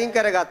දෘෂ්ටි අයින්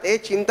කරගත්, ඒ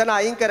චින්තන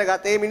අයින්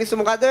කරගත් ඒ මිනිස්සු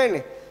මොකද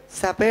වෙන්නේ?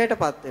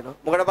 සැපයටපත් වෙනවා.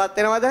 මොකටපත්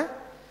වෙනවද?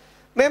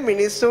 මේ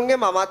මිනිස්සුන්ගේ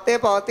මමත්වයේ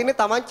පවතින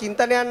තමන්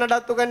චින්තනයන්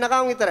නඩත්තු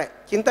කරනකම් විතරයි.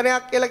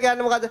 චින්තනයක් කියලා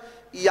කියන්නේ මොකද?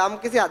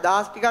 යම්කිසි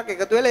අදහස් ටිකක්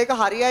එකතු වෙලා ඒක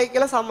හරියයි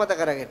කියලා සම්මත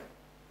කරගෙන.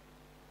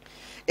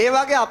 ඒ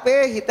වගේ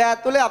අපේ හිත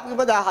ඇතුලේ අපිම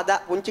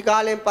පුංචි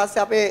කාලයෙන්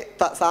පස්සේ අපේ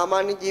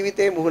සාමාන්‍ය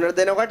ජීවිතේ මුහුණ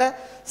දෙනකොට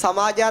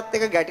සමාජයත්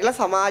එක්ක ගැටිලා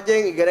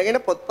සමාජයෙන්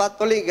ඉගෙනගෙන පොත්පත්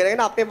වලින් ඉගෙනගෙන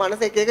අපේ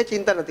මනසේ එක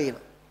චින්තන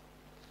තියෙනවා.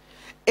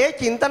 ඒ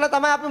චින්තන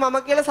තමයි අපි මම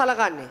කියලා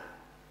සලකන්නේ.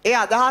 ඒ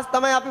අදහස්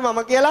තමයි අපි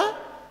මම කියලා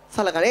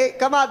සලකන.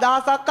 ඒකම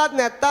අදහසක්වත්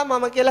නැත්තම්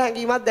මම කියලා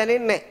හැඟීමක්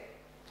දැනෙන්නේ නැහැ.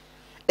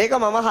 ඒක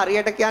මම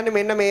හරියට කියන්නේ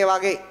මෙන්න මේ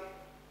වගේ.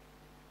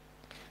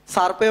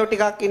 සර්පයෝ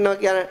ටිකක් ඉන්නවා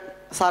කියන්නේ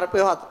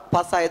සර්පයෝ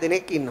 5-6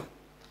 දෙනෙක් ඉන්නවා.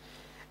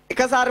 එක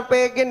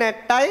සර්පයෙක්ගේ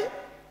නැට්ටයි,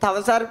 තව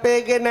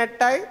සර්පයෙක්ගේ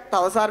නැට්ටයි,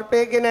 තව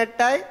සර්පයෙක්ගේ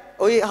නැට්ටයි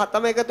ওই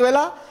හතම එකතු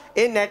වෙලා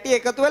ඒ නැටි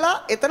එකතු වෙලා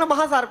එතන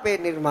මහා සර්පේ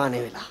නිර්මාණය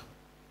වෙලා.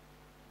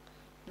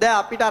 දැන්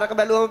අපිට අරක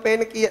බැලුවම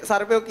පේන්නේ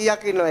සර්පයෝ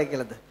කීයක් ඉන්නවයි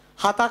කියලාද?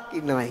 7ක්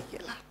ඉන්නවයි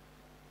කියලා.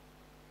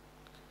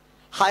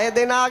 6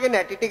 දෙනාගේ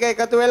නැටි ටික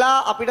එකතු වෙලා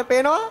අපිට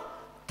පේනවා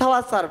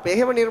තවත් සර්පේ.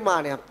 එහෙම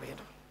නිර්මාණයක්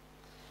පේනවා.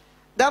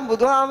 දැන්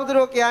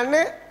බුදුහාමුදුරුවෝ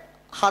කියන්නේ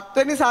 7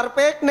 වෙනි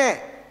සර්පයෙක් නැහැ.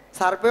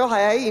 සර්පයෝ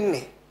 6යි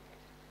ඉන්නේ.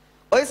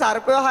 ওই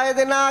සර්පයෝ 6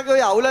 දෙනාගේ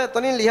ওই අවුල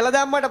එතනින් ලිහලා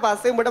දැම්මට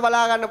පස්සේ උඹට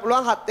බලා ගන්න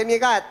පුළුවන් 7 වෙනි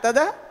එක ඇත්තද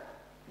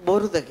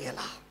බොරුද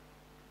කියලා.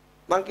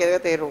 මං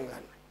කියේක තේරුම්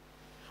ගන්න.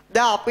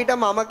 දැන් අපිට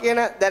මම කියන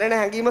දැනෙන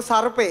හැඟීම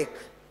සර්පෙක්.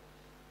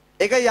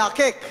 ඒක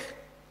යකෙක්.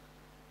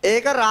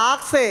 ඒක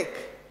රාක්ෂයෙක්.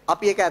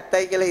 අපි ඒක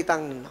ඇත්තයි කියලා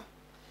හිතන් ඉන්නවා.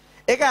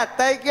 ඒක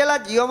ඇත්තයි කියලා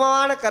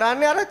ජීවමාන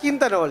කරන්නේ අර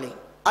චින්තන වලින්.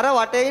 අර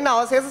වටේ ඉන්න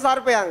අවශේෂ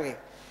සර්පයන්ගෙන්.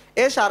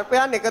 ඒ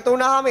සර්පයන් එකතු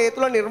වුණාම ඒ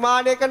තුල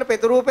නිර්මාණය කරන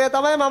ප්‍රතිරූපය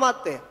තමයි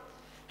මමත්වය.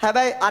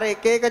 හැබැයි අර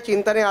එක එක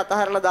චින්තනය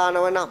අතහැරලා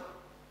දානව නම්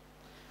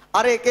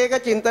අර එක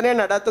එක චින්තනය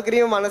නඩත්තු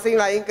කිරීම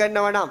මනසින් අයින්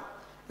කරනව නම්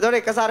එතකොට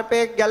එක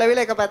සර්පයෙක්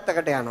ගැලවිලා එක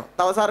පැත්තකට යනවා.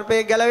 තව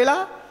සර්පයෙක්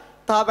ගැලවිලා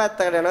තව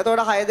පැත්තකට යනවා.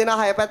 එතකොට 6 දෙනා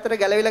 6 පැත්තට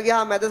ගැලවිලා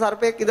ගියාම මැද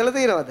සර්පයෙක් ඉඳලා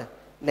තියෙනවද?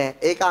 නෑ.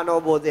 ඒක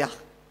අනෝබෝධයක්.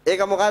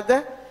 ඒක මොකද්ද?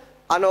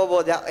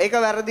 අනෝබෝධයක්. ඒක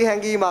වැරදි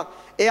හැඟීමක්.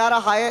 ඒ අර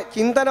 6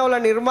 චින්තනවල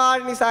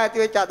නිර්මාණ නිසා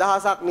ඇතිවෙච්ච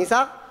අදහසක්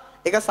නිසා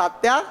ඒක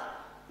සත්‍යයක්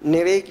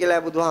නෙවෙයි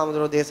කියලා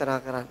බුදුහාමුදුරෝ දේශනා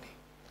කරන්නේ.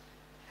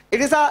 ඒ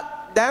නිසා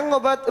දැන්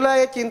ඔබ තුළ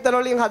මේ චින්තන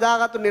වලින්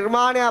හදාගත්තු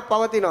නිර්මාණයක්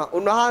පවතිනවා.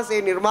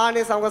 උන්වහන්සේ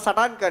නිර්මාණය සමග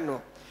සටන්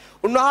කරනවා.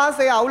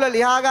 උන්වහන්සේ අවුල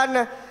ලියා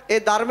ගන්න ඒ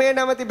ධර්මයේ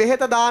නැමැති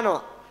බෙහෙත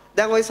දානවා.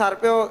 දැන් ওই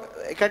සර්පයෝ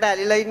එකට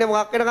ඇලිලා ඉන්නේ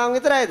මොකක් වෙනකම්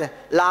විතරයිද?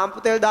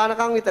 ලාම්පු තෙල්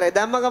දානකම් විතරයි.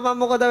 දැම්ම ගමන්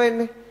මොකද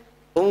වෙන්නේ?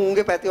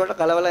 උන්ගේ පැති වලට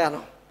කලවල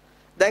යනවා.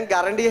 දැන්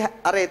ගැරන්ටි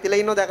අර එතිලා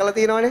ඉන්නව දැකලා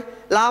තියෙනවනේ.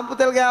 ලාම්පු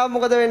තෙල් ගෑවම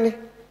මොකද වෙන්නේ?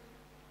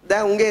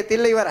 දැන් උන්ගේ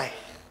එතිල්ල ඉවරයි.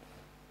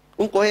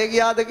 උන් කොහෙ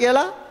ගියාද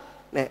කියලා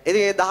නෑ.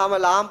 ඉතින් ඒ දහම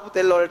ලාම්පු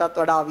තෙල් වලටත්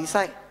වඩා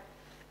විසයි.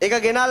 ඒක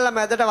ගෙනල්ලා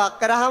මැදට වක්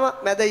කරාම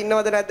මැද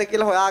ඉන්නවද නැද්ද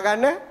කියලා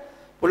හොයාගන්න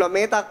පුළුවන්.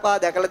 මේ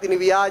තක්වා දැකලා තියෙන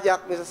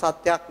ව්‍යාජයක් මිස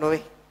සත්‍යයක්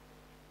නොවේ.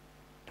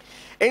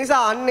 ඒ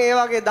නිසා අන්න ඒ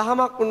වගේ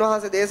දහමක්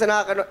උන්වහන්සේ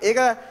දේශනා කරනවා. ඒක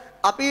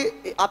අපි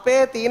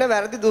අපේ තියෙන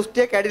වැරදි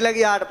දෘෂ්ටිය කැඩිලා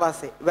ගියාට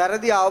පස්සේ,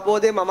 වැරදි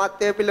අවබෝධයේ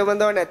මමත්වයේ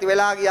පිළිබඳව නැති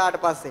වෙලා ගියාට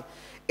පස්සේ,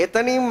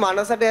 එතනින්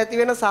මනසට ඇති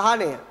වෙන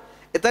සහනය,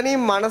 එතනින්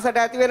මනසට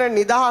ඇති වෙන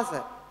නිදහස,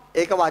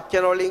 ඒක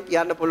වචන වලින්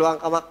කියන්න පුළුවන්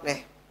කමක්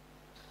නැහැ.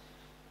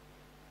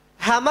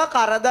 හැම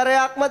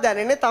කරදරයක්ම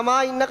දැනෙන්නේ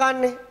තමා ඉන්න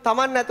කන්නේ.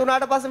 Taman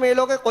නැතුණාට පස්සේ මේ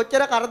ලෝකේ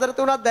කොච්චර කරදර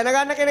තුනක්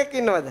දැනගන්න කෙනෙක්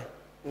ඉන්නවද?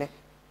 නැහැ.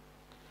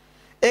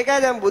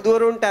 ඒකයි දැන්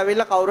බුදුවරුන්ට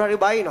ඇවිල්ලා කවුරු හරි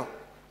බයිනවා.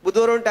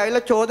 බුදුවරුන්ට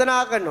ඇවිල්ලා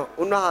චෝදනා කරනවා.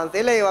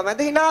 උන්වහන්සේලා ඒව මැද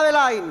hina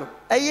වෙලා ඉන්නවා.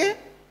 ඇයි ඒ?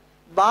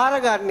 බාර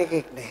ගන්න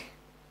එකෙක් නැහැ.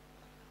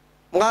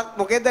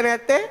 මොකෙද්ද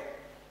නැත්තේ?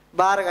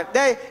 බාර ගන්න.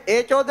 දැන්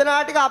ඒ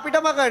චෝදනා ටික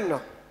අපිටම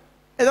කරනවා.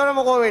 එතකොට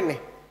මොකෝ වෙන්නේ?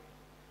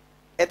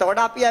 එතකොට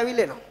අපි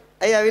ඇවිලෙනවා.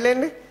 ඇයි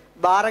ඇවිලෙන්නේ?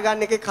 බාර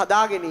ගන්න එකෙක්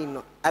හදාගෙන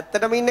ඉන්නවා.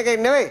 ඇත්තටම ඉන්න එකෙක්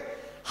නෙවෙයි.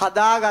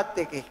 හදාගත්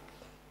එකෙක්.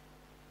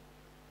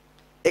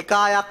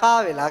 එකා යකා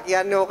වෙලා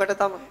කියන්නේ ඕකට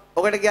තමයි.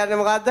 ඔකට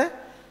කියන්නේ මොකද්ද?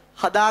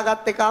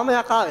 හදාගත් එකාම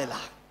යකා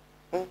වෙලා.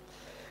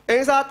 ඒ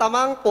නිසා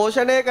තමන්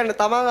පෝෂණය කරන,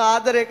 තමන්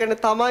ආදරය කරන,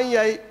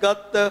 තමන්යයි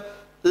ගත්ත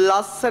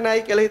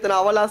ලස්සනයි කියලා හිතන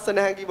අවලස්සන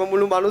හැඟීම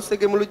මුළු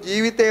මිනිස්සුගේ මුළු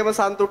ජීවිතේම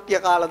සන්තුෂ්ටිය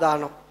කාලා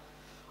දානවා.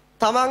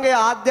 තමන්ගේ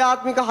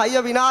ආධ්‍යාත්මික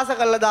හයිය විනාශ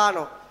කරලා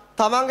දානවා.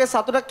 තමන්ගේ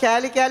සතුට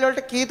කෑලි කෑලි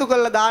වලට කීතු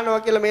කරලා දානවා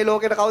කියලා මේ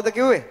ලෝකෙට කවුද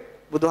කිව්වේ?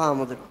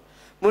 බුදුහාමුදුරුවෝ.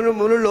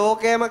 මුළු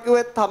ලෝකයම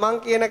කිව්වේ තමන්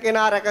කියන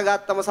කෙනා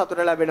රැකගත්තම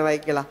සතුට ලැබෙනවයි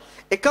කියලා.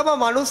 එකම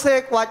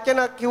මිනිසෙක් වචන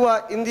කිව්වා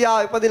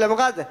ඉන්දියාව ඉපදිලා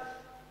මොකද්ද?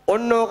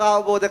 ඔන්නෝක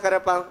අවබෝධ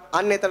කරපන්.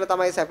 අන්න එතන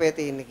තමයි සැපේ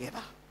තියෙන්නේ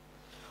කියලා.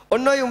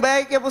 ඔන්න ඔය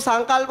උඹයි කියපු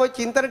සංකල්ප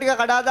චින්තන ටික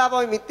කඩා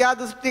දාපන්, මිත්‍යා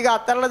දෘෂ්ටි ටික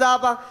අත්හැරලා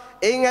දාපන්.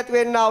 එයින් ඇති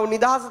වෙන්නා වූ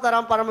නිදහස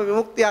තරම් පරම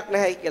විමුක්තියක්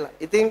නැහැයි කියලා.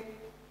 ඉතින්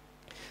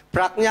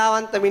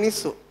ප්‍රඥාවන්ත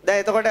මිනිස්සු දැන්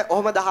එතකොට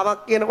ඔහොම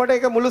දහමක් කියනකොට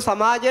ඒක මුළු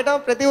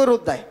සමාජයටම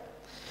ප්‍රතිවිරුද්ධයි.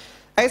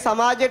 ඒ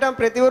සමාජයටම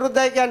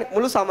ප්‍රතිවිරුද්ධයි කියන්නේ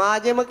මුළු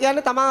සමාජයම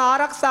කියන්නේ තමන්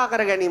ආරක්ෂා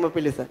කර ගැනීම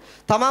පිණිස,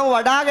 තමන්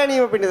වඩා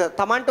ගැනීම පිණිස,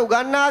 තමන්ට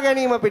උගන්වා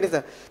ගැනීම පිණිස,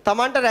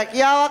 තමන්ට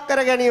රැකියාවක්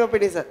කර ගැනීම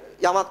පිණිස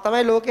යමක්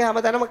තමයි ලෝකේ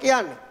හැමතැනම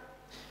කියන්නේ.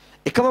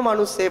 එකම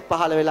මිනිස්සේ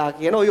පහළ වෙලා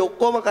කියන ඔය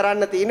ඔක්කොම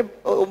කරන්න තියෙන්නේ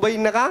ඔබ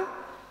ඉන්නකම්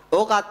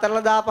ඕක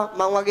අත්තරලා දාපන්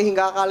මං වගේ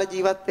හිඟා කාලා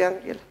ජීවත් වෙයන්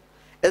කියලා.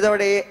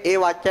 එතකොට ඒ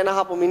වචන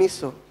අහපු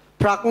මිනිස්සු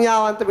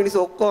ප්‍රඥාවන්ත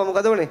මිනිස්සු ඔක්කොම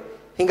මොකද උනේ?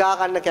 හිඟා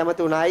ගන්න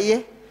කැමති උනා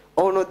අයියේ.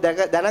 ඔවුනුත්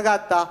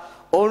දැනගත්තා,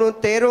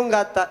 ඔවුනුත් තේරුම්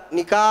ගත්තා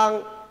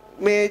නිකාං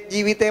මේ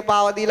ජීවිතේ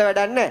පාව දීලා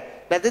වැඩක් නැහැ.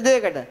 නැති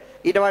දෙයකට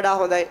ඊට වඩා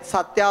හොඳයි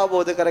සත්‍ය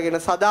අවබෝධ කරගෙන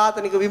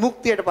සදාතනික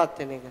විමුක්තියටපත්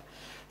වෙන එක.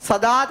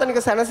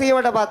 සදාතනික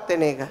සැනසීමටපත්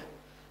වෙන එක.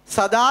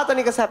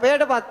 සදාතනික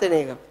සැපයටපත් වෙන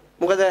එක.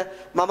 මොකද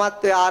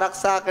මමත්වයේ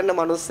ආරක්ෂා කරන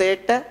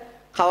මිනිස්සෙට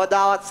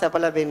කවදාවත් සැප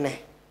ලැබෙන්නේ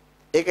නැහැ.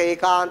 ඒක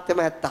ඒකාන්තෙම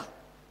ඇත්ත.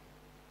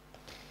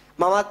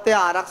 මමත්වයේ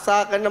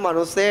ආරක්ෂා කරන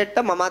මිනිස්සෙට,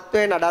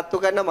 මමත්වයේ නඩත්තු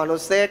කරන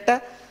මිනිස්සෙට,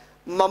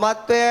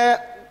 මමත්වයේ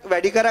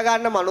වැඩි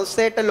කරගන්න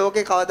මිනිස්සෙට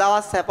ලෝකේ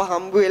කවදාවත් සැප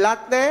හම්බ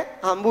වෙලත් නැහැ,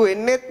 හම්බ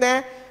වෙන්නෙත්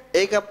නැහැ.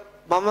 ඒක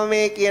මම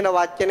මේ කියන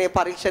වචනේ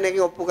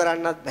පරීක්ෂණයකින් ඔප්පු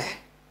කරන්නත් බෑ.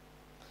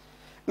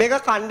 මේක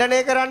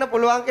ඛණ්ඩනය කරන්න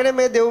පුළුවන් කෙනෙක්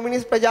මේ දෙව්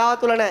මිනිස් ප්‍රජාව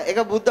තුල නැහැ.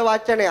 ඒක බුද්ධ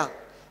වචනයක්.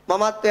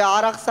 මමත්වයේ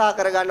ආරක්ෂා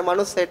කරගන්න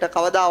මිනිස්සෙට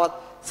කවදාවත්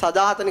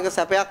සදාතනික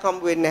සැපයක්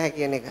හම්බ වෙන්නේ නැහැ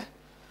කියන එක.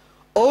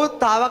 ඔව්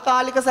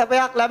తాවකාලික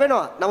සැපයක්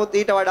ලැබෙනවා. නමුත්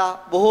ඊට වඩා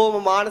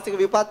බොහෝම මානසික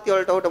විපත්ති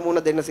වලට උට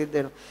මුහුණ දෙන්න සිද්ධ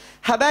වෙනවා.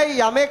 හැබැයි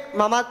යමෙක්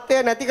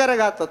මමත්වය නැති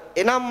කරගත්තොත්,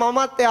 එනම්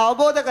මමත්වය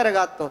අවබෝධ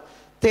කරගත්තොත්,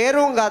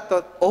 තේරුම්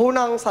ගත්තොත්,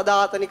 ඔහුනම්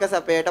සදාතනික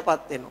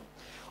සැපයටපත් වෙනවා.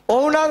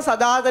 ඔහුනම්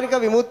සදාතනික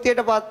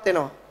විමුක්තියටපත්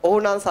වෙනවා.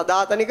 ඔහුනම්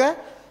සදාතනික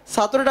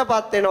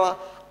සතුටටපත් වෙනවා.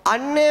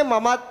 අන්නේ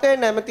මමත්වයේ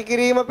නැමැති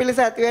කිරීම පිණිස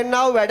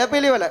ඇතිවෙනා වූ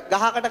වැඩපිළිවෙල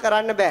ගහකට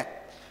කරන්න බෑ.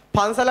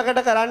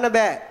 පන්සලකට කරන්න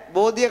බෑ.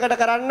 බෝධියකට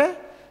කරන්න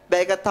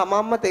බෑ. ඒක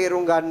තමන්ම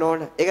තේරුම් ගන්න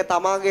ඕන. ඒක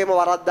තමාගේම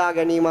වරද්දා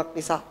ගැනීමක්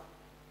නිසා.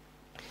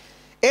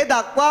 ඒ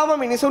දක්වාම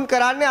මිනිසුන්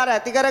කරන්නේ අර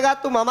ඇති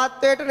කරගත්තු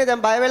මමත්වයටනේ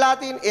දැන් බය වෙලා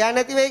තියෙන්නේ. එයා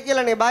නැති වෙයි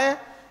කියලානේ බය.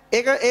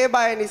 ඒ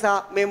බය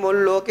නිසා මේ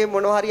මුළු ලෝකෙම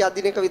මොනවා හරි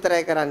අදින එක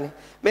විතරයි කරන්නේ.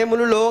 මේ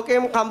මුළු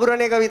ලෝකෙම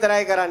කඹරන එක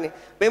විතරයි කරන්නේ.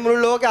 මේ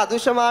මුළු ලෝකේ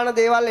අදුෂ්‍යමාන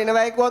දේවල්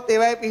එනවයි කිව්වොත්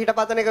ඒවයි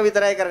පිහිටපතන එක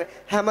විතරයි කරන්නේ.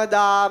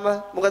 හැමදාම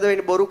මොකද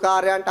වෙන්නේ? බොරු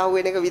කාර්යයන්ට අහු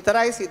වෙන එක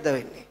විතරයි සිද්ධ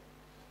වෙන්නේ.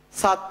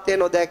 සත්‍ය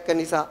නොදැක්ක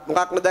නිසා.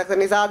 මොකක් නොදැක්ක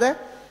නිසාද?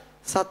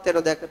 සත්‍ය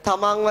නොදැක්ක.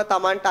 තමන්ව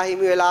තමන්ට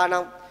අහිමි වෙලා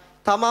නම්,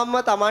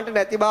 තමන්ම තමන්ට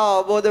නැති බව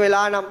අවබෝධ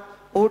වෙලා නම්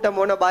ඔහුට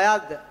මොන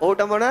බයක්ද?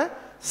 ඔහුට මොන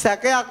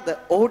සැකයක්ද?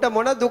 ඔහුට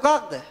මොන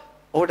දුකක්ද?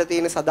 ඔහුට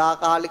තියෙන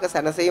සදාකාලික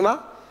සැනසීමක්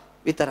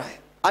විතරයි.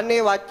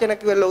 අන්නේ වචන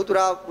කිව්වල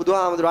උතුරා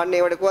බුදුහාමුදුරන් අන්නේ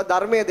ඒවට කිව්වා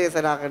ධර්මයේ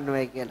දේශනා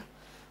කරනවායි කියලා.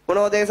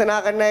 මොනෝ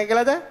දේශනා කරන්නයි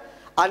කියලාද?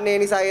 අන්නේ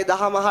නිසා ඒ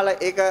දහමහල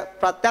ඒක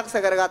ප්‍රත්‍යක්ෂ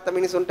කරගත්ත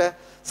මිනිසුන්ට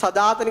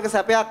සදාතනික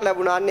සැපයක්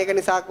ලැබුණා. අන්න ඒක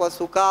නිසා කිව්වා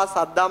සුඛා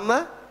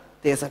සද්ධම්ම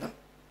දේශනා.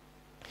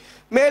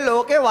 මේ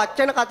ලෝකේ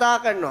වචන කතා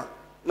කරනවා.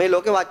 මේ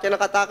ලෝකේ වචන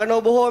කතා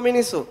කරන බොහෝ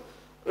මිනිස්සු.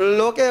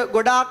 ලෝකේ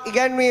ගොඩාක්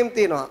ඉගැන්වීම්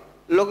තියෙනවා.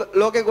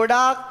 ලෝකේ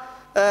ගොඩාක්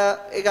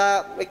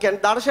ඒ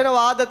කියන්නේ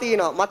දර්ශනවාද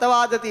තියෙනවා,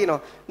 මතවාද තියෙනවා.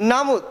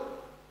 නමුත්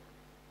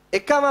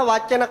එකම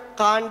වචන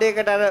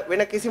කාණ්ඩයකට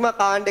වෙන කිසිම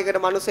කාණ්ඩයකට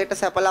මිනිසෙට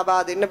සැප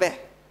ලබා දෙන්න බෑ.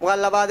 මොකක්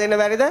ලබා දෙන්න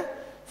බැරිද?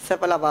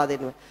 සැප ලබා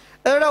දෙන්න බෑ.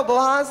 එතකොට ඔබ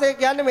වහන්සේ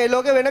කියන්නේ මේ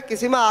ලෝකේ වෙන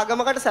කිසිම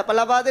ආගමකට සැප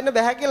ලබා දෙන්න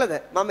බෑ කියලාද?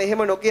 මම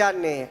එහෙම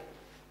නොකියන්නේ.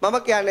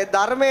 මම කියන්නේ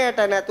ධර්මයට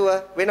නැතුව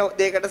වෙන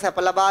දෙයකට සැප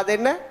ලබා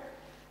දෙන්න.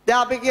 දැන්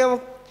අපි කියමු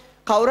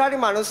කවුරු හරි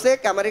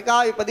මිනිස්සෙක්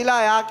ඇමරිකාවේ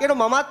ඉපදිලා එයා කියන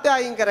මමත්වය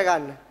අයින්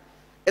කරගන්න.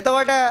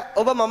 එතකොට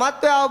ඔබ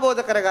මමත්වය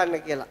අවබෝධ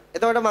කරගන්න කියලා.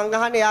 එතකොට මං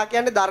අහන්නේ එයා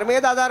කියන්නේ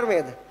ධර්මයේද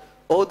අධර්මයේද?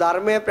 ඔහු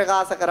ධර්මයේ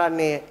ප්‍රකාශ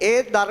කරන්නේ.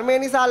 ඒ ධර්මය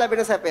නිසා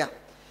ලැබෙන සැපයක්.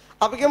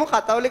 අපි කියමු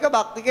කතෝලික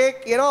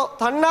භක්තිකයෙක් කියනවා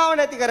තණ්හාව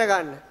නැති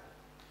කරගන්න.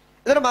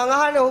 එතකොට මං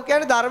අහන්නේ ඔහු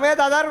කියන්නේ ධර්මයේද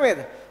අධර්මයේද?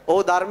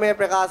 ඔහු ධර්මයේ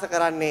ප්‍රකාශ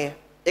කරන්නේ.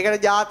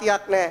 ඒකට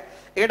જાතියක් නැහැ.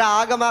 ඒකට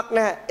ආගමක්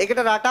නැහැ. ඒකට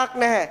රටක්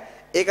නැහැ.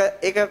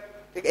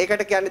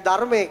 ඒකට කියන්නේ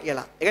ධර්මය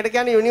කියලා. ඒකට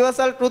කියන්නේ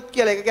යුනිවර්සල් ට්‍රුත්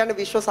කියලා. ඒක කියන්නේ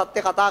විශ්ව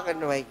සත්‍ය කතා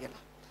කරනවායි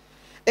කියලා.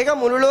 ඒක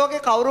මුළු ලෝකේ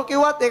කවුරු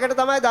කිව්වත් ඒකට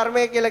තමයි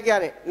ධර්මය කියලා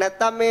කියන්නේ.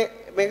 නැත්තම්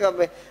මේක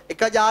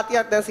එක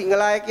જાතියක් දැන්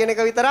සිංහල අය කියන එක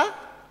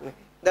විතරක්.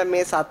 දැන්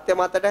මේ සත්‍ය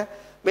මතට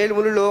මේ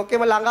මුළු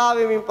ලෝකෙම ළඟා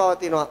වෙමින්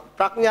පවතිනවා.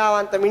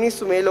 ප්‍රඥාවන්ත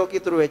මිනිස්සු මේ ලෝකෙ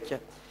ඉතුරු වෙච්ච.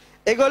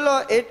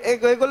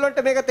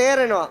 ඒගොල්ලන්ට මේක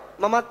තේරෙනවා.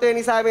 මමත්වයේ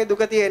නිසා මේ දුක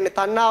තියෙන්නේ,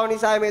 තණ්හාව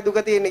නිසා මේ දුක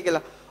තියෙන්නේ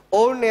කියලා.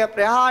 ඔවුන් එය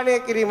ප්‍රහාණය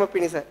කිරීම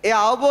පිණිස, ඒ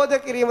අවබෝධ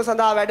කිරීම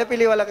සඳහා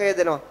වැඩපිළිවෙලක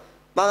යෙදෙනවා.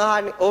 මම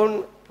අහන්නේ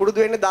ඔවුන් පුරුදු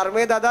වෙන්නේ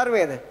ධර්මයේද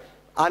අධර්මයේද?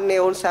 අන්නේ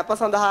ඔවුන් සැප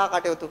සඳහා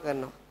කටයුතු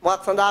කරනවා.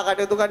 මොකක් සඳහා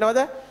කටයුතු කරනවද?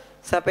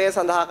 සැපේ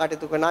සඳහා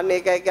කටයුතු කරනවා. අන්න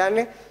ඒකයි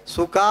කියන්නේ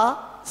සුඛා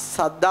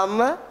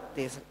සද්ධම්ම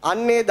දේශන.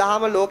 අන්නේ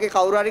දහම ලෝකේ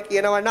කවුරු හරි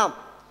කියනවා නම්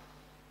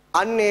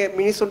අන්නේ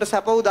මිනිසුන්ට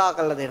සැප උදා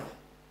කරලා දෙනවා.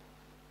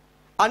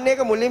 අන්න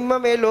ඒක මුලින්ම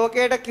මේ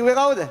ලෝකයට කිව්වේ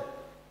කවුද?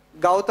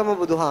 ගෞතම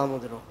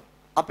බුදුහාමුදුරුවෝ.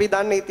 අපි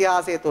දන්න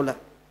ඉතිහාසය තුල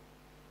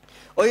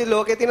ඔය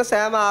ලෝකේ තියෙන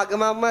සෑම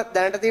ආගමක්ම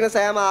දැනට තියෙන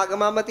සෑම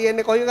ආගමක්ම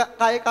තියෙන්නේ කොයි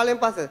කාලෙන්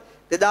පස්සේ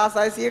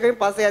 2600 කකින්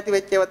පස්සේ ඇති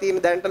වෙච්ච ඒවා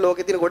තියෙන දැනට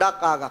ලෝකේ තියෙන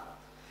ගොඩක් ආගම්.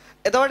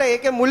 එතකොට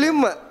ඒකේ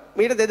මුලින්ම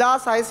මීට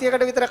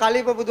 2600කට විතර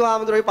කලින්ම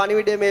බුදුහාමුදුරුවෝ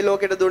පණිවිඩය මේ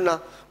ලෝකෙට දුන්නා.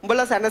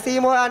 උඹලා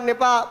සැනසීම හොයන්න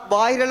එපා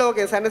බාහිර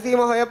ලෝකේ සැනසීම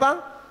හොයපන්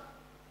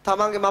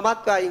තමන්ගේ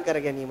මමත්වය අයින් කර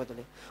ගැනීම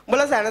තුලින්.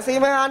 උඹලා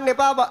සැනසීම හොයන්න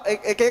එපා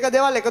එක එක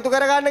දේවල් එකතු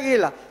කරගන්න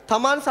ගිහිල්ලා.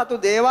 තමන් සතු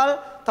දේවල්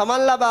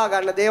තමන් ලබා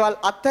ගන්න දේවල්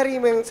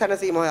අත්හැරීමෙන්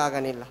සැනසීම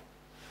හොයාගනින්න.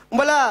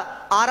 උඹලා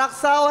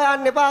ආරක්ෂාව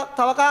හොයන්න එපා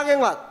තව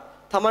කාගෙන්වත්.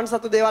 තමන්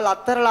සතු දේවල්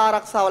අත්හැරලා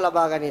ආරක්ෂාව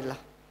ලබා ගනින්න.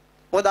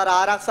 මොකද අර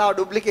ආරක්ෂාව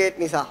ඩුප්ලිකේට්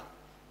නිසා.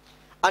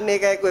 අන්න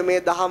ඒකයි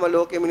මේ දහම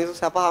ලෝකෙ මිනිස්සු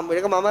සැප හම්බ වෙන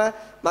එක මම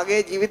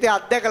මගේ ජීවිතේ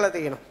අත්දැකලා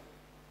තියෙනවා.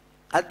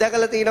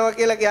 අත්දැකලා තියෙනවා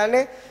කියලා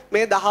කියන්නේ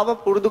මේ දහම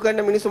පුරුදු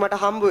කරන මිනිස්සු මට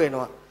හම්බ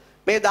වෙනවා.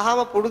 මේ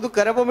දහම පුරුදු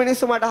කරපු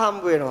මිනිස්සු මට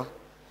හම්බ වෙනවා.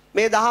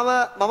 මේ දහම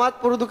මමත්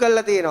පුරුදු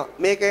කරලා තියෙනවා.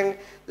 මේකෙන්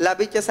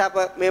ලැබිච්ච සැප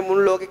මේ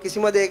මුළු ලෝකෙ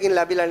කිසිම දෙයකින්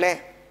ලැබිලා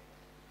නැහැ.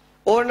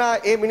 ඕන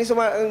ඒ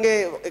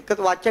මිනිස්සුන්ගේ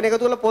වචන එකතු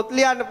කරලා පොත්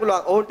ලියන්න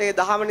පුළුවන්. ඔවුන්ට ඒ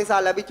දහම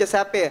නිසා ලැබිච්ච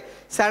සැපය,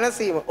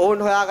 සැනසීම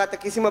ඔවුන් හොයාගත්ත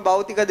කිසිම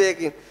භෞතික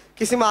දෙයකින්,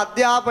 කිසිම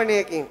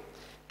අධ්‍යාපනයකින්,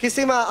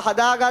 කිසිම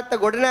හදාගත්ත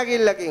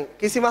ගොඩනැගිල්ලකින්,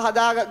 කිසිම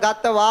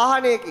හදාගත්ත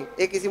වාහනයකින්,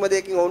 ඒ කිසිම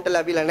දෙයකින් ඔවුන්ට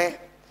ලැබිලා නැහැ.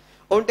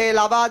 ඔවුන්ට ඒ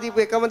ලබා දීපු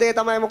එකම දේ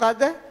තමයි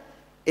මොකද්ද?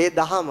 ඒ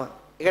දහම.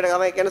 ඒකට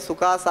තමයි කියන්නේ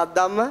සුඛා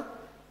සද්ධම්ම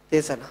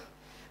දේශනා.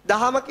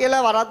 දහම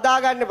කියලා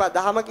වරද්දා ගන්න එපා.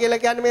 දහම කියලා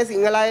කියන්නේ මේ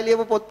සිංහල අය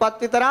ලියපු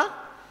පොත්පත් විතරක්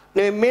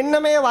නෙවෙයි.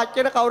 මෙන්න මේ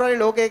වචන කවුරු හරි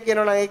ලෝකයේ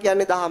කියනවා නම් ඒ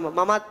කියන්නේ දහම.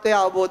 මමත්වයේ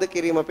අවබෝධ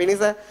කිරීම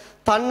පිණිස,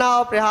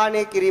 තණ්හාව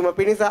ප්‍රහාණය කිරීම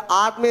පිණිස,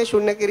 ආත්මය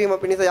ශුන්‍ය කිරීම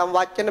පිණිස යම්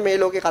වචන මේ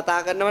ලෝකේ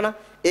කතා කරනවා නම්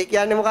ඒ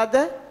කියන්නේ මොකද්ද?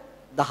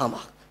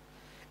 දහමක්.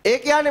 ඒ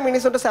කියන්නේ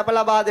මිනිසුන්ට සැප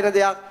ලබා දෙන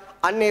දෙයක්.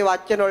 අන්න ඒ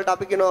වචන වලට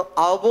අපි කියනවා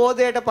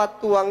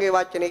අවබෝධයටපත් වූ අංගේ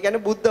වචන. ඒ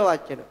කියන්නේ බුද්ධ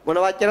වචන. මොන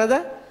වචනද?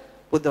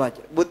 බුද්ධ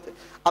වචන.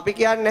 අපි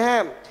කියන්නේ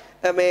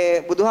නැහැ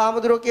මේ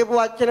බුදුහාමුදුරුවෝ කියපු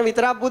වචන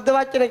විතරක් බුද්ධ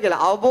වචන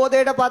කියලා.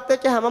 අවබෝධයටපත්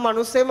වෙච්ච හැම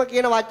මිනිස්සෙම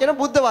කියන වචන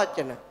බුද්ධ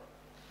වචන.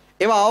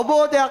 ඒවා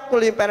අවබෝධයක්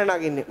තුළින් පැන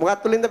නගින්නේ.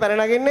 මොකක් තුළින්ද පැන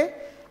නගින්නේ?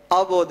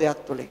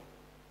 අවබෝධයක් තුළින්.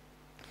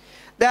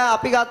 දැන්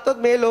අපි ගත්තොත්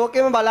මේ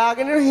ලෝකෙම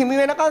බලාගෙන හිමි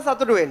වෙනකන්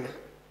සතුටු වෙන්න.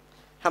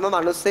 හැම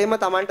මිනිස්සෙම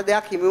Tamanට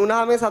දෙයක් හිමි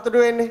වුණාම මේ සතුටු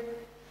වෙන්නේ.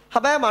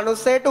 හැබැයි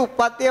මිනිස්සෙට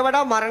උප්පත්තිය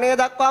වඩා මරණය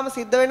දක්වාම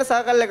සිද්ධ වෙන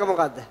සර්කල් එක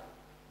මොකද්ද?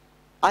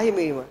 අහිමි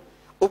වීම.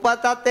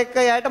 උපතත් එක්ක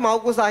එයාට මව්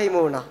කුස අහිමි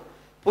වුණා.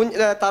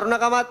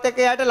 තරුණකමත් එක්ක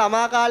එයාට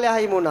ළමා කාලය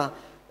අහිමි වුණා.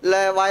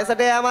 වයසට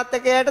යෑමත්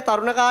එක්ක එයාට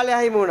තරුණ කාලය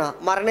අහිමි වුණා.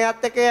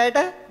 මරණයත් එක්ක එයාට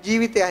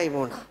ජීවිතය අහිමි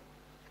වුණා.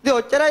 ඉතින්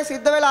ඔච්චරයි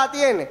සිද්ධ වෙලා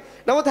තියෙන්නේ.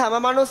 නමුත් හැම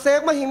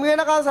මිනිස්සෙක්ම හිමි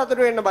වෙනකන්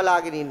සතුටු වෙන්න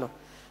බලාගෙන ඉන්නවා.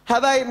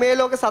 හැබැයි මේ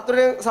ලෝකේ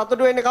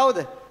සතුටු වෙන්නේ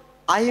කවුද?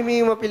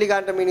 අහිමි වීම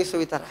පිළිගන්න මිනිස්සු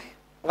විතරයි.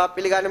 මොකක්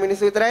පිළිගන්න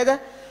මිනිස්සු විතරයිද?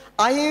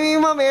 අහිමි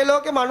වීම මේ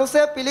ලෝකේ මිනිස්සු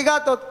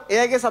පිළිගත්තොත්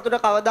එයාගේ සතුට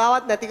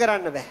කවදාවත් නැති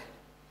කරන්න බෑ.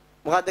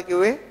 මොකද්ද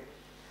කිව්වේ?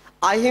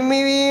 අහිමි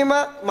වීම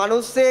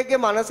මිනිස්සෙගේ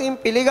මනසින්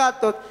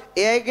පිළිගත්තොත්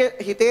එයාගේ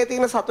හිතේ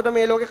තියෙන සතුට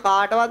මේ ලෝකේ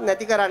කාටවත්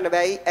නැති කරන්න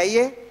බෑ.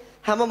 ඇයි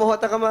හැම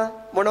මොහොතකම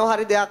මොනවා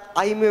හරි දෙයක්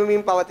අහිමි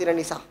වෙමින් පවතින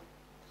නිසා.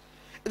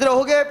 ඉතින්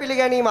ඔහුගේ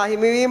පිළිගැනීම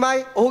අහිමි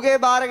වීමයි, ඔහුගේ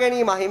බාර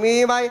ගැනීම අහිමි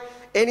වීමයි.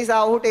 ඒ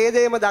නිසා ඔහුට ඒ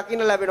දේම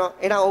දකින්න ලැබෙනවා.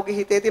 එහෙනම් ඔහුගේ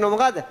හිතේ තියෙන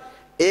මොකද්ද?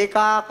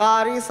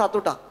 ඒකාකාරී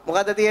සතුටක්.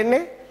 මොකද්ද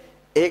තියෙන්නේ?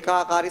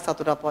 ඒකාකාරී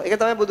සතුටක්. ඒක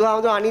තමයි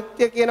බුදුහාමුදුරුවෝ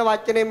අනිත්‍ය කියන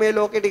වචනේ මේ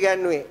ලෝකෙට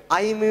ඉගැන්වුවේ.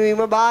 අහිමි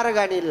වීම බාර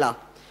ගනිilla.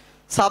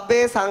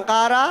 සබ්බේ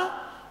සංඛාරා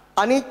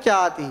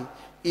අනිච්චාති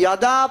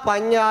යදා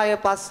පඤ්ඤාය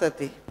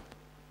පස්සති.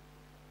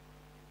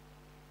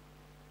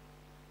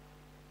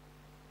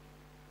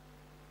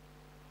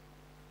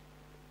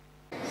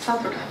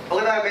 සතුට.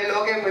 ඔකද මේ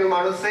ලෝකේ මේ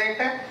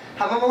මිනිස්සෙන්ට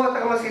හැම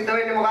මොහොතකම සිද්ධ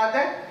වෙන්නේ මොකද්ද?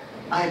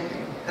 අහිමි.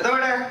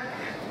 එතකොට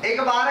ඒක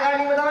බාර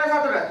ගැනීම තමයි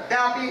සතුට.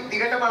 දැන් අපි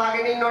දිගටම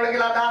අහගෙන ඉන්න ඕන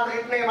කියලා අදහස්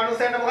හිටනේ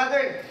මිනිස්සෙන්ට මොකද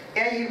වෙන්නේ?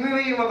 ඒ හිමි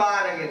වීම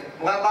බාරගෙන.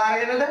 මොකක්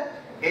බාරගෙනද?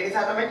 ඒ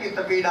නිසා තමයි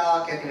චිත්ත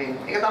පීඩාවක් ඇති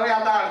වෙන්නේ. ඒක තමයි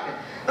යථාර්ථය.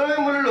 එතකොට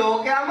මුළු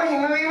ලෝකයම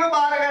හිමි වීම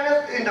බාරගෙන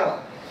ඉන්නවා.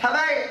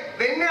 හැබැයි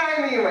වෙන්නේ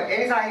අහිමි වීම. ඒ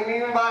නිසා හිමි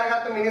වීම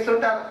බාරගත්තු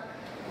මිනිසුන්ට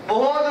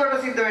බොහෝ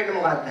දුරට සිද්ධ වෙන්නේ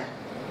මොකද්ද?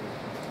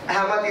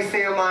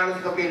 හැමතිස්සෙම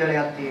මානසික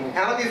පීඩනයක් තියෙනවා.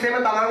 හැමතිස්සෙම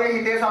තමන්ගේ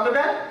හිතේ සතුට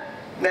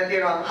නැති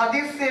වෙනවා.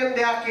 හදිස්සියෙන්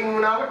දෙයක් හිමි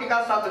වුණාම ටිකක්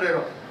සතුට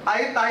වෙනවා.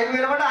 අයිත් අහිමි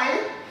වෙනකොට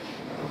අයිත්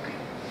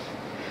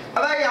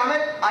හැබැයි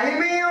යමෙක්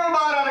අහිමියව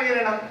බාර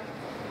අරගෙන නම්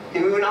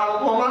හිමි වුණාම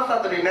කොහොමද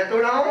සතුටින් නැති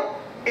වුණාම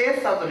ඒ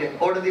සතුටේ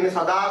ඔඩ දින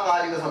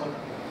සදාකාලික සතුට.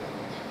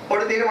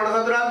 ඔඩ දින මොන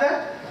සතුටක්ද?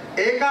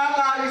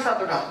 ඒකාකාරී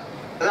සතුටක්.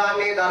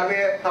 දාන්නේ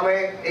ධර්මයේ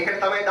තමයි ඒකට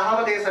තමයි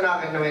දහම දේශනා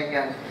කරනවා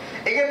කියන්නේ.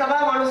 ඒකෙන්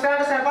තමයි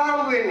මනුස්සයාට සැප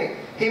හම්බ වෙන්නේ.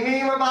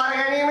 හිමීම බාර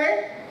ගැනීමෙන්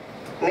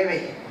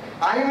නෙවෙයි.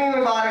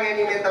 අහිමීම බාර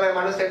ගැනීමෙන් තමයි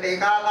මනුස්සයට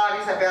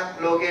ඒකාකාරී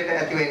සැපයක් ලෝකයට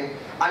ඇති වෙන්නේ.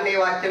 අන්න ඒ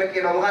වචන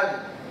කියනවා මොකද්ද?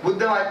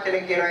 බුද්ධ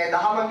වචන කියනවා, ඒ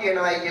දහම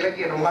කියනවායි කියලා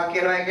කියනවා. මොකක්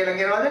කියනවායි කියලා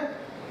කියනවද?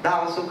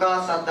 දහම සුඛා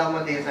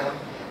සද්ධම්ම දේශනා.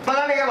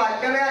 බලන්න මේ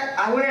වචන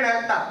අහුනේ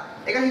නැත්තම්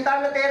ඒක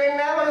හිතන්න තේරෙන්නේ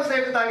නැහැ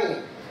මනුස්සයට තනියෙන්.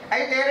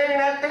 ඇයි තේරෙන්නේ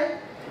නැත්තේ?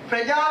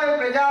 ප්‍රජාවෙන්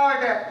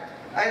ප්‍රජාවට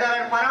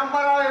අයිදාට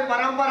පරම්පරාවෙන්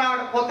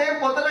පරම්පරාවට පොතෙන්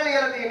පොතට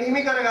ලියලා තියෙන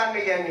හිමි කරගන්න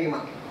ඉගැන්වීම.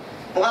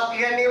 මොකක්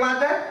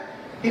ඉගැන්වීමද?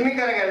 හිමි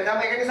කරගන්න.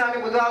 දැන් ඒක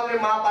නිසානේ බුදුහාමුදුරේ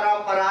මහා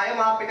පරම්පරාය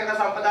මහා පිටක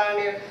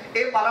සම්පදානයේ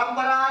ඒ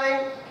පරම්පරාවෙන්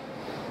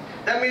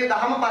දැන් මේ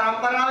දහම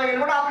පරම්පරාව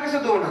වෙනකොට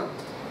අපිරිසුදු වුණා.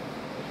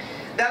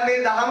 දැන්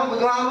මේ දහම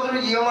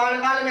බුදුහාමුදුරේ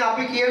ජීවමාන කාලේ මේ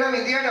අපි කියන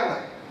විදියටම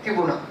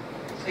තිබුණා.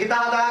 හිත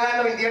හදා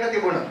ගන්න විදියට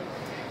තිබුණා.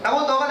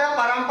 නමුත් ඔබ දැන්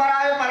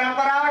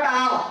පරම්පරාවට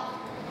ආවා.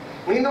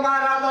 මිහිඳු මහ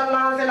රහතන්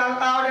වහන්සේ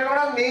ලංකාවට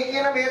එනකොට මේ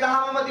කියන මේ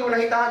දහමම තිබුණා.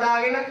 හිත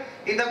හදාගෙන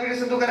හිත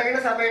පිරිසුදු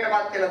කරගෙන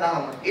සැපයටපත් වෙන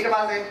දහම. ඊට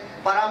පස්සේ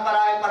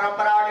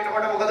පරම්පරාවට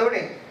එනකොට මොකද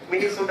වුනේ?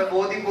 මිනිසුන්ට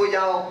බෝධි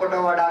පූජාව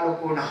ඔක්කොටම වඩා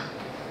ලොකු වුණා.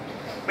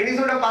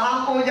 මිනිසුන්ට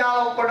පහන්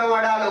පූජාව ඔක්කොටම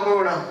වඩා ලොකු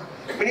වුණා.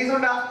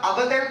 මිනිසුන්ට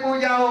අබතේ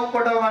පූජාව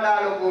ඔක්කොටම වඩා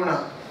ලොකු වුණා.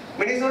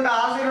 මිනිසුන්ට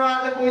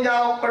ආශිර්වාද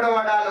පූජාව ඔක්කොටම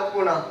වඩා ලොකු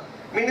වුණා.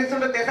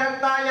 මිනිසුන්ට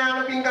දෙසත්තා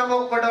ඥාන පින්කම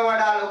ඔක්කොටම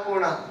වඩා ලොකු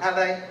වුණා.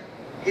 හැබැයි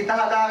හිත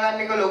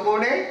හදාගන්න එක ලොකු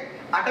උනේ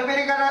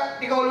අටපිරිකර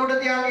ටික ඔලුවට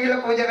තියාගෙන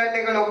ගිහලා පූජා කරන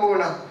එක ලොකු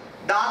වුණා.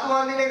 ධාතු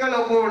වන්දින එක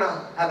ලොකු වුණා.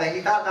 හැබැයි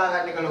හිත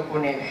හදාගන්න එක ලොකු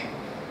උනේ නැහැ.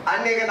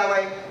 අන්න ඒක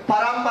තමයි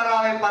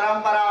පරම්පරාවෙන්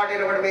පරම්පරාවට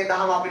එනකොට මේ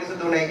දහම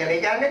අපිරිසුදු නැහැ කියන්නේ.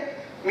 ඒ කියන්නේ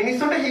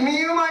මිනිස්සුන්ට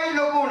හිමිවීමයි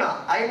ලොකු වුණා.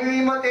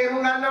 අහිමිවීම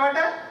තේරුම් ගන්නවට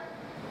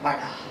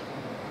වඩා.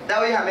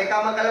 දැන් ඔය හැම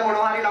එකම කළ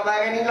මොනවා හරි ලබා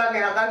ගැනීමලා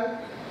නේ හදන්නේ.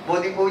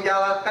 බෝධි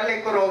පූජාවක් කළා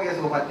එක්ක රෝගිය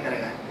සුවපත්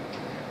කරගන්න.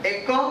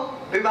 එක්ක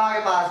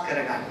විභාගේ පාස්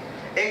කරගන්න.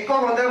 එක්ක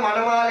හොඳ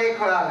මනමාලයක්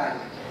හොයාගන්න.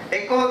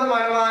 එක්ක හොඳ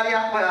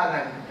මනමාලියක්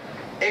හොයාගන්න.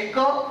 එක්ක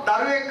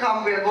දරුවෙක්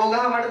හම්බ වෙන බෝගහ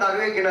මට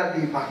දරුවෙක් ගෙනත්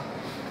දීපන්.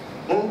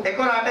 එක්ක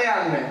රට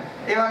යන්න.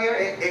 ඒ වගේ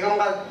ඒක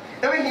මොකක්ද?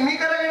 තමයි හිමි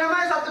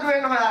කරගෙනමයි සතුට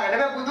වෙන්න හොයාගන්න.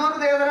 හැබැයි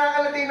බුදුරු දේශනා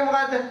කළා තියෙන්නේ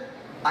මොකද්ද?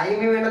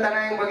 අහිමි වෙන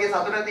තැනයි ඔබගේ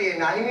සතුට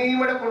තියෙන්නේ. අහිමි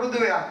වීමට පුරුදු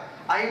වෙලා.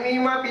 අහිමි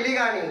වීම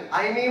පිළිගනි.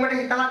 අහිමි වීමට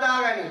හිත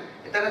හදාගනි.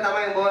 එතන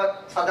තමයි ඔබ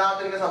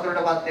සදාතනික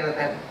සතුටටපත් වෙන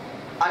තැන.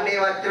 අන්න ඒ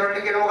වචන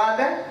වලට කියන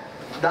මොකද්ද?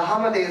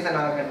 දහම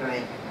දේශනා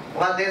කරනවා.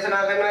 මොකක්ද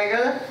දේශනා කරනවා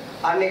කියලා?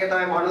 අන්න ඒක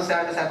තමයි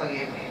මනුස්සයන්ට සැප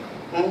කියන්නේ.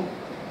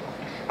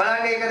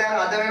 බලන්න ඒක දැන්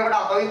අද වෙනකොට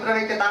අපවිත්‍ර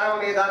වෙච්ච තරම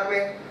මේ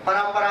ධර්මයේ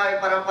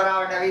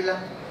පරම්පරාවට ඇවිල්ලා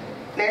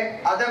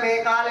නේ අද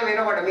මේ කාලේ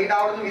වෙනකොට මීට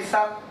අවුරුදු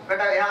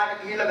 20කට එහාට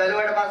ගිහිල්ලා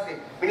බැලුවට පස්සේ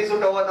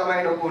මිනිසුන්ට ඕව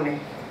තමයි ලොකුනේ.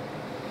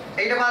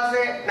 ඊට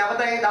පස්සේ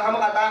නැවත මේ ධර්ම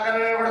කතා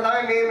කරනකොට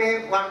තමයි මේ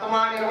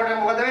වර්තමානයේ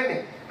වෙනකොට මොකද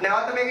වෙන්නේ?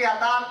 නැවත මේක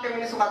යථාර්ථය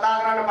මිනිස්සු කතා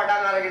කරන්න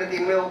පටන් අරගෙන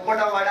තියෙන මේ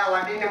ඔක්කොටම වඩා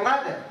වටින්නේ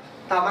මොකද්ද?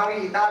 තමන්ගේ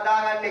හිත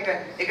හදාගන්න එක.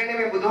 ඒකනේ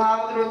මේ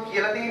බුදුහාමුදුරුවෝ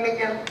කියලා තියෙන්නේ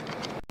කියලා.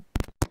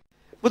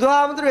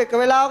 බුදුහාමුදුරුවෝ එක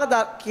වෙලාවක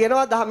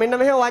කියනවා මෙන්න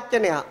මෙහෙම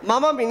වචනයක්.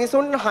 මම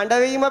මිනිසුන්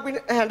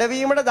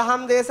හැඬවීමට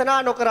දහම්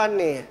දේශනා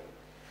නොකරන්නේය.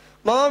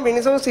 මම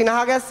මිනිසුන්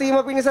සිනහ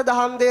ගැස්සීම පිණිස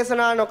දහම්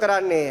දේශනා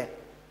නොකරන්නේය.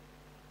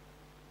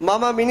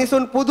 මම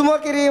මිනිසුන් පුදුම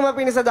කිරීම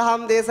පිණිස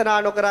දහම්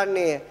දේශනා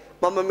නොකරන්නේය.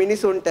 මම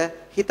මිනිසුන්ට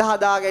හිත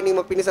හදා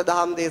ගැනීම පිණිස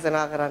දහම්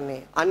දේශනා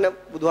කරන්නේ. අන්න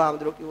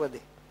බුදුහාමුදුරුවෝ කිව්ව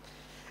දේ.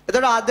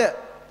 එතකොට අද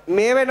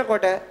මේ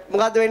වෙනකොට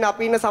මොකද්ද වෙන්නේ?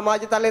 අපි ඉන්න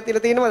සමාජ තලයේ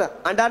තියලා තියෙනවද?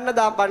 අඬන්න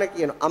දාපණ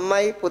කියනවා.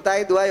 අම්මයි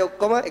පුතයි දුවයි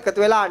ඔක්කොම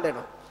එකතු වෙලා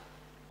අඬනවා.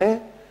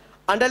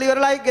 අඬලි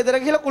ඉවරලයි ගෙදර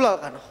ගිහලා කුලල්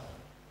කනවා.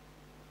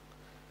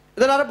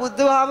 එතන අර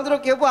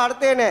බුදුහාමුදුරුවෝ කියපු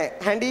අර්ථය නෑ.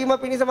 හැඬීම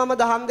පිණිස මම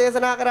දහම්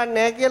දේශනා කරන්නේ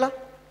නෑ කියලා.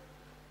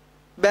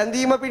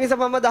 බැඳීම පිණිස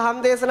මම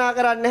දහම් දේශනා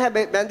කරන්නේ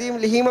නැහැ. බැඳීම්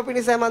ලිහිම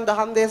පිණිස මම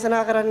දහම්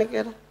දේශනා කරන්නේ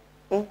කියලා.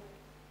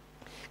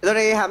 එතකොට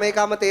මේ හැම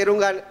එකම තේරුම්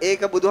ගන්න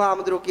ඒක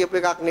බුදුහාමුදුරුවෝ කියපු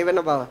එකක්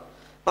නෙවෙන බව.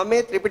 මම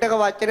මේ ත්‍රිපිටක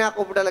වචනයක්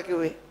ඔබටලා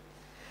කිව්වේ.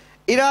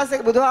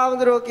 ඊළාසේ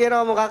බුදුහාමුදුරුවෝ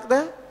කියනවා මොකක්ද?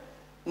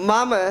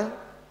 මම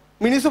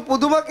මිනිසු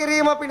පුදුම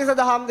කිරීම පිණිස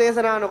දහම්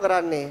දේශනා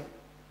නොකරන්නේ.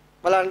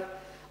 බලන්න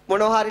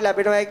මොනවා හරි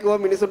ලැබෙනවා කිව්ව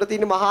මිනිසුන්ට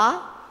තියෙන මහා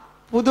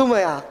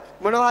පුදුමයක්.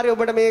 මොනවා හරි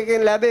ඔබට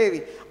මේකෙන් ලැබෙවි.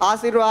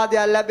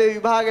 ආශිර්වාදයක් ලැබෙවි,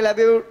 විභාග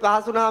ලැබෙවි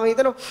පහසුනාම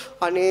හිතනවා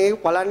අනේ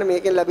බලන්න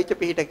මේකෙන් ලැබිච්ච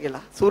පිහිට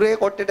කියලා. සූරේ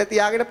කොට්ටෙට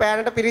තියාගෙන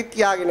පෑනට පිරිත්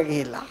තියාගෙන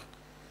ගිහිල්ලා.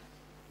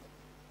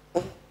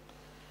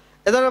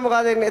 එතන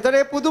මොකද වෙන්නේ? එතන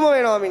පුදුම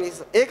වෙනවා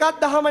මිනිස්සු. ඒකත්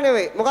දහම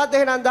නෙවෙයි. මොකද්ද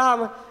එහෙනම් දහම?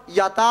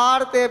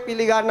 යථාර්ථය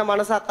පිළිගන්න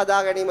මනසක්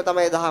හදා ගැනීම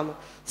තමයි දහම.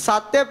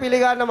 සත්‍ය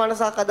පිළිගන්න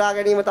මනසක් හදා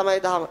ගැනීම තමයි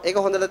දහම. ඒක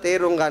හොඳට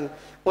තේරුම් ගන්න.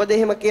 මොකද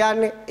එහෙම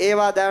කියන්නේ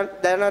ඒවා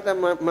දැනට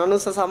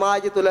මනුස්ස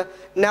සමාජය තුල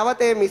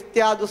නැවතේ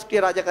මිත්‍යා දෘෂ්ටිය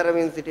රජ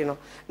කරමින් සිටිනවා.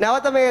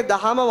 නැවත මේ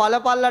දහම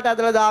වලපල්ලට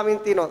ඇදලා දාමින්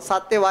තිනවා.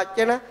 සත්‍ය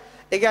වචන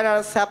ඒ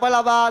කියන්නේ සැප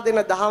ලබා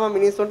දෙන දහම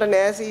මිනිසුන්ට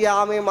නැසී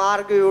යාමේ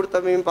මාර්ග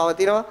විවෘතමින්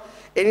පවතිනවා.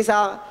 ඒ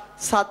නිසා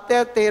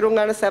සත්‍ය තේරුම්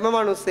ගන්න සෑම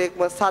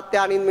මිනිසෙක්ම සත්‍ය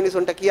අනින්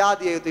මිනිසුන්ට කියා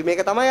දිය යුතුයි.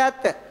 මේක තමයි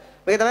ඇත්ත.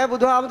 මේක තමයි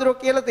බුදුහාමුදුරුවෝ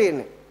කියලා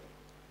තියෙන්නේ.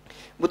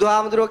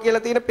 බුදුහාමුදුරුවෝ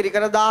කියලා තියෙන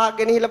පිරිකර 1000ක්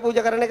ගෙනහිලා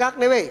පූජා කරන එකක්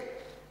නෙවෙයි.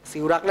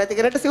 සිවුරක් නැති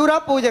කෙනෙක්ට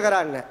සිවුරක් පූජා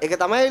කරන්න. ඒක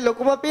තමයි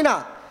ලොකුම පින.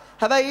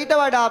 හැබැයි ඊට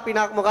වඩා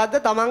පිනක් මොකද්ද?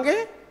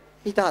 තමන්ගේ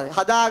හිත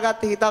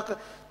හදාගත්ත හිතක්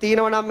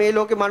තියෙනවා නම් මේ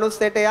ලෝකේ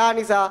මිනිස්සෙට යා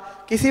නිසා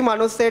කිසි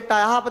මිනිස්සෙට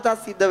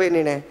අයහපතක් සිද්ධ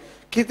වෙන්නේ නැහැ.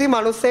 කිසි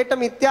මිනිස්සෙට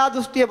මිත්‍යා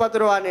දෘෂ්ටිය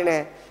පතුරවන්නේ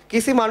නැහැ.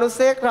 කිසි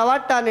මිනිස්සෙක්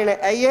රවට්ටන්නේ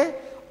නැහැ.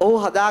 ඇයි ඔහු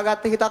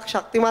හදාගත්ත හිතක්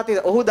ශක්තිමත්.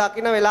 ඔහු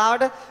දකින්න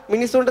වෙලාවට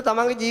මිනිසුන්ට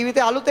තමන්ගේ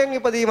ජීවිතේ අලුතෙන්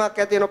ඉපදීමක්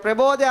ඇති වෙනවා.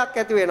 ප්‍රබෝධයක්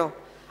ඇති වෙනවා.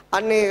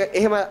 අන්නේ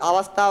එහෙම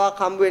අවස්ථාවක්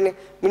හම්බ වෙන්නේ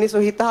මිනිස්සු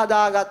හිත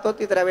හදාගත්තොත්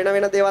විතර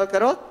වෙන දේවල්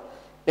කරොත්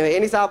නෙවෙයි. ඒ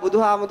නිසා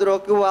බුදුහාමුදුරුවෝ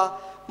කිව්වා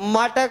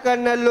මට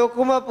කරන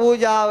ලොකුම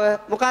පූජාව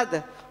මොකද්ද?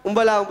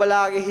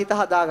 උඹලාගේ හිත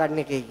හදාගන්න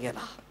එකයි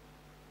කියලා.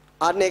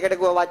 අන්න ඒකට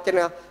කිව්ව වචන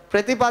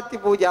ප්‍රතිපත්ති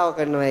පූජාව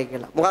කරනවායි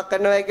කියලා. මොකක්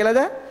කරනවායි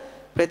කියලාද?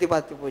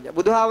 ප්‍රතිපත්ති පූජා.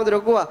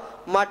 බුදුහාමුදුරුවෝ කිව්වා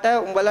මට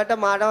උඹලට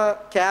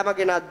කෑම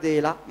ගෙනත්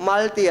දීලා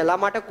මල් තියලා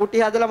මට කුටි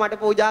හදලා මට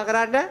පූජා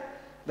කරන්න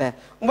බෑ.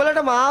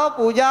 උඹලට මාව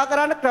පූජා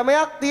කරන්න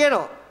ක්‍රමයක්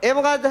තියෙනවා. ඒ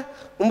මොකද්ද?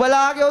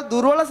 උඹලාගේ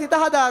දුර්වල සිත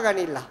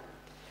හදාගනින්න.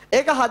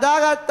 ඒක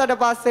හදාගත්තට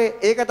පස්සේ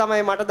ඒක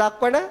තමයි මට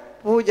දක්වන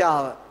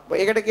පූජාව.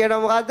 ඒකට කියනවා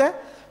මොකද්ද?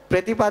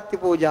 ප්‍රතිපත්ති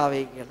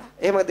පූජාවයි කියලා.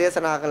 එහෙම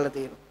දේශනා කරලා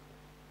තියෙනවා.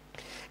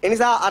 ඒ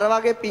නිසා අර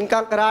වගේ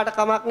පින්කම් කරාට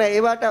කමක් නැහැ.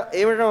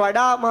 ඒවට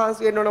වඩා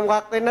මහන්සි වෙන්න ඕන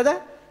මොකක් වෙන්නද?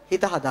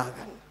 හිත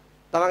හදාගන්න.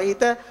 තමන්ගේ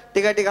හිත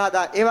ටික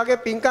හදා. ඒ වගේ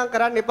පින්කම්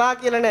කරන්න එපා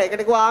කියලා නෑ. ඒකට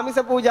කිව්වා ආමිස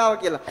පූජාව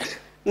කියලා.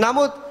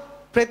 නමුත්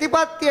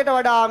ප්‍රතිපත්තියට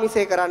වඩා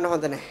ආමිසේ කරන්න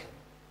හොඳ නැහැ.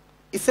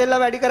 ඉස්සෙල්ලා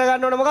වැඩි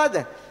කරගන්න ඕන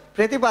මොකද්ද?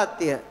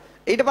 ප්‍රතිපත්තිය.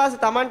 ඊට පස්සේ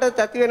Tamanට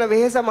ඇති වෙන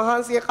වෙහෙස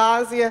මහන්සිය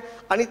කාංශිය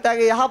අනිත්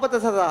අයගේ යහපත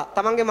සඳහා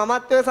තමන්ගේ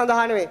මමත්වය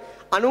සඳහා නෙවෙයි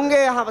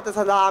අනුන්ගේ යහපත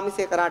සඳහා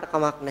ආමිසය කරාට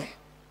කමක් නැහැ.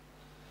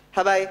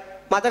 හැබැයි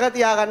මතක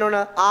තියාගන්න ඕන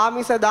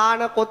ආමිස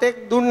දාන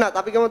කොතෙක් දුන්නත්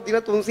අපි කියමු දින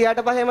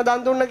 300ට පහේම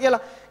දන් දුන්න කියලා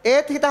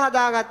ඒත් හිත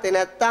හදාගත්තේ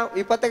නැත්තම්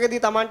විපතකදී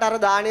Tamanට අර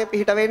දාණය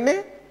පිහිට වෙන්නේ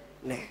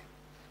නැහැ.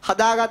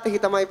 හදාගත්ත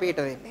හිතමයි පිහිට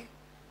වෙන්නේ.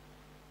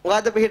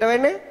 මොකද්ද පිහිට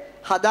වෙන්නේ?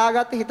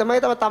 හදාගත්ත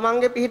හිතමයි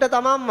තමන්ගේ පිහිට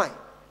තමන්මයි.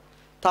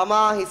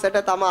 තමා හිසට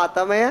තම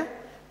අතමය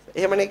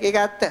එහෙමනේ ඒක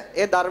ඇත්ත.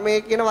 ඒ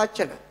ධර්මයේ කියන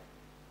වචන.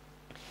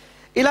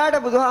 ඊළාට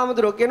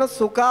බුදුහාමුදුරුවෝ කියන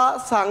සුඛා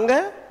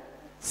සංඝ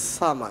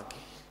සමගි.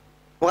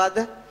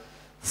 මොකද්ද?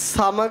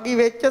 සමගි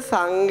වෙච්ච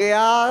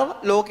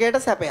සංඝයා ලෝකයට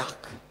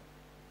සැපයක්.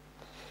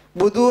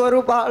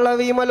 බුදුවරු පහළ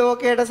වීම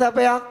ලෝකයට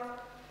සැපයක්.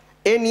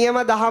 ඒ නියම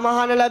දහම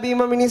අහන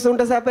ලැබීම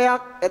මිනිසුන්ට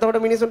සැපයක්.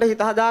 එතකොට මිනිසුන්ට හිත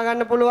හදා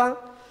ගන්න පුළුවන්.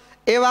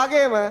 ඒ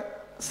වගේම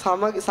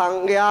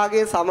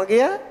සංඝයාගේ සමගය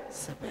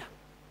සැපයක්.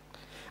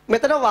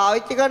 මෙතන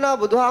පාවිච්චි කරන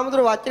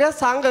බුදුහාමුදුරු වචනය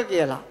සංඝ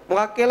කියලා.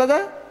 මොකක් කියලාද?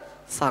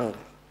 සංඝ.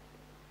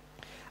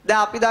 දැන්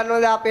අපි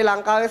දන්නවද අපේ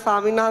ලංකාවේ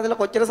ස්වාමීන් වහන්සේලා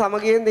කොච්චර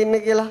සමගියෙන්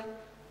ඉන්නේ කියලා?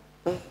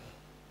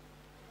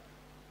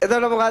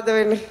 එතකොට මොකද්ද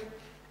වෙන්නේ?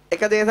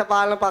 එක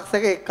දේශපාලන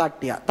පක්ෂයක එක්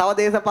කට්ටියක්. තව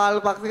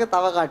දේශපාලන පක්ෂයක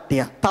තව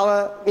කට්ටියක්. තව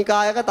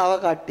නිකායක තව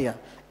කට්ටියක්.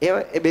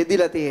 ඒ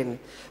බෙදිලා තියෙන්නේ.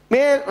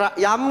 මේ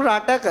යම්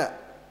රටක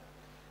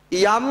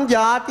යම්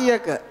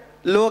ජාතියක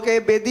ලෝකේ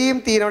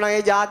බෙදීම් තියෙනවා නම්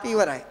ඒ ජාති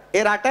ඉවරයි.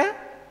 ඒ රට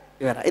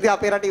ඉවරයි. ඉතින්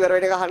අපේ රට ඉවර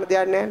වෙන එක අහන්න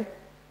දෙයක් නැහැ නේ.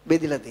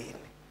 බෙදිලා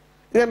තියෙන්නේ.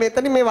 ඉතින්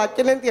මෙතන මේ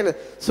වචනෙන් තියෙන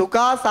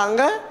සුඛා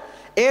සංඝ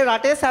ඒ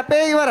රටේ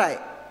සැපේ ඉවරයි.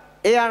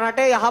 ඒ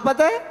රටේ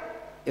යහපත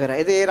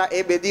ඉවරයි. ඉතින්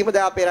ඒ බෙදීම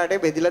දැන් අපේ රටේ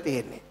බෙදිලා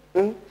තියෙන්නේ.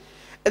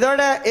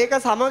 එතකොට ඒක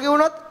සමගි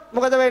වුණොත්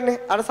මොකද වෙන්නේ?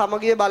 අර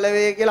සමගිය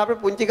බලවේගය කියලා අපි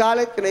පුංචි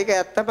කාලෙත් කියන ඒක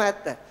ඇත්තම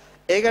ඇත්ත.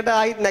 ඒකට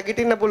ආයිත්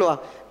නැගිටින්න පුළුවන්.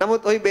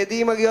 නමුත් ওই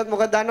බෙදීම ගියොත්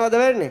මොකද දන්නවද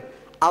වෙන්නේ?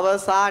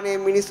 අවසානයේ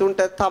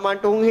මිනිසුන්ට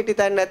Tamanට උන්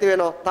හිටිතැන් නැති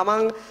වෙනවා.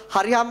 Taman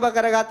හරි හම්බ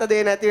කරගත්ත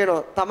දේ නැති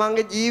වෙනවා.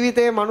 Tamanගේ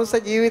ජීවිතේ මනුස්ස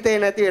ජීවිතේ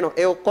නැති වෙනවා.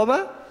 ඒ ඔක්කොම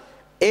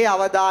ඒ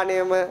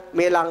අවදානයම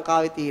මේ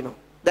ලංකාවේ තියෙනවා.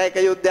 දැන් එක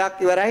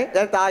යුද්ධයක් ඉවරයි.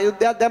 දැන් තා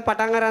යුද්ධයක් දැන්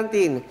පටන් අරන්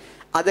තියෙන්නේ.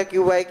 අද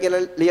කිව්වයි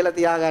කියලා ලියලා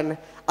තියාගන්න.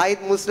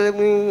 අයිත් මුස්ලිම්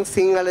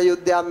සිංහල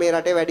යුද්ධයක් මේ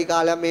රටේ වැඩි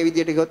කාලයක් මේ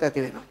විදියට ගියොත්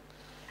ඇති වෙනවා.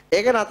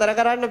 ඒක නතර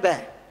කරන්න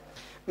බෑ.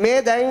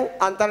 මේ දැන්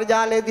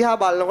අන්තර්ජාලය දිහා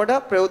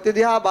බලනකොට ප්‍රවෘත්ති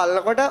දිහා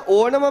බලනකොට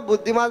ඕනම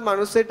බුද්ධිමත්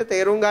මිනිස්සෙට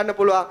තේරුම් ගන්න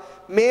පුළුවන්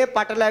මේ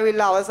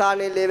පටලැවිල්ල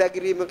අවසානයේ ලේ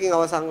වැගිරීමකින්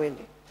අවසන්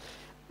වෙන්නේ.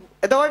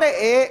 එතකොට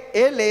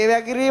ඒ ලේ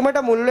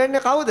වැගිරීමට මුල්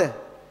වෙන්නේ කවුද?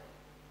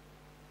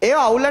 ඒ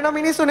අවුලන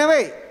මිනිස්සු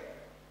නෙවෙයි.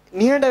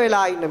 නිහඬ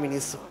වෙලා ඉන්න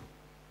මිනිස්සු.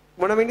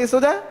 මොන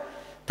මිනිස්සුද?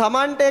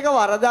 Tamante එක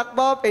වරදක්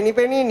බව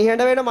පෙනිපෙනී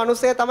නිහඬ වෙන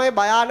මිනිස්සය තමයි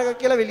භයානක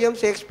කියලා විලියම්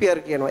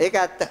ෂේක්ස්පියර් කියනවා. ඒක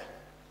ඇත්ත.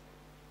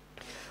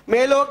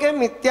 මේ ලෝකෙ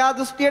මිත්‍යා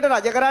දෘෂ්ටියට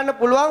රජ කරන්න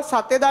පුළුවන්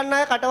සත්‍ය දන්න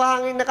අය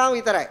කටවහන් ඉන්නකම්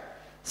විතරයි.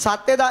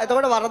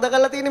 එතකොට වරද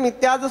කරලා තියෙන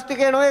මිත්‍යා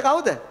දෘෂ්ටිකේ නෝයේ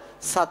කවුද?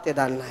 සත්‍ය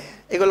දන්න අය.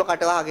 ඒගොල්ලෝ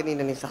කටවහගෙන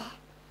ඉන්න නිසා.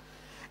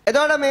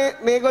 එතකොට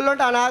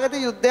මේගොල්ලන්ට අනාගත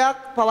යුද්ධයක්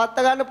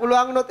පවත්වා ගන්න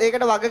පුළුවන් වුණොත්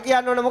ඒකට වග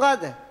කියන්න ඕනේ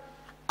මොකද්ද?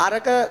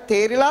 අරක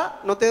තේරිලා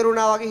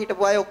නොතේරුණා වගේ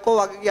හිටපු අය ඔක්කොම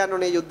වග කියන්න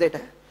ඕනේ යුද්ධෙට.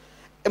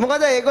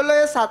 මොකද ඒගොල්ලෝ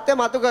ඒ සත්‍ය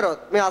මතු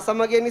කරොත් මේ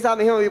අසමගිය නිසා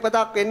මෙහෙම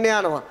විපතක් වෙන්න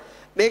යනවා.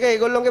 මේක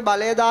ඒගොල්ලෝගේ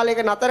බලය දාලා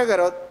ඒක නතර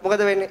කරොත් මොකද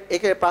වෙන්නේ?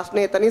 ඒකේ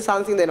ප්‍රශ්නේ එතනින්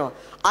සංසිඳෙනවා.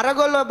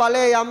 අරගොල්ලෝ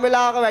බලය යම්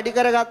වෙලාවක වැඩි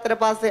කරගත්තට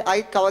පස්සේ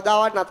අයිත්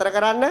කවදාවත් නතර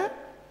කරන්න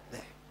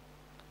බෑ.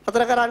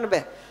 නතර කරන්න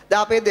බෑ.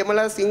 දැන් අපේ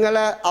දෙමළ සිංහල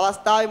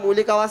අවස්ථාවේ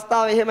මූලික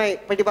අවස්ථාව එහෙමයි.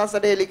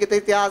 පිටිපස්සට ලිඛිත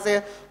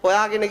ඉතිහාසය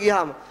හොයාගෙන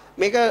ගියාම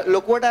මේක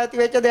ලොකුවට ඇති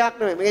වෙච්ච දෙයක්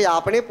නෙමෙයි. මේක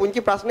යාපනයේ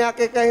පුංචි ප්‍රශ්නයක්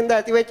එක්ක හින්දා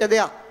ඇති වෙච්ච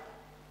දෙයක්.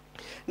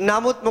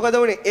 නමුත් මොකද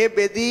වුනේ? ඒ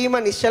බෙදීම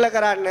නිශ්චල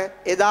කරන්න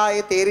එදා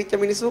ඒ තේරිච්ච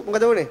මිනිස්සු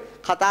මොකද වුනේ?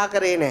 කතා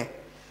කරේ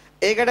නැහැ.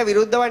 ඒකට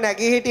විරුද්ධව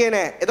නැගී හිටියේ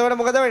නැහැ. එතකොට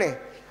මොකද වෙන්නේ?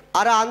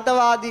 අර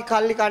අන්තවාදී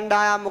කල්ලි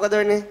කණ්ඩායම් මොකද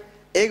වෙන්නේ?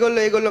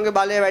 ඒගොල්ලෝගේ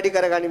බලය වැඩි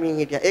කරගනිමින්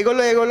හිටියා.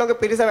 ඒගොල්ලෝගේ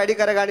පිරිස වැඩි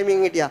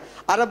කරගනිමින් හිටියා.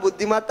 අර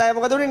බුද්ධිමත් අය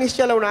මොකද වුනේ?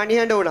 නිශ්චල වුණා,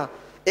 නිහඬ වුණා.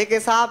 ඒකේ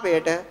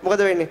සාපේට මොකද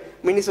වෙන්නේ?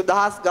 මිනිස්සු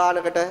දහස්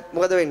ගානකට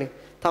මොකද වෙන්නේ?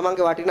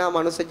 තමන්ගේ වටිනා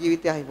මනුස්ස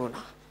ජීවිතය අහිමි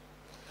වුණා.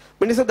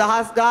 මිනිස්සු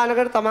දහස්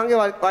ගානකට තමන්ගේ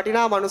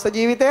වටිනා මනුස්ස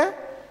ජීවිතය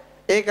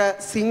ඒක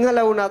සිංහල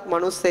වුණත්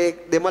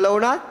මිනිස්සෙක් දෙමළ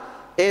වුණත්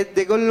ඒ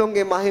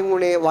දෙගොල්ලොන්ගේ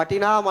මහිමුනේ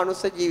වටිනා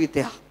මනුස්ස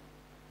ජීවිතයක්.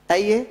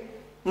 ඇයි ඒ?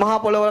 මහ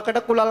පොළොවකට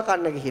කුලල්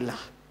කන්න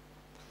ගිහිල්ලා.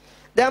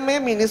 දැන් මේ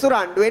මිනිස්සු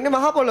රණ්ඩු වෙන්නේ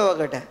මහ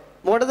පොළොවකට.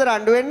 මොකටද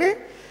රණ්ඩු වෙන්නේ?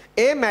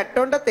 ඒ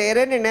මැට්ටොන්ට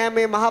තේරෙන්නේ නෑ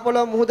මේ මහ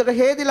පොළොව මුහුදට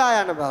හේදිලා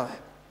යන බව.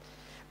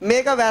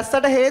 මේක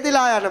වැස්සට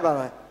හේදිලා යන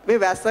බව.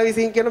 මේ වැස්ස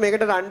විසින් කියන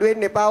මේකට රණ්ඩු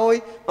වෙන්න එපා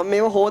ඕයි. මම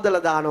මේව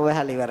හොදලා දානවා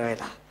වැහල ඉවර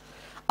වෙලා.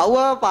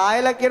 අවුව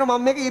පායලා කියන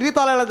මම මේක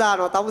ඉරිතලලා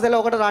දානවා. තමුසෙල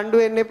ඔකට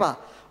රණ්ඩු වෙන්න එපා.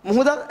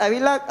 මුහුද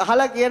ඇවිල්ලා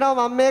අහලා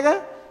කියනවා මම මේක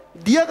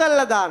දිය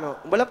කරලා දානවා.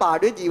 උඹලා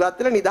පාඩුවේ ජීවත්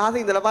වෙලා නිදහස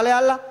ඉඳලා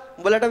ඵලයල්ලා.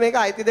 උඹලට මේක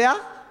අයිති දෙයක්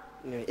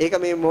නෙවෙයි. ඒක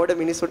මේ මෝඩ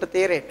මිනිස්සුන්ට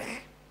තේරෙන්නේ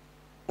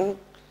නැහැ.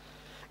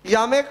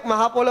 යමෙක්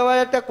මහ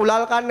පොළොවට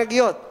කුලල් කන්න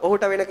ගියොත්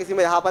ඔහුට වෙන කිසිම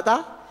යහපතක්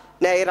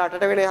නැහැ. ඒ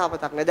රටට වෙන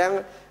යහපතක්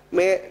නැහැ.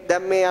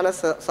 දැන් මේ යන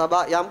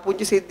සභා යම්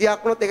පුංචි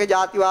සිද්ධියක් වුණොත් ඒක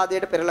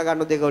ජාතිවාදයට පෙරලා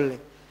ගන්න දෙගොල්ලේ.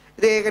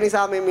 ඉතින් ඒක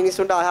නිසා මේ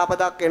මිනිස්සුන්ට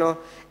අයහපතක් වෙනවා.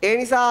 ඒ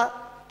නිසා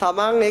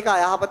තමන් මේක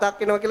අයහපතක්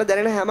වෙනවා කියලා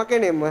දැනෙන හැම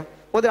කෙනෙක්ම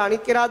මොකද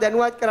අනිත් කෙනා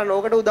දැනුවත් කරන්න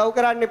ඕකට උදව්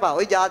කරන්න එපා.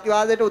 ওই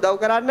ජාතිවාදයට උදව්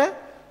කරන්න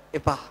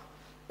එපා.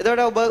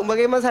 එතකොට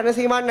උඹගේම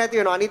සැනසීමක් නැති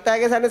වෙනවා. අනිත්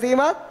අයගේ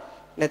සැනසීමක්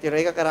නැති වෙනවා.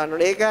 ඒක කරන්න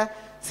ඕනේ. ඒක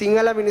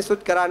සිංහල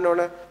මිනිස්සුත් කරන්න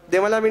ඕන,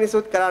 දෙමළ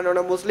මිනිස්සුත් කරන්න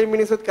ඕන, මුස්ලිම්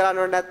මිනිස්සුත් කරන්න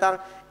ඕන. නැත්තම්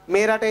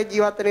මේ රටේ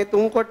ජීවත් වෙන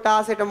තුන්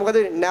කොට්ටාසෙට මොකද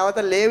නැවත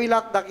ලේ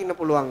විලක් දකින්න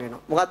පුළුවන්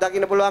වෙනවා. මොකක්ද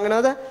දකින්න පුළුවන්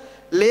වෙනවද?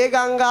 ලේ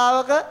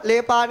ගංගාවක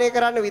ලේ පානය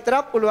කරන්න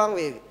විතරක් පුළුවන්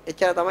වේවි.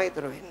 එච්චර තමයි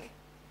ඉතුරු වෙන්නේ.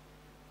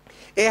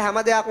 ඒ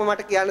හැම දෙයක්ම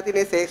මට කියන්න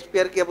තියෙන්නේ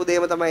ෂේක්ස්පියර් කියපු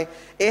දේම තමයි.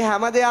 ඒ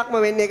හැම දෙයක්ම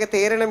වෙන්නේ ඒක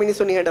තේරෙන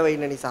මිනිස්සු නිහඬව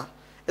ඉන්න නිසා.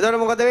 එතකොට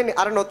මොකද වෙන්නේ?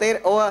 අර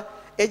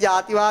ඒ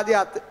ජාතිවාදී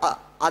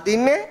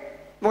අදින්නේ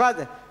මොකද්ද?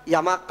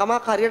 යමක්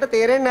කමක් හරියට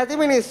තේරෙන්නේ නැති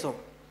මිනිස්සු.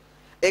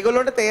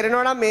 ඒගොල්ලන්ට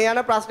තේරෙනවා නම් මේ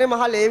යන ප්‍රශ්නේ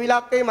මහා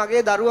ලේවිලක් වෙයි,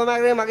 මගේ දරුවා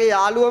මැරෙයි, මගේ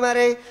යාළුවා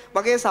මැරෙයි,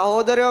 මගේ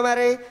සහෝදරයෝ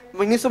මැරෙයි,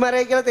 මිනිස්සු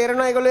මැරෙයි කියලා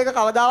තේරෙනවා. ඒගොල්ලෝ ඒක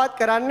කවදාවත්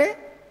කරන්නේ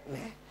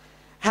නැහැ.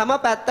 හැම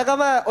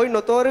පැත්තකම ওই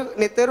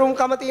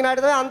නොතේරුම්කම තියන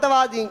අයට තමයි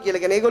අන්තවාදීන් කියලා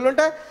කියන්නේ.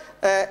 ඒගොල්ලන්ට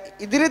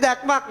ඉදිරි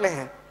දැක්මක්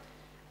නැහැ.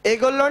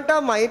 ඒගොල්ලන්ට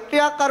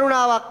මෛත්‍රියක්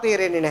කරුණාවක්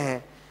තේරෙන්නේ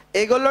නැහැ.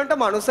 ඒගොල්ලන්ට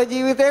මනුෂ්‍ය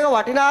ජීවිතයක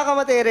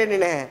වටිනාකම තේරෙන්නේ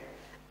නැහැ.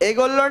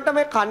 ඒගොල්ලන්ට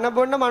මේ කන්න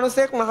බොන්න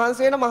මිනිසෙක්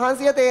මහන්සි වෙන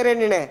මහන්සිය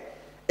තේරෙන්නේ නැහැ.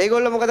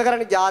 ඒගොල්ලෝ මොකද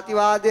කරන්නේ?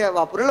 ජාතිවාදය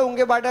වපුරලා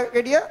උන්ගේ බඩ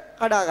ගෙඩිය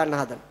කඩා ගන්න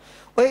හදන.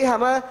 ඔය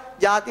හැම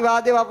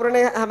ජාතිවාදයේ වපුරන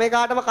හැම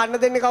එකටම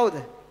කන්න දෙන්නේ කවුද?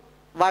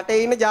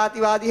 වටේ ඉන්න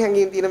ජාතිවාදී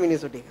හැංගීම් තියෙන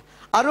මිනිස්සු ටික.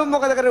 අරුන්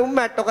මොකද කරන්නේ? උන්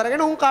මැට්ටෝ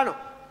කරගෙන උන් කනවා.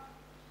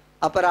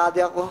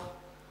 අපරාධයක් ඕ.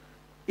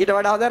 ඊට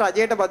වඩා හොඳ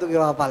රජයට බදු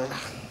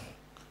ගෙවපල්ලා.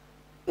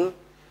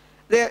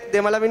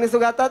 දෙමළ මිනිස්සු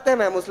ගත්තත්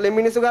එහෙමයි, මුස්ලිම්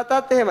මිනිස්සු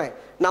ගත්තත් එහෙමයි.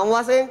 නම්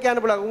වශයෙන්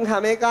කියන්න පුළුවන් උන්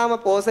හැම එකම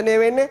පෝෂණය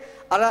වෙන්නේ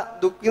අර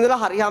දුක් විඳලා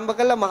හරි හම්බ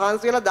කරලා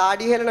මහන්සි වෙලා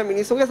දාඩි හෙලන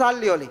මිනිස්සුගේ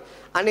සල්ලි වලින්.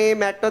 අනේ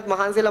මැට්ටොත්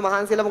මහන්සිලා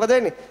මොකද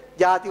වෙන්නේ?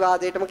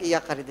 ජාතිවාදයටම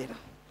කීයක් හරි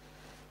දෙනවා.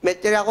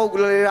 මෙච්චර යකෝ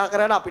උගුලලා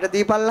කරලා අපිට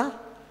දීපල්ලා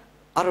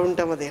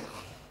අරුන්ටම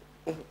දෙනවා.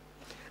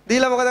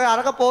 දීලා මොකද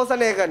අරක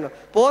පෝෂණය කරනවා.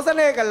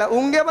 පෝෂණය කළා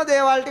උන්ගේම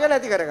දේවල් ටික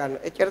නැති කරගන්න.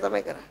 එච්චර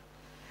තමයි කරන්නේ.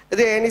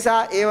 ඉතින් ඒ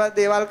නිසා ඒව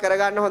දේවල්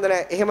කරගන්න හොඳ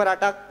නැහැ. එහෙම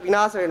රටක්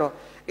විනාශ වෙනවා.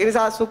 ඒ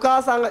නිසා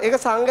සුඛා සංඝ ඒක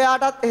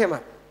සංඝයාටත් එහෙමයි.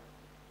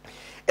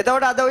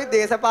 එතකොට අද ওই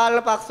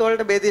දේශපාලන පක්ෂ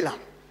වලට බෙදිලා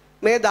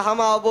මේ ධහම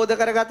අවබෝධ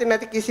කරගත්තේ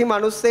නැති කිසි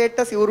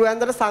මිනිස්සෙක්ට සිවුරු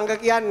ඇඳලා සංඝ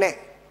කියන්නේ නැහැ.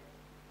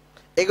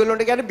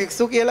 ඒගොල්ලන්ට කියන්නේ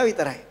භික්ෂු කියලා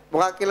විතරයි.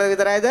 මොකක් කියලා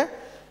විතරයිද?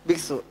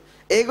 භික්ෂු.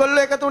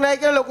 ඒගොල්ලෝ එකතු නැහැ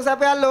කියලා ලොකු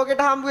සැපයක්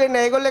ලෝකෙට හම්බ වෙන්නේ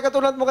නැහැ. ඒගොල්ලෝ එකතු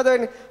වුණොත් මොකද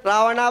වෙන්නේ?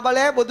 රාවණා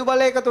බලය, බුදු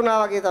බලය එකතු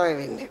වුණා වගේ තමයි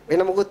වෙන්නේ.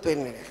 වෙන මොකුත්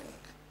වෙන්නේ නැහැ.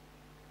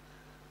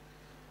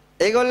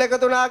 ඒගොල්ලෝ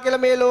එකතු වුණා කියලා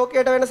මේ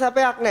ලෝකයට වෙන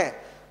සැපයක් නැහැ.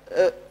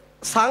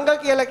 සංඝ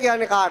කියලා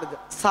කියන්නේ කාටද?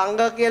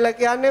 සංඝ කියලා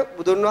කියන්නේ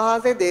බුදුන්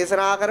වහන්සේ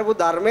දේශනා කරපු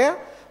ධර්මය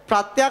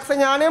ප්‍රත්‍යක්ෂ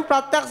ඥාණයෙන්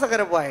ප්‍රත්‍යක්ෂ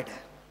කරපු අයට.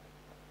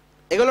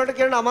 ඒගොල්ලන්ට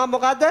කියන නම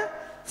මොකද්ද?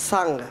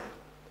 සංඝ.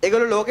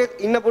 ඒගොල්ලෝ ලෝකෙ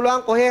ඉන්න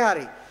පුළුවන් කොහේ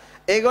හරි.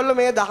 ඒගොල්ලෝ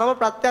මේ ධහම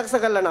ප්‍රත්‍යක්ෂ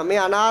කළා නම් මේ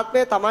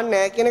අනාත්මය Taman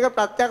නැහැ කියන එක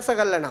ප්‍රත්‍යක්ෂ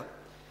කළා නම්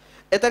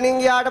එතනින්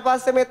ගියාට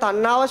පස්සේ මේ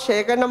තණ්හාව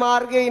ෂේ කරන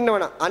මාර්ගයේ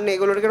ඉන්නවනම් අන්න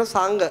ඒගොල්ලෝට කියන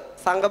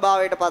සංඝ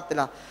භාවයටපත්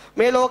වෙලා.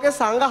 මේ ලෝකේ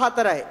සංඝ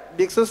හතරයි.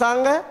 භික්ෂු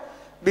සංඝ,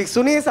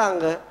 භික්ෂුණී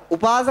සංඝ,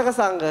 උපාසක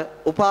සංඝ,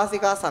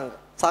 උපාසිකා සංඝ.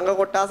 සංඝ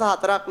කොටස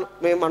හතරක්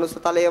මේ මනුස්ස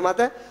තලයේ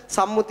මත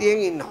සම්මුතියෙන්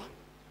ඉන්නවා.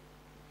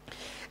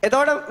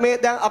 එතකොට මේ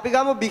දැන් අපි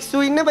ගමු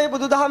භික්ෂු ඉන්නේ මේ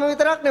බුදුදහම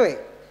විතරක් නෙවෙයි.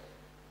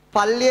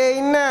 පල්ලියේ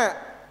ඉන්න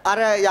අර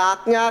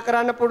යාඥා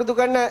කරන්න පුරුදු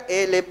කරන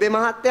ඒ ලෙබ්බේ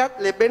මහත්තයාත්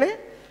ලෙබ්බේනේ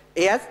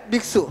එයත්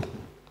භික්ෂු.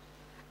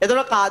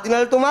 එතකොට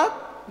කාදිනල්තුමාත්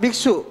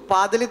භික්ෂු,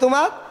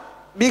 පාදලිතුමාත්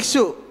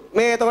භික්ෂු.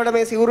 මේ එතකොට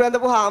මේ සිවුරු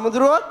ඇඳපු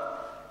හාමුදුරුවෝ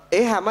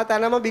ඒ හැම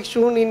තැනම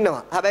භික්ෂුන්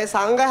ඉන්නවා. හැබැයි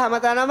සංඝ හැම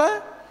තැනම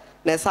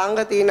නෑ.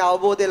 සංඝ තියෙන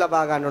අවබෝධය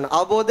ලබා ගන්න ඕන.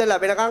 අවබෝධය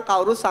ලැබෙනකන්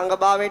කවුරු සංඝ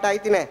භාවයට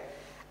අයිති නෑ.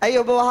 ඇයි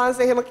ඔබ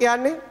වහන්සේ එහෙම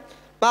කියන්නේ?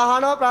 මම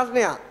අහනවා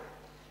ප්‍රශ්නයක්.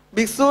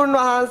 භික්ෂුන්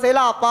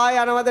වහන්සේලා අපාය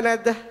යනවද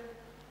නැද්ද?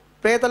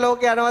 പ്രേත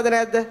ලෝකේ යනවද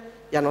නැද්ද?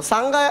 යනවා.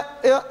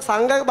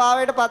 සංඝ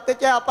භාවයටපත්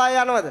වෙච්ච අය අපාය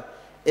යනවද?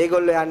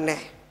 ඒගොල්ලෝ යන්නේ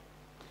නැහැ.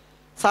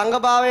 සංඝ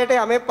භාවයට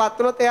යමෙක්පත්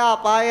වුණොත් එයා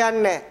අපාය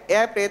යන්නේ නැහැ.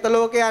 එයා പ്രേත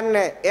ලෝකේ යන්නේ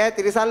නැහැ. එයා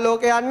තිරිසන්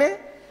ලෝකේ යන්නේ.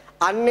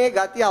 අන්නේ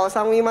ගති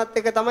අවසන් වීමත්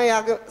එක තමයි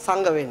යාගේ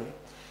සංඝ වෙන්නේ.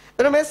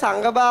 එතන මේ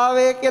සංඝ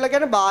භාවය කියලා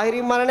කියන්නේ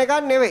බාහිරින් මරණ එකක්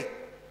නෙවෙයි.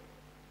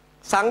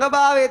 සංඝ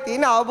භාවයේ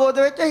තියෙන අවබෝධ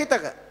වෙච්ච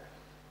හිතක.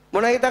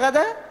 මොන හිතකද?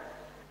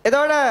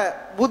 එතකොට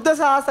බුද්ධ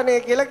ශාසනය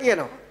කියලා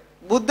කියනවා.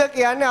 බුද්ධ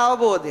කියන්නේ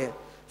අවබෝධය.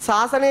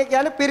 ශාසනය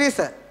කියන්නේ පිරිස.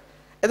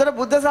 එතකොට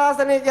බුද්ධ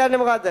ශාසනය කියන්නේ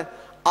මොකද්ද?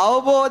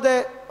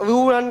 අවබෝධ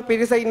වූවන්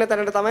පිරිස ඉන්න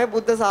තැනට තමයි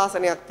බුද්ධ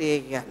ශාසනයක්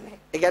තියෙන්නේ කියන්නේ.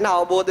 ඒ කියන්නේ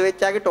අවබෝධ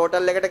වෙච්ච අයගේ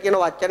ටෝටල් එකට කියන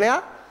වචනය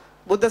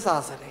බුද්ධ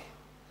ශාසනය.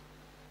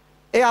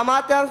 ඒ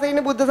අමාත්‍යංශයේ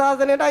ඉන්නේ බුද්ධ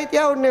ශාසනයට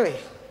අයිතියවුන් නෙවෙයි.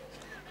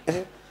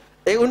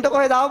 ඒ උන්ට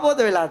කොහෙද අවබෝධ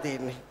වෙලා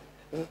තියෙන්නේ?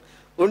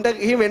 උන්ට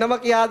ගිහි වෙනම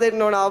කියා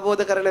දෙන්න ඕන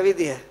අවබෝධ කරන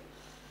විදිය.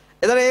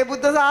 එතන මේ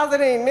බුද්ධ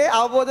ශාසනයේ ඉන්නේ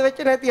අවබෝධ වෙච්ච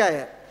නැති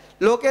අය.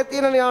 ලෝකයේ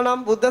තියෙන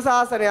නම් බුද්ධ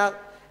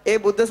ශාසනයක්. ඒ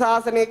බුද්ධ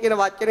ශාසනය කියන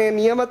වචනේ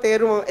නියම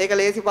තේරුම ඒක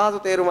ලේසි පහසු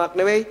තේරුමක්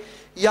නෙවෙයි.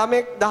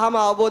 යමෙක් ධහම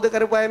අවබෝධ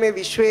කරපු අය මේ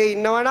විශ්වයේ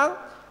ඉන්නවනම්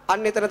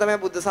අන්න එතන තමයි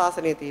බුද්ධ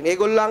ශාසනය තියෙන්නේ.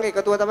 ඒගොල්ලන්ගේ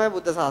එකතුව තමයි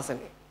බුද්ධ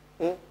ශාසනය.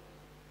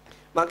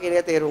 මම කියන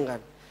එක තේරුම්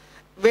ගන්න.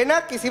 වෙන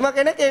කිසිම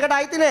කෙනෙක් ඒකට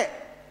අයිති නැහැ.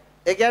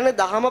 ඒ කියන්නේ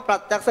ධහම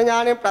ප්‍රත්‍යක්ෂ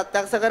ඥාණයෙන්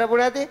ප්‍රත්‍යක්ෂ කරපු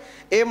නැති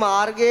ඒ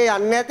මාර්ගයේ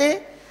යන්නේ නැති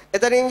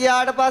එතනින්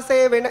ගියාට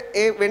පස්සේ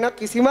වෙන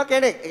කිසිම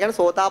කෙනෙක් ඒ කියන්නේ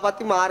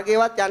සෝතාපට්ටි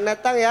මාර්ගයවත් යන්නේ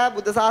නැත්නම් එයා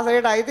බුද්ධ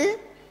ශාසනයට අයිති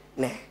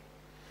නැහැ.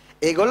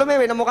 ඒගොල්ලෝ මේ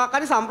වෙන මොකක්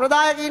හරි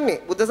සම්ප්‍රදායක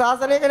ඉන්නේ. බුද්ධ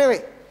ශාසනයක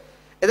නෙවෙයි.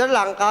 එතකොට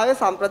ලංකාවේ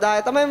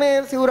සම්ප්‍රදාය තමයි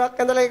මේ සිවුරක්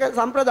ඇඳලා ඒක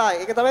සම්ප්‍රදාය.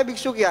 ඒක තමයි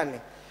භික්ෂු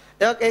කියන්නේ.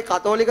 ඒ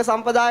කතෝලික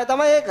සම්ප්‍රදාය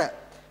තමයි ඒක.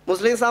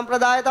 මුස්ලිම්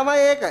සම්ප්‍රදාය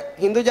තමයි ඒක.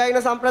 Hindu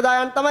ජෛන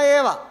සම්ප්‍රදායන් තමයි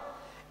ඒවා.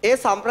 ඒ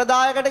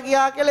සම්ප්‍රදායකට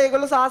ගියා කියලා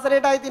ඒගොල්ලෝ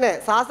ශාසනයට අයිති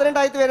නැහැ. ශාසනයට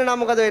අයිති වෙන්න නම්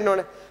මොකද වෙන්න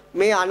ඕනේ?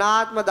 මේ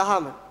අනාත්ම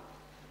දහම,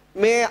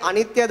 මේ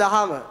අනිත්‍ය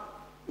දහම,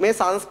 මේ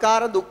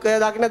සංස්කාර දුක්ඛය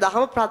දකින්න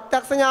දහම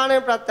ප්‍රත්‍යක්ෂ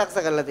ඥාණයෙන් ප්‍රත්‍යක්ෂ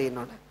කරලා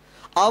තියෙනවනේ.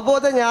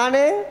 අවබෝධ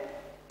ඥාණයෙන්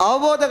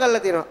අවබෝධ කරලා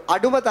තියෙනවා.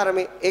 අඩුම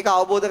තරමේ ඒක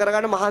අවබෝධ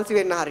කරගන්න මහන්සි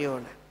වෙන්න හරි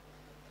ඕන.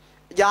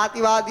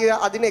 ජාතිවාදී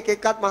අදින එක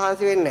එක්කත්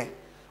මහන්සි වෙන්නේ නැහැ.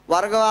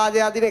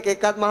 වර්ගවාදී අදින එක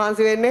එක්කත්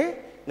මහන්සි වෙන්නේ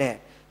නැහැ.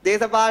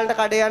 දේශපාලනට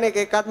කඩේ යන එක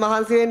එක්කත්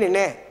මහන්සි වෙන්නේ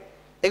නැහැ.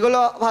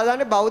 ඒගොල්ලෝ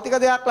හදන්නේ භෞතික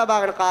දෙයක් ලබා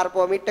ගන්න,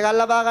 කාර්පෝ මිට් එකක්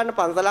ලබා ගන්න,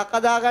 පන්සලක්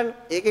හදා ගන්න.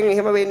 ඒකෙන්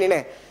එහෙම වෙන්නේ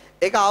නැහැ.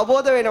 ඒක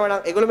අවබෝධ වෙනවා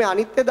නම් ඒගොල්ලෝ මේ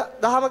අනිත්‍ය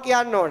දහම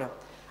කියන්න ඕන.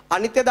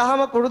 අනිත්‍ය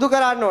දහම පුරුදු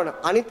කරන්න ඕන.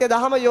 අනිත්‍ය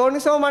දහම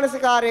යෝනිසෝ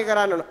මනසිකාරය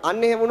කරන්න ඕන.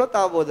 අන්න එහෙම වුණොත්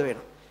අවබෝධ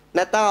වෙනවා.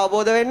 නැත්නම්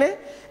අවබෝධ වෙන්නේ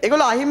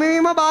ඒගොල්ලෝ අහිමි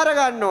වීම බාර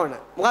ගන්න ඕන.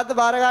 මොකද්ද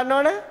බාර ගන්න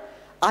ඕන?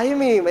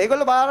 අහිමි වීම.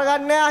 ඒගොල්ලෝ බාර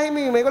ගන්න නැහැ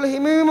අහිමි වීම. ඒගොල්ලෝ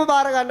හිමි වීම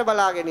බාර ගන්න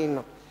බලාගෙන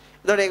ඉන්නවා.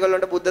 ඒතකොට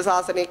ඒගොල්ලන්ට බුද්ධ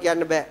ශාසනය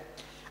කියන්න බෑ.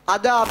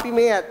 අද අපි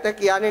මේ ඇත්ත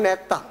කියන්නේ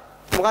නැත්තම්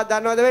මොකක්ද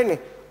දන්නවද වෙන්නේ?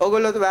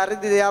 ඕගොල්ලෝ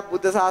වැරදි දෙයක්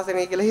බුද්ධ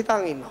ශාසනය කියලා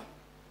හිතන් ඉන්නවා.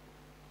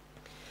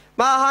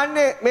 මම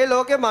අහන්නේ මේ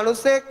ලෝකේ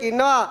මිනිස්සෙක්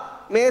ඉන්නවා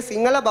මේ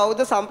සිංහල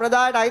බෞද්ධ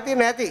සම්ප්‍රදායට අයිති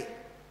නැති.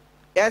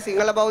 එයා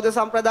සිංහල බෞද්ධ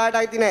සම්ප්‍රදායට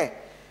අයිති නැහැ.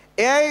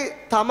 එයයි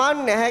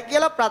Taman නැහැ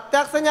කියලා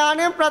ප්‍රත්‍යක්ෂ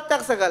ඥාණයෙන්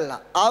ප්‍රත්‍යක්ෂ කළා.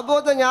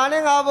 අවබෝධ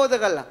ඥාණයෙන් අවබෝධ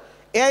කළා.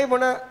 එයයි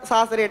මොන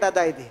ශාසනයට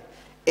අයිති?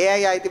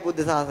 එයයි අයිති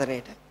බුද්ධ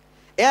ශාසනයට.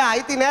 එයා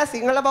අයිති නැහැ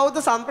සිංහල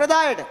බෞද්ධ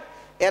සම්ප්‍රදායට.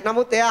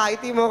 නමුත් එයා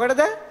අයිති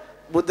මොකටද?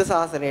 බුද්ධ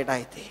ශාසනයට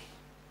අයිති.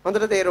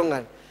 හොඳට තේරුම්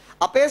ගන්න.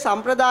 අපේ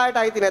සම්ප්‍රදායට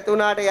අයිති නැති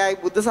වුණාට එයයි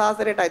බුද්ධ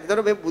ශාසනයට අයිති.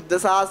 ඒතකොට මේ බුද්ධ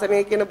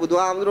ශාසනය කියන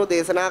බුදුහාමුදුරුවෝ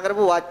දේශනා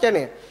කරපු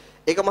වචනය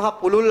ඒක මහා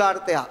පුළුල්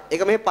අර්ථයක්.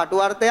 ඒක මේ පටු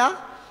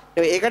අර්ථයක්.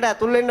 ඒකට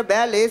ඇතුල් වෙන්න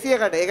බෑ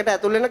ලේසියකට. ඒකට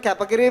ඇතුල් වෙන්න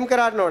කැපකිරීම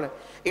කරන්න ඕන.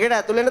 ඒකට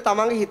ඇතුල් වෙන්න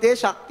තමන්ගේ හිතේ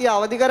ශක්තිය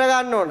අවදි කර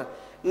ගන්න ඕන.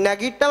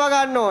 නැගිටව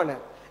ගන්න ඕන.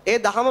 ඒ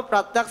දහම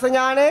ප්‍රත්‍යක්ෂ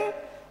ඥානෙ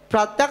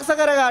ප්‍රත්‍යක්ෂ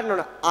කර ගන්න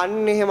ඕන.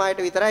 අන්න එහෙමයිට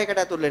විතරයි ඒකට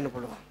ඇතුල් වෙන්න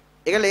පුළුවන්.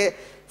 ඒක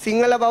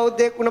සිංහල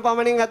බෞද්ධයෙක් වුණ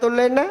පමණින් ඇතුල්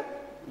වෙන්න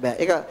බෑ.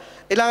 ඒක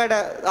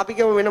ඊළඟට අපි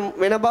කියමු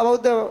වෙන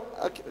බෞද්ධ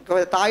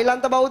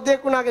තායිලන්ත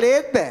බෞද්ධයෙක් වුණා කියලා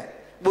ඒත් බෑ.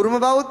 බුරුම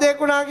බෞද්ධයෙක්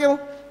වුණා කියමු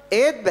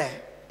ඒත් බෑ.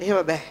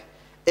 එහෙම බෑ.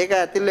 ඒක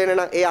ඇතුල් වෙන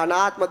නම් ඒ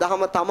අනාත්ම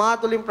ධම තමා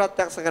තුලින්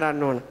ප්‍රත්‍යක්ෂ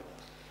කරන්න ඕන.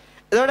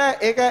 එතකොට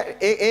ඒක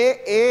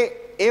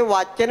ඒ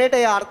වචනෙට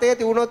ඒ අර්ථය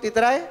තියුණොත්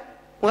විතරයි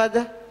මොකද්ද?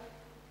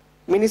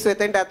 මිනිස්සු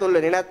එතෙන්ට ඇතුල්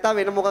වෙන්නේ. නැත්තම්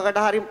වෙන මොකකට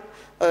හරි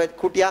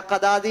කුටියක්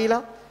හදා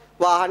දීලා,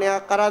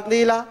 වාහනයක් අරන්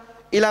දීලා,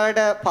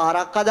 ඊළඟට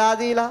පාරක් හදා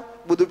දීලා,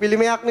 බුදු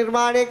පිළිමයක්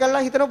නිර්මාණය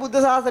කළා හිතන බුද්ධ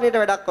ශාසනයට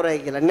වැඩක් කරයි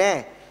කියලා.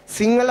 නෑ.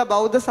 සිංහල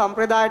බෞද්ධ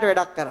සම්ප්‍රදායට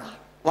වැඩක් කරා.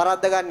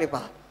 වරද්ද ගන්න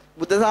එපා.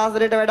 බුද්ධ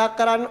ශාසනයට වැඩක්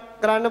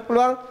කරන්න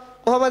පුළුවන්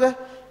කොහොමද?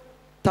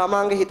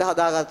 තමාගේ හිත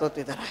හදාගත්තොත්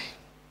විතරයි.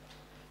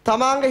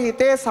 තමාගේ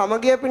හිතේ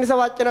සමගිය පිණිස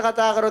වචන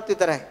කතා කරොත්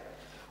විතරයි.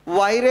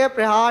 වෛරය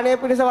ප්‍රහාණය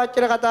පිණිස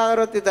වචන කතා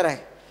කරොත් විතරයි.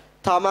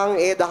 තමන්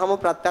ඒ ධහම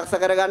ප්‍රත්‍යක්ෂ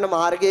කරගන්න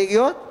මාර්ගයේ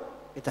ගියොත්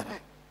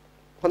විතරයි.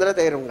 හොඳට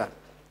තේරුම් ගන්න.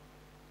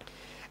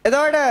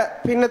 එතකොට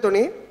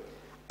පින්නතුනි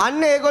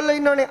අන්න ඒගොල්ලෝ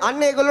ඉන්නෝනේ.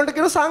 අන්න ඒගොල්ලන්ට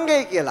කියන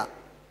සංඝය කියලා.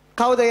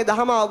 කවුද මේ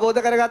ධහම අවබෝධ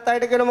කරගත්ත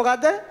අයට කියන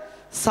මොකද්ද?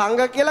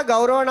 සංඝ කියලා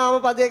ගෞරව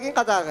නාම පදයකින්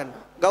කතා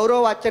කරනවා.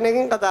 ගෞරව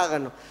වචනයකින් කතා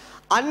කරනවා.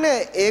 අන්න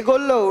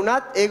ඒගොල්ලෝ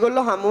වුණත්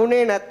ඒගොල්ලෝ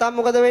හමුුනේ නැත්තම්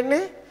මොකද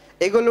වෙන්නේ?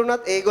 ඒගොල්ලෝ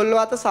වුණත් ඒගොල්ලෝ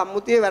අත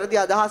සම්මුතියේ වැරදි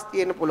අදහස්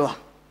තියෙන්න පුළුවන්.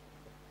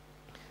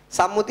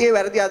 සම්මුතියේ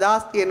වැරදි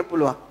අදහස් තියෙන්න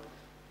පුළුවන්.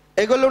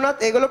 ඒගොල්ලෝ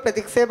වුණත් ඒගොල්ලෝ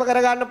ප්‍රතික්ෂේප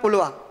කරගන්න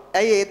පුළුවන්.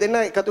 ඇයි ඒ දෙන්න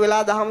එකතු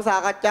වෙලා දහම්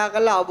සාකච්ඡා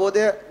කරලා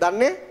අවබෝධය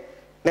දන්නේ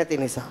නැති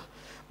නිසා.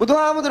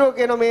 බුදුහාමුදුරුවෝ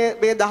කියන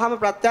මේ දහම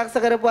ප්‍රත්‍යක්ෂ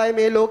කරපු අය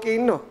මේ ලෝකේ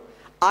ඉන්නවා.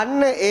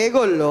 අන්න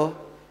ඒගොල්ලෝ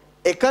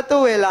එකතු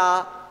වෙලා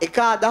එක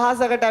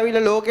අදහසකට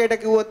ඇවිල්ලා ලෝකයට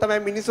කිව්වොත් තමයි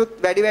මිනිසුත්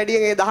වැඩි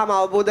වැඩියෙන් ඒ දහම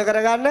අවබෝධ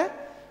කරගන්න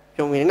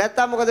යොමු වෙන්නේ.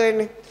 නැත්තම් මොකද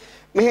වෙන්නේ?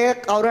 මෙහෙ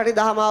කවුරු හරි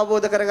දහම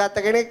අවබෝධ කරගත්ත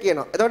කෙනෙක්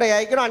කියනවා. එතකොට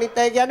එයයි කියනවා අනිත්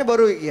අය කියන්නේ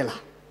බොරුයි කියලා.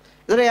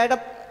 එතකොට එයාට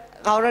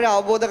කවුරු හරි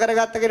අවබෝධ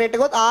කරගත්ත කෙනෙක්ට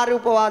ගොත් ආර්ය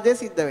උපවාදය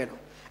සිද්ධ වෙනවා.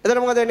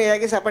 එතකොට මොකද වෙන්නේ?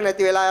 එයාගේ සැප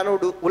නැති වෙලා යන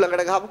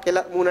උලකට ගහපු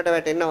කෙල මූණට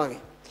වැටෙනවා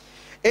වගේ.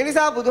 ඒ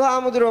නිසා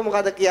බුදුහාමුදුරුවෝ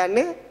මොකද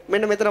කියන්නේ?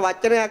 මෙන්න මෙතන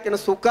වචනයක් කියන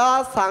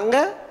සුඛා සංඝ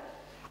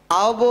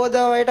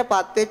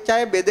අවබෝධයටපත් වෙච්ච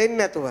අය බෙදෙන්නේ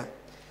නැතුව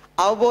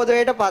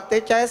අවබෝධයටපත්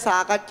වෙච්ච අය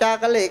සාකච්ඡා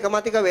කරලා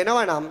ඒකමතික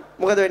වෙනවා නම්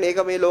මොකද වෙන්නේ?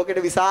 ඒක මේ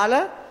ලෝකෙට විශාල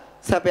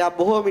සැපයක්.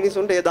 බොහෝ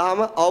මිනිසුන්ට ඒ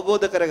ධහම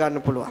අවබෝධ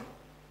කරගන්න පුළුවන්.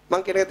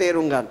 මං කියන එක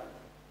තේරුම් ගන්න.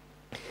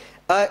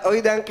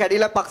 ඔය දැන්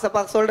කැඩිලා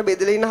පක්ෂ වලට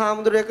බෙදලා ඉන්න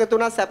හාමුදුරුවෝ එකතු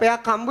වුණා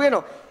සැපයක් හම්බ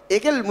වෙනවා.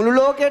 ඒකේ මුළු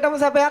ලෝකයටම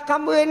සැපයක්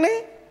හම්බ වෙන්නේ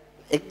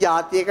එක්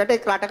ජාතියකට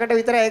එක් රටකට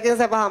විතරයි ඒකෙන්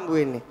සැප හම්බ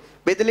වෙන්නේ.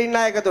 බෙදලා ඉන්න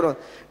අය එකතු වුණොත්.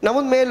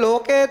 නමුත් මේ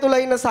ලෝකයේ තුල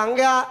ඉන්න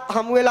සංඝයා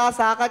හමු වෙලා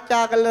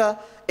සාකච්ඡා කරලා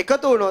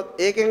එකතු වුණොත්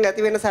ඒකෙන්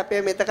ඇති වෙන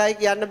සැපය මෙතකයි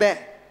කියන්න බෑ.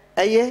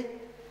 ඇයි ඒ?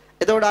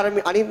 එතකොට අර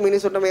අනිත්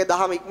මිනිසුන්ට මේ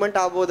දහම ඉක්මනට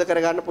අවබෝධ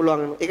කරගන්න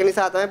පුළුවන් වෙනවා. ඒක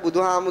නිසා තමයි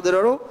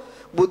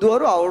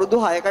බුදුවරු අවුරුදු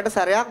 6කට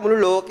සැරයක් මුළු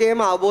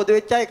ලෝකෙම අවබෝධ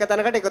වෙච්ච අය එක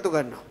තැනකට එකතු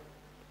කරනවා.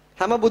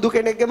 හැම බුදු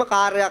කෙනෙක්ගේම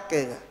කාර්යයක්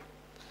ඒක.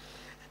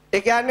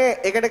 ඒ කියන්නේ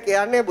ඒකට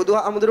කියන්නේ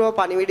බුදුහාමුදුරුවෝ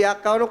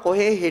පණිවිඩයක් આવන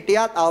කොහේ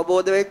හිටියත්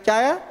අවබෝධ වෙච්ච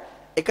අය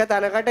එක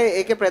තැනකට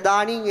ඒකේ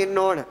ප්‍රධානීන් එන්න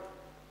ඕන.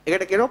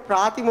 ඒකට කියනවා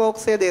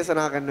ප්‍රාතිමෝක්ෂය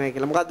දේශනා කරනවා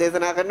කියලා. මොකක්ද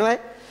දේශනා කරනවයි?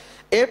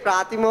 ඒ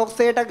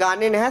ප්‍රාතිමෝක්ෂයට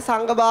ගන්නෙ නැහැ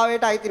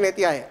සංඝභාවයට අයිති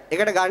නැති අය.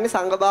 ඒකට ගන්නෙ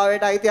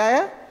සංඝභාවයට අයිති අය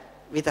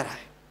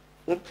විතරයි.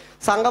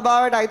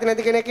 සංඝභාවයට අයිති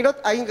නැති කෙනෙක් කිනොත්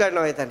අයින්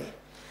කරනවා එතන.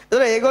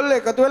 ඒතර ඒගොල්ලෝ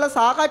එකතු වෙලා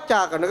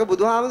සාකච්ඡා කරනකොට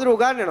බුදුහාමුදුරුවෝ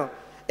උගන්වනවා.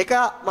 එක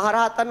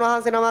මහරහතන්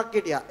වහන්සේ නමක්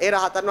හිටියා. ඒ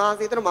රහතන්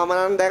වහන්සේ හිතන මම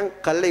නම් දැන්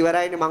කල්ල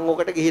ඉවරයිනේ මං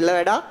ඕකට ගිහිල්ලා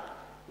වැඩක්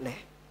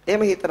නැහැ.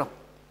 එහෙම හිතනවා.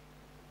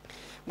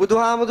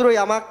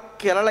 බුදුහාමුදුරුවෝ යමක්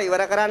කියලා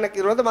ඉවර කරන්න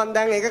කිව්වොත් මං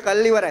දැන් ඒක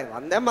කල්ල ඉවරයි.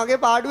 මං දැන් මගේ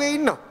පාඩුවේ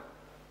ඉන්නවා.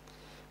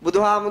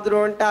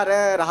 බුදුහාමුදුරුවන්ට අර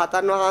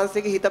රහතන්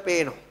වහන්සේගේ හිත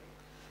පේනවා.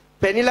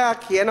 පෙනිලා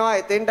කියනවා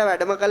එතෙන්ට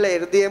වැඩම කළ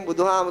එ르දියෙන්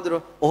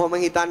බුදුහාමුදුරුවෝ ඔහොම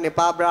හිතන්න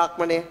එපා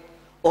බ්‍රාහ්මණය.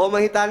 ඔහොම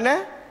හිතන්න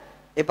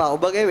එපා.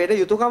 ඔබගේ වෙන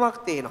යුතුයකමක්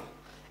තියෙනවා.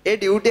 ඒ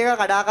ඩියුටි එක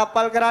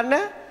කඩාකප්පල් කරන්න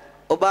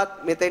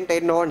ඔබත් මෙතෙන්ට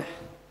එන්න ඕන.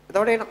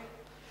 එතකොට එනවා.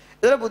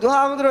 එතකොට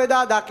බුදුහාමුදුරුවෝ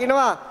එදා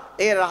දකිනවා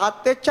ඒ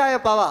රහත් වෙච්ච අය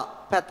පවා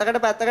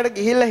පැත්තකට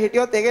ගිහිල්ලා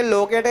හිටියොත් ඒකේ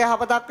ලෝකයට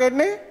යහපතක්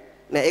වෙන්නේ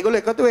නෑ. ඒගොල්ලෝ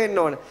එකතු වෙන්න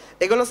ඕන.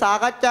 ඒගොල්ලෝ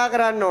සාකච්ඡා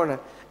කරන්න ඕන.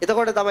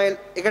 එතකොට තමයි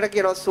එකට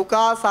කියනවා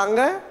සුඛා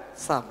සංඝ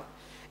සම.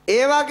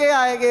 ඒ වගේ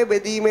අයගේ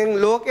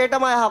බෙදීමෙන්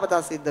ලෝකයටම යහපත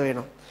සිද්ධ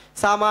වෙනවා.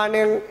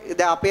 සාමාන්‍යයෙන්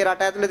දැන් අපේ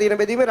රට ඇතුලේ තියෙන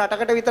බෙදීමේ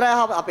රටකට විතරයි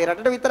අපේ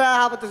රටට විතරයි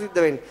යහපත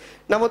සිද්ධ වෙන්නේ.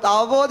 නමුත්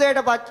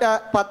අවබෝධයට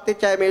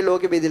පත්වෙච්ච අය මේ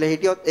ලෝකෙ බෙදලා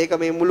හිටියොත් ඒක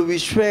මේ මුළු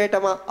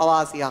විශ්වයටම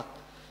අවාසියක්.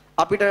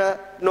 අපිට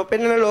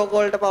නොපෙනෙන ලෝක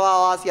වලට පවා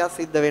අවාසියක්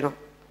සිද්ධ වෙනවා.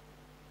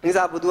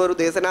 නිසා බුදුවරු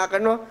දේශනා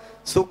කරනවා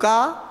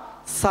සුඛා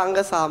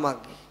සංඝ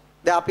සාමග්ගී.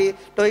 දැන් අපි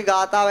toy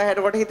ගාතාව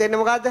හැරෙනකොට හිතෙන්නේ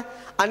මොකද්ද?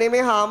 අනේ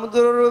මේ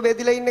හාමුදුරුවෝ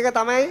බෙදිලා ඉන්න එක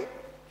තමයි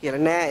කියලා.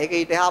 නෑ ඒක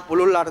ඊට එහා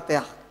පුළුල්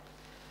අර්ථයක්.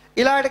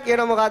 ඊළඟට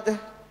කියනවා මොකද්ද?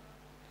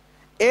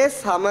 ඒ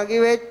සමගි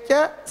වෙච්ච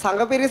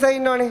සංඝ පිරිස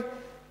ඉන්නෝනේ.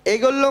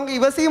 ඒගොල්ලෝගේ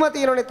ඉවසීම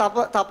තියෙනෝනේ.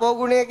 තපෝ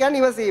ගුණය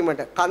කියන්නේ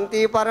ඉවසීමට.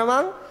 කන්ති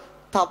පරමං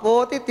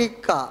තපෝති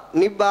තික්ඛා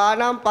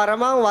නිබ්බාණං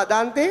පරමං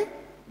වදන්ති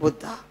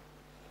බුද්ධා.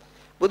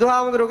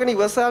 බුදුහාමුදුරුවෝ කියන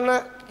ඉවසන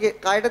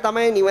කයට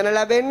තමයි නිවන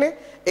ලැබෙන්නේ.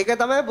 ඒක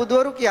තමයි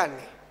බුදවරු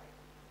කියන්නේ.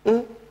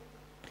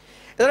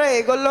 එතන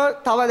ඒගොල්ලෝ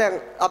තව දැන්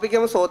අපි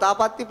කියමු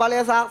සෝතාපට්ටි ඵලය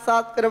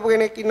සාක්ෂාත් කරපු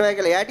කෙනෙක් ඉන්නවා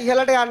කියලා. එයාට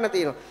ඉහළට යන්න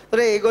තියෙනවා.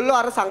 එතන ඒගොල්ලෝ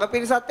අර සංඝ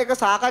පිරිසත් එක්ක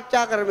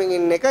සාකච්ඡා කරමින්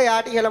ඉන්න එක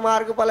එයාට ඉහළ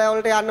මාර්ග ඵලය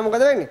වලට යන්න මොකද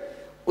වෙන්නේ?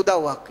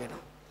 උදව්වක්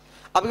වෙනවා.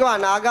 අපි කියමු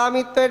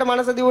අනාගාමීත්වයට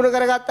මනස දියුණු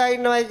කරගත්තා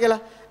ඉන්නවයි කියලා.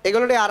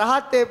 ඒගොල්ලෝට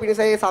අරහත්ත්වයේ පිණිස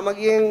ඒ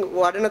සමගියෙන්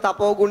වඩන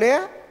තපෝ ගුණය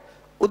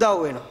උදව්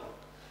වෙනවා.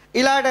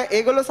 ඊළාට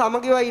ඒගොල්ලෝ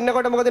සමගිව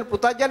ඉන්නකොට මොකද වෙන්නේ?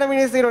 පෘථග්ජන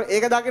මිනිස්සු ඉන්නවා.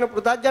 ඒක දකින්න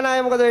පෘථග්ජන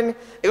අය මොකද වෙන්නේ?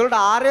 ඒගොල්ලෝට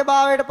ආර්ය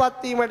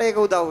භාවයටපත් වීමට ඒක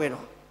උදව්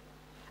වෙනවා.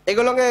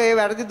 ඒගොල්ලෝගේ ඒ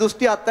වැරදි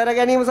දෘෂ්ටි අත්හැර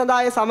ගැනීම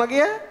සඳහා ඒ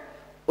සමගිය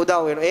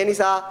උදව් වෙනවා. ඒ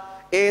නිසා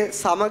ඒ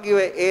සමගිව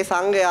ඒ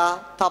සංඝයා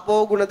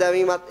තපෝ ගුණ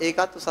දැවීමත්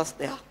ඒකත් උසස්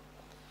දෙයක්.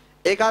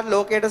 ඒකත්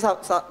ලෝකයට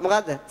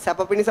මොකද්ද? සැප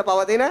පිණිස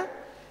පවතින.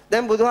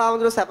 දැන්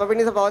බුදුහාමුදුරුවෝ සැප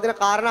පිණිස පවතින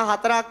කාරණා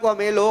හතරක් වුණා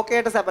මේ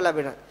ලෝකයට සැප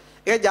ලැබෙන.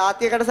 ඒක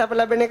ජාතියකට සැප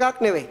ලැබෙන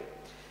එකක් නෙවෙයි.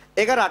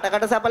 ඒක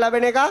රටකට සැප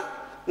ලැබෙන එකක්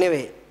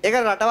නෙවෙයි. ඒක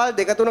රටවල්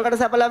දෙක තුනකට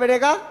සැප ලැබෙන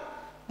එකක්.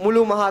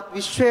 මුළු මහත්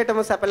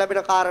විශ්වයටම සැප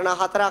ලැබෙන කාරණා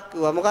හතරක්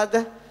කිව්වා. මොකද්ද?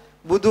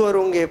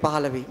 බුදුවරුන්ගේ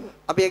පහළවීම.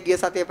 අපි ගිය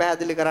සතියේ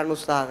පැහැදිලි කරන්න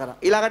උත්සාහ කරා.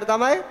 ඊළඟට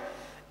තමයි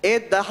ඒ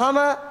දහම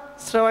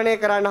ශ්‍රවණය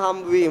කරන්න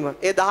හම්බ වීම.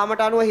 ඒ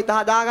දහමට අනුව හිත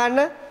හදාගන්න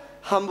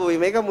හම්බ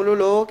වීම. ඒක මුළු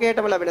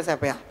ලෝකයටම ලැබෙන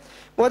සැපයක්.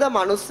 මොකද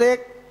මිනිස්සෙක්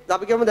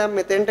අපි කියමු දැන්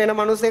මෙතෙන්ට එන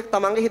මිනිස්සෙක්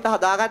තමන්ගේ හිත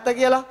හදාගත්තා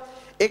කියලා.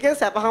 ඒකෙන්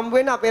සැප හම්බ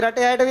වෙන්නේ අපේ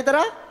රටේ අයට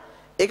විතරයි.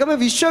 ඒකම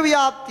විශ්ව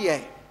ව්‍යාප්තියයි.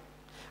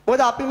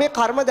 මොකද අපි මේ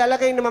කර්ම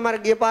දැලක ඉන්න මම අර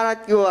ගිය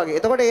පාරක් කිව්වා වගේ.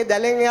 එතකොට මේ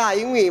දැලෙන් එයා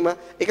අයින් වීම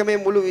ඒක මේ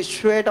මුළු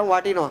විශ්වයටම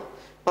වටිනවා.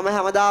 මම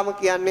හැමදාම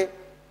කියන්නේ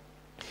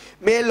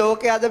මේ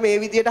ලෝකයේ අද මේ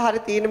විදියට හරි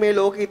තියෙන මේ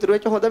ලෝකෙ ඉතුරු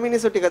වෙච්ච හොඳ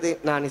මිනිස්සු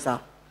ටික නා නිසා.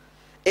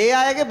 ඒ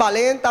අයගේ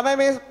බලයෙන් තමයි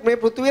මේ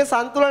පෘථුවිය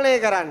සන්තුලනය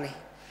කරන්නේ.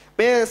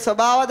 මේ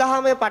ස්වභාව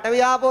දහමේ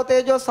පඨවි ආපෝ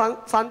තේජෝ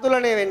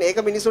සන්තුලනය වෙන්නේ.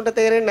 ඒක මිනිසුන්ට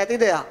තේරෙන්නේ නැති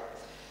දෙයක්.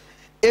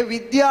 ඒ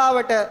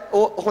විද්‍යාවට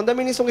හොඳ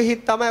මිනිසුන්ගේ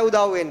හිත තමයි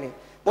උදව් වෙන්නේ.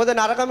 මොකද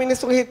නරක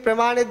මිනිසුන්ගේ හිත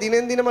ප්‍රමාණය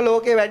දිනෙන් දිනම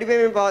ලෝකේ වැඩි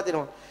වෙමින්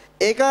පවතිනවා.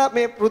 ඒක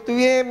මේ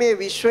පෘථුවියේ මේ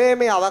විශ්වයේ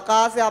මේ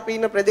අවකාශයේ අපි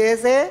ඉන්න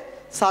ප්‍රදේශයේ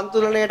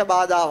සන්තුලනයට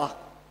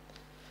බාධාවක්.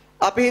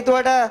 අපි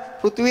හිතුවට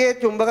පෘථුවියේ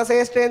චුම්බක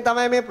ශේෂ්ත්‍රයෙන්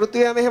තමයි මේ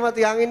පෘථුවිය මෙහෙම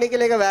තියන් ඉන්නේ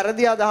කියලා ඒක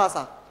වැරදි අදහසක්.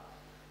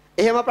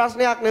 එහෙම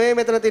ප්‍රශ්නයක් නෙවෙයි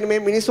මෙතන තියෙන්නේ. මේ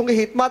මිනිසුන්ගේ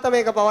හිත මත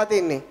මේක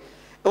පවතින්නේ.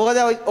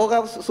 ඕක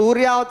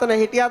සූර්යාවතන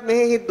හිටියත්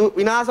මෙහි හිත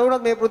විනාශ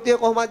වුණොත් මේ පෘථිවිය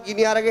කොහොමද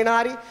ගිනි අරගෙන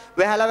හරි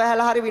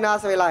වැහැලා හරි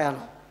විනාශ වෙලා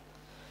යනවා.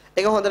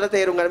 ඒක හොඳට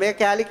තේරුම් ගන්න. මේක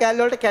කෑලි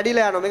වලට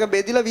කැඩිලා යනවා. මේක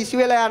බෙදිලා විසි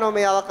වෙලා යනවා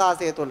මේ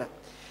අවකාශය තුල.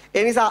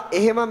 ඒ නිසා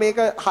එහෙම මේක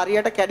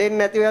හරියට කැඩෙන්නේ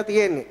නැතිව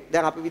තියෙන්නේ.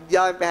 දැන් අපි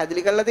විද්‍යාවෙන්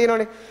පැහැදිලි කරලා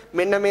තියෙනවානේ.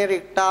 මෙන්න මේ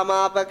රික්ටා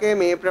මාපකයේ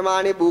මේ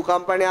ප්‍රමාණයේ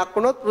භූකම්පනයක්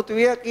වුණොත්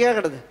පෘථිවිය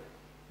කීයකටද?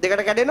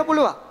 දෙකට කැඩෙන්න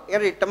පුළුවන්. ඒ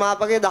රික්ටා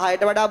මාපකයේ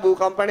 10ට වඩා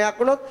භූකම්පනයක්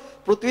වුණොත්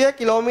පෘථිවිය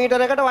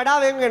කිලෝමීටරයකට වඩා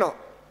වෙන් වෙනවා.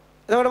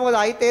 එතකොට මොකද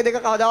අයිත් ඒ දෙක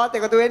කවදාවත්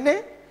එකතු වෙන්නේ?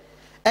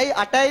 ඇයි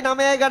 8යි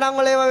 9යි ගණන්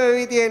වල ඒවා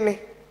වෙවි තියෙන්නේ?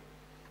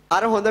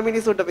 අර හොඳ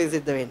මිනිසුන්ට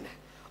පිසිද්ධ වෙන්නේ.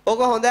 ඕක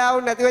හොඳ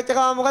ආවුන් නැති වෙච්ච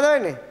ගමන් මොකද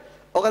වෙන්නේ?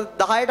 ඕක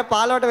 10ට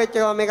 15ට වෙච්ච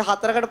ගමන් මේක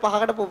 4කට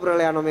 5කට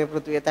පුපුරලා යනවා මේ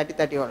පෘථිවිය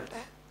තැටි වලට.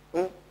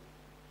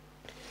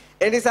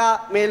 ඒ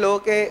නිසා මේ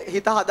ලෝකේ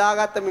හිත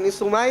හදාගත්ත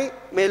මිනිස්සුමයි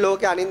මේ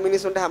ලෝකේ අනිත්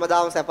මිනිසුන්ට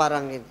හැමදාම සැප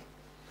අරන් ඉන්නේ.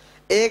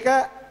 ඒක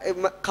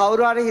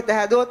කවුරු හරි හිත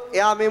හැදුවොත්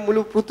එයා මේ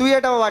මුළු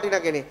පෘථිවියටම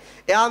වටින කෙනෙක්.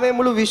 එයා මේ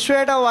මුළු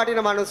විශ්වයටම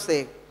වටින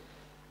මිනිස්සෙක්.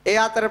 ඒ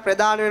අතර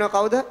ප්‍රධාන වෙනව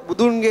කවුද?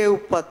 බුදුන්ගේ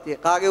උප්පත්තිය.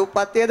 කාගේ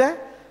උප්පත්තියද?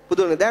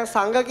 බුදුන්ගේ. දැන්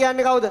සංඝ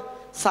කියන්නේ කවුද?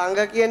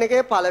 සංඝ කියන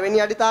එකේ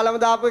පළවෙනි අඩිතාලම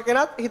දාපු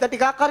කෙනත් හිත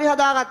ටිකක් හරි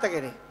හදාගත්ත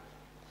කෙනෙක්.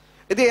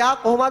 ඉතින් එයා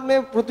කොහොමද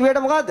මේ පෘථිවියට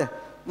මොකද්ද?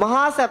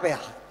 මහා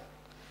සැපයක්.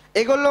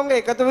 ඒගොල්ලෝගේ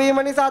එකතු වීම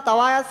නිසා තව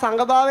අයත්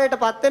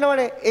සංඝභාවයටපත්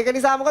වෙනවනේ. ඒක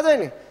නිසා මොකද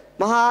වෙන්නේ?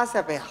 මහා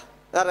සැපයක්.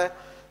 අර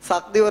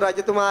සක්දිව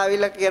රජතුමා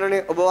ආවිල්ලා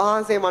කියනනේ ඔබ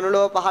වහන්සේ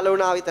මනුලෝව පහළ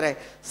වුණා විතරයි.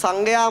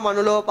 සංඝයා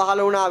මනුලෝව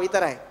පහළ වුණා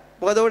විතරයි.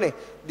 මොකද උනේ?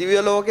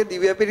 දිව්‍ය ලෝකේ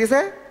දිව්‍ය පිරිස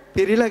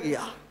පිරිලා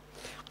ගියා.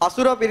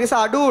 අසුර පිරිස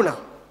අඩු වුණා.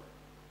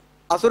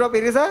 අසුර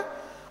පිරිස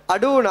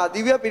අඩු වුණා.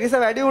 දිව්‍ය පිරිස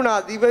වැඩි වුණා.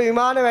 දිව්‍ය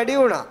විමාන වැඩි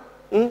වුණා.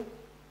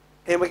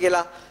 එහෙම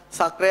කියලා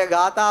සක්‍රය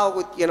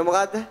ගාථාවකුත් කියන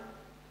මොකද්ද?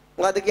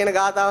 මොකද්ද කියන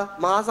ගාථාව?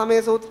 මහා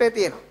සමය සූත්‍රයේ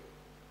තියෙනවා.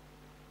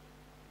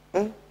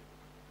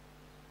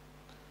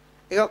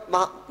 ඒක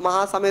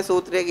මහා සමය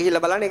සූත්‍රයේ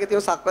ගිහිල්ලා බලන්න. ඒක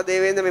තියෙන සක්‍ර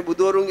දේවේන්ද්‍ර මේ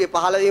බුදුවරුන්ගේ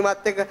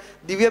පහළවීමත් එක්ක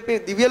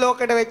දිව්‍ය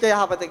ලෝකෙට වෙච්ච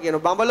යහපත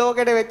කියනවා. බඹ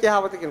ලෝකෙට වෙච්ච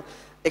යහපත කියනවා.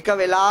 එක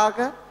වෙලාවක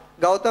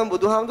ගෞතම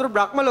බුදුහාමුදුරු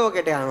බ්‍රහ්ම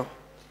ලෝකෙට යනවා.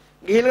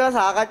 ගිහිල්ලා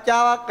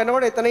සාකච්ඡාවක්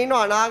කරනකොට එතන ඉන්න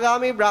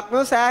අනාගාමී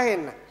බ්‍රහ්මයෝ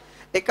සෑහෙන්න.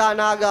 එක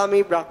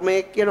අනාගාමී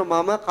බ්‍රහ්මයෙක්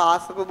කියනවා මම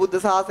කාශ්‍යප බුද්ධ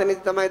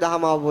ශාසනයේදී තමයි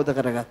ධර්ම අවබෝධ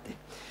කරගත්තේ.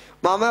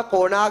 මම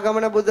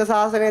කොණාගමන බුද්ධ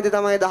ශාසනයේදී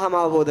තමයි ධර්ම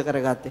අවබෝධ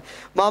කරගත්තේ.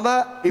 මම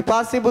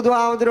විපස්සී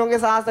බුදුහාමුදුරුවන්ගේ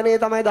ශාසනයේ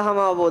තමයි ධර්ම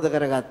අවබෝධ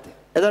කරගත්තේ.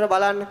 එතකොට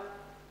බලන්න.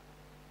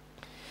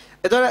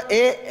 එතකොට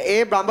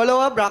ඒ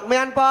බ්‍රහ්මලෝක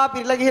බ්‍රහ්මයන් පවා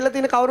පිරලා ගිහිල්ලා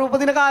තියෙන කවුරු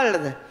උපදින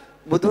කාලෙටද?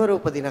 බුදුවරු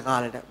උපදින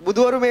කාලෙට.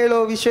 බුදුවරු මේ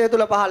ලෝ විශ්වය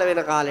තුල පහළ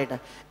වෙන කාලෙට.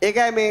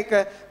 ඒකයි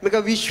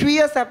මේක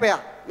විශ්වීය සැපයක්.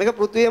 මේක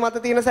පෘථිවිය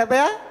මත තියෙන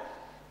සැපයක්.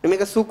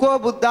 මේක සුඛෝ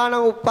බුද්ධානං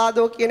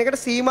උප්පාදෝ කියන එකට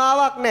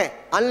සීමාවක් නැහැ.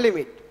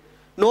 අන්ලිමිට්.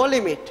 නෝ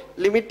ලිමිට්.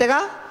 ලිමිට් එක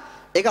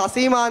ඒක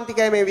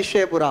අසීමාන්තිකයි මේ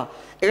විශ්වය පුරා.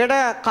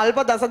 ඒකට කල්ප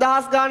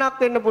දසදහස් ගාණක්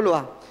වෙන්න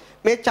පුළුවන්.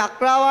 මේ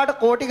චක්‍රාවාට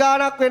කෝටි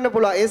ගාණක් වෙන්න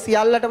පුළුවන්. ඒ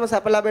සියල්ලටම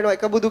සැප ලැබෙනවා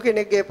එක බුදු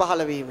කෙනෙක්ගේ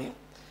පහළවීමෙන්.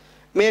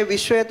 මේ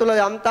විශ්වය තුල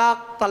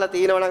යම්තාක් තල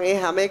තියෙනවා නම් ඒ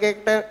හැම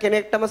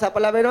කෙනෙක්ටම සැප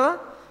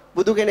ලැබෙනවා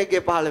බුදු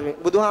කෙනෙක්ගේ පහළවීම.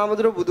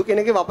 බුදුහාමුදුරුවෝ බුදු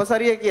කෙනෙක්ගේ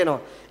වපසරිය කියනවා.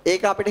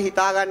 ඒක අපිට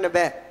හිතා ගන්න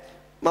බෑ.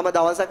 මම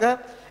දවසක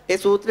ඒ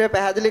සූත්‍රය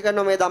පැහැදිලි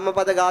කරනවා මේ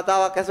ධම්මපද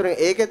ගාථාවක් ඇසුරෙන්.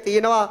 ඒකේ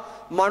තියෙනවා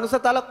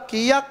මනුසතල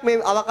කීයක්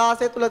මේ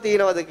අවකාශය තුල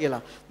තියෙනවද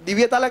කියලා.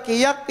 දිව්‍යතල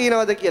කීයක්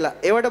තියෙනවද කියලා.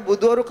 ඒවට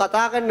බුදවරු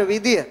කතා කරන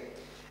විදිය.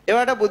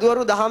 ඒවට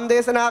බුදවරු දහම්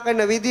දේශනා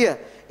කරන විදිය.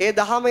 ඒ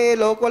දහම ඒ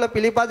ලෝකවල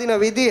පිළිපදින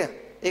විදිය.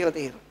 ඒක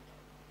තියෙනවා.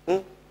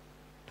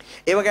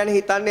 ඒව ගැන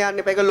හිතන්න යන්න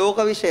එපා. ඒක ලෝක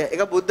විෂය.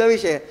 ඒක බුද්ධ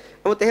විෂය.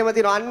 නමුත් එහෙම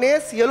තියෙනවා. අන්නේ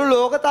සියලු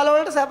ලෝකතල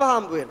වලට සැප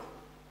හම්බ වෙනවා.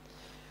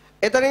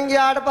 එතනින්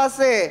ගියාට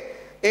පස්සේ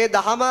ඒ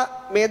දහම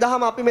මේ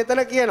දහම අපි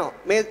මෙතන කියනවා.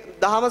 මේ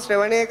දහම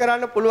ශ්‍රවණය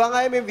කරන්න පුළුවන්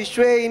අය මේ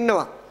විශ්වයේ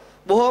ඉන්නවා.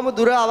 බොහොම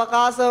දුර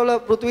අවකාශවල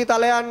පෘථිවි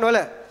තලයන් වල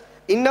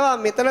ඉන්නවා.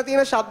 මෙතන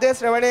තියෙන ශබ්දය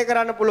ශ්‍රවණය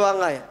කරන්න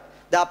පුළුවන් අය.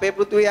 දැන් අපේ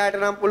පෘථිවියට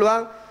නම්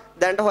පුළුවන්.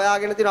 දැන්ට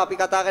හොයාගෙන තියෙනවා. අපි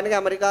කතා කරන එක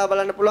ඇමරිකාව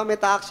බලන්න පුළුවන් මේ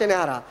තාක්ෂණය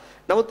හරහා.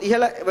 නමුත්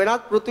ඉහළ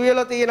වෙනත් පෘථිවිය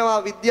වල තියෙනවා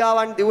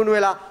විද්‍යාවන් දියුණු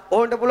වෙලා.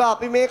 ඕන්ට පුළුවන්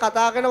අපි මේ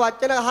කතා කරන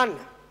වචන අහන්න.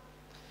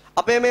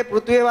 අපේ මේ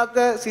පෘථිවියවත්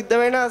සිද්ධ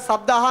වෙන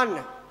ශබ්ද අහන්න.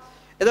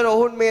 එතකොට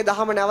ඔවුන් මේ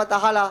දහම නැවත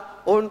අහලා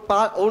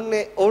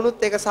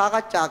ඔවුනුත් ඒක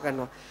සාකච්ඡා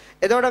කරනවා.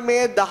 එතකොට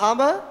මේ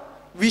දහම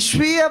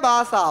විශ්වීය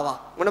භාෂාවක්.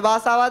 මොන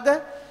භාෂාවක්ද?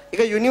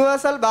 ඒක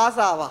යුනිවර්සල්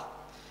භාෂාවක්.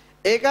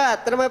 ඒක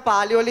ඇත්තටම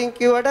පාලි වලින්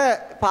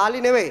කිව්වට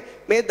පාලි නෙවෙයි.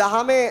 මේ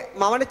දහමේ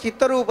මවන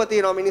චිත්‍ර රූප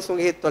තියෙනවා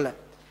මිනිසුන්ගේ හිතවල.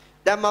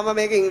 දැන් මම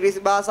මේක ඉංග්‍රීසි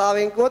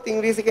භාෂාවෙන් කිව්වොත්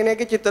ඉංග්‍රීසි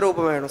කෙනෙක්ගේ චිත්‍ර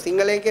රූපම වෙනවා.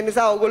 සිංහලෙන් කියන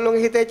නිසා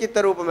ඕගොල්ලෝගේ හිතේ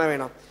චිත්‍ර රූපම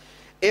වෙනවා.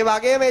 ඒ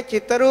වගේ මේ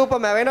චිත්‍ර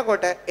රූපම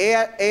වෙනකොට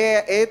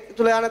ඒ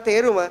තුල යන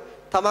තේරුම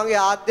තමන්ගේ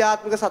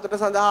ආධ්‍යාත්මික සතුට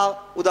සඳහා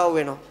උදව්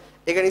වෙනවා.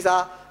 ඒක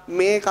නිසා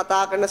මේ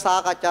කතා කරන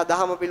සාකච්ඡා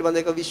දහම පිළිබඳ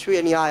එක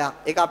විශ්වීය න්‍යායක්.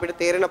 ඒක අපිට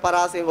තේරෙන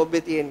පරාසයෙන්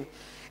ඔබේ තියෙන්නේ.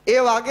 ඒ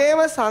වගේම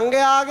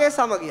සංඝයාගේ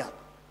සමගියක්.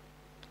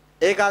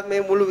 ඒකත්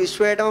මේ මුළු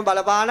විශ්වයටම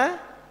බලපාන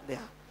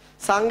දෙයක්.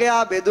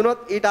 සංඝයා බෙදුනොත්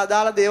ඊට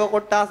අදාළ දේව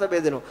කොට්ටාස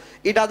බෙදෙනවා.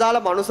 ඊට අදාළ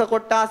මනුෂ්‍ය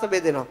කොට්ටාස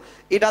බෙදෙනවා.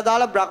 ඊට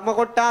අදාළ බ්‍රහ්ම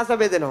කොට්ටාස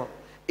බෙදෙනවා.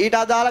 ඊට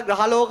අදාළ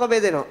ග්‍රහලෝක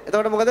බෙදෙනවා.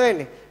 එතකොට මොකද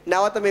වෙන්නේ?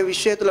 නැවත මේ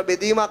විශ්වය තුල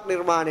බෙදීමක්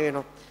නිර්මාණය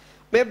වෙනවා.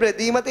 මේ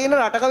බෙදීම තියෙන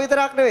රටක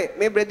විතරක් නෙවෙයි.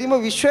 මේ බෙදීම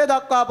විශ්වය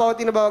දක්වා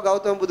පවතින බව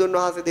ගෞතම බුදුන්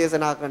වහන්සේ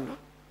දේශනා කරනවා.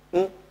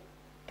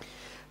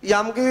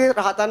 යම්කිසි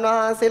රහතන්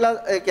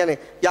වහන්සේලා කියන්නේ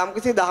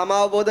යම්කිසි ධර්ම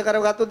අවබෝධ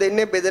කරගත්තු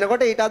දෙන්නේ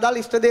බෙදෙනකොට ඊට අදාළ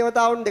ඉෂ්ට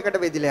දේවතාවුන් දෙකට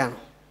බෙදිලා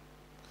යනවා.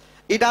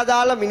 ඊට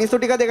අදාළ මිනිසු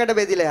ටික දෙකට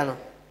බෙදිලා යනවා.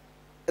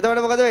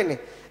 එතකොට මොකද වෙන්නේ?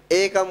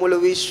 ඒක මුළු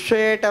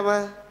විශ්වයටම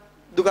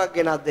දුකක්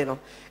ගෙනත් දෙනවා.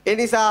 ඒ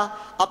නිසා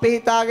අපි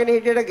හිතාගෙන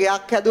හිටියට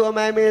ගෙයක්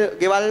හැදුවමයි මේ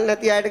ගෙවල්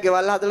නැති අයට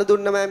ගෙවල් හදලා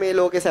දුන්නමයි මේ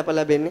ලෝකේ සැප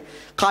ලැබෙන්නේ.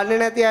 කන්න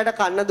නැති අයට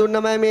කන්න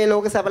දුන්නමයි මේ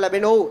ලෝකේ සැප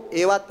ලැබෙන්නේ. ඔව්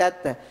ඒවත්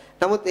ඇත්ත.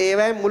 නමුත්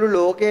ඒවයි මුළු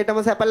ලෝකයටම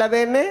සැප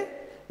ලැබෙන්නේ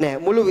නැහැ.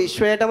 මුළු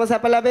විශ්වයටම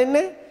සැප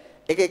ලැබෙන්නේ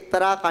ඒක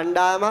එක්තරා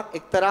කණ්ඩායමක්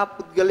එක්තරා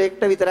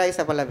පුද්ගලයෙක්ට විතරයි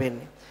සැප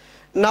ලැබෙන්නේ.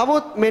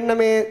 නමුත්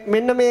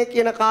මෙන්න මේ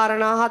කියන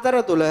කාරණා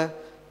හතර තුල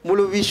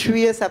මුළු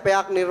විශ්වීය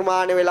සැපයක්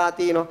නිර්මාණය වෙලා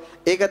තිනවා.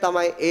 ඒක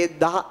තමයි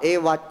ඒ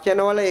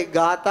වචනවල ඒ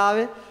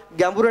ගාථාවේ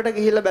ගැඹුරට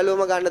ගිහිල්ලා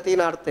බැලුවම ගන්න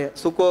තියෙන අර්ථය.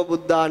 සුකෝ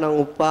බුද්ධානං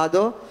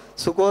උප්පාදෝ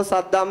සුකෝ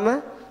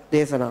සද්ධම්ම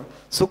දේශනා.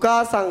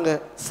 සුඛා සංඝ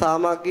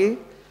සාමග්ගී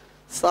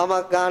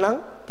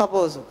සමග්ගාණං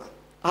තපෝසුඛ.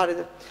 හරිද?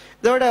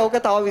 එතකොට ඕක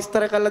තව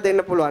විස්තර කරලා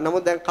දෙන්න පුළුවන්.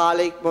 නමුත් දැන්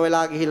කාලේ ඉක්ම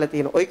වෙලා ගිහිල්ලා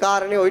තියෙනවා. ওই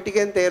කාරණේ ওই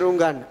ටිකෙන් තේරුම්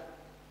ගන්න.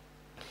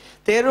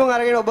 තේරුම්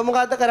අරගෙන ඔබ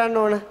මොකද්ද කරන්න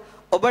ඕන?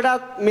 ඔබට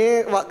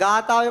මේ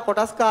ගාථාවේ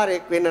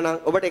කොටස්කාරයෙක් වෙන්න නම්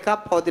ඔබට එකක්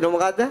පවතිනවා.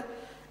 මොකද්ද?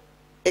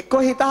 එක්ක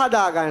හිත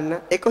හදා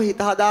ගන්න. එක්ක හිත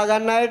හදා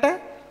ගන්න අයට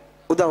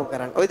උදව්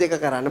කරන්න. ওই දෙක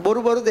කරන්න.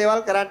 බොරු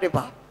දේවල් කරන්න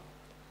එපා.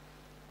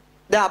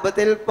 දැන්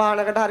අබතෙල්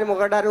පානකට හරි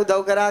මොකට හරි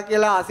උදව් කරා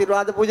කියලා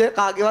ආශිර්වාද පූජා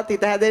කාගේවත්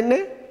හිත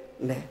හැදෙන්නේ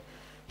නැහැ.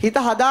 හිත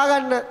හදා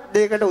ගන්න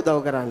දෙයකට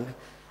උදව් කරන්න.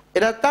 ඒ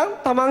නැත්තම්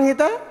තමන්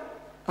හිත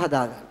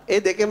හදා ගන්න. ඒ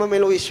දෙකෙම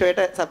මෙලොව විශ්වයට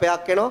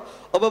සැපයක් එනවා.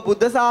 ඔබ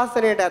බුද්ධ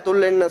ශාසනයට ඇතුල්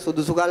වෙන්න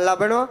සුදුසුකම්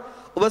ලබනවා.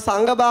 ඔබ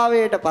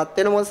සංඝභාවයටපත්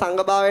වෙනවා.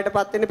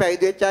 සංඝභාවයටපත් වෙන්නේ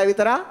පැවිදි වෙච්ච අය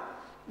විතරයි.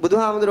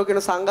 බුදුහාමුදුරුවෝ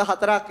කියන සංඝ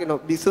හතරක් ඉන්නවා.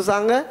 භික්ෂු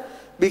සංඝ,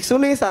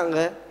 භික්ෂුණී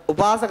සංඝ,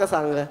 උපාසක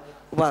සංඝ.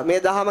 මේ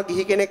දහම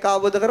ගිහි කෙනෙක්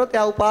අවබෝධ කරොත්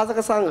එයා උපාසක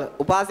සංඝ,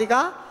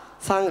 උපාසිකා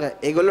සංඝ.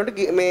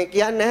 ඒගොල්ලන්ට මේ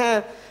කියන්නේ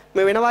නැහැ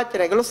මේ වෙන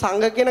වචන. ඒගොල්ලෝ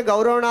සංඝ කියන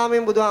ගෞරව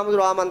නාමයෙන්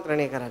බුදුහාමුදුරුවෝ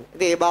ආමන්ත්‍රණය කරන්නේ.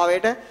 ඉතින් ඒ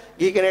භාවයට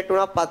ගිහි කෙනෙක්ට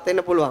උනත් පත්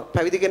වෙන්න පුළුවන්.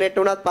 පැවිදි කෙනෙක්ට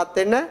උනත් පත්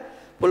වෙන්න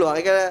පුළුවන්.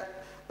 ඒක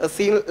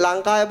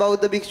ලංකාවේ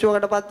බෞද්ධ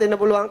භික්ෂුවකට පත් වෙන්න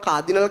පුළුවන්.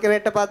 කාදිනල්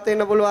කෙනෙක්ට පත්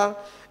වෙන්න පුළුවන්.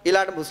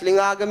 ඊළාට මුස්ලිම්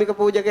ආගමික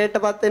පූජකයෙක්ට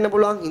පත් වෙන්න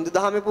පුළුවන්. හින්දු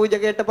දහමේ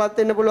පූජකයෙක්ට පත්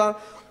වෙන්න පුළුවන්.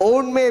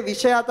 ඔවුන් මේ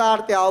විෂය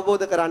යථාර්ථය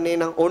අවබෝධ කරන්නේ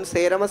නම් ඔවුන්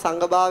සේරම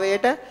සංඝ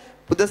භාවයට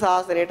බුද්ධ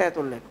ශාසනයට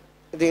ඇතුල් වෙනවා.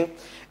 ඉතින්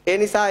ඒ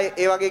නිසා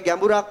ඒ වගේ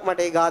ගැඹුරක්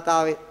මට ඒ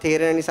ගාථාවේ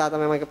තේරෙන නිසා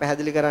තමයි මම ඒක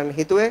පැහැදිලි කරන්න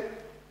හිතුවේ.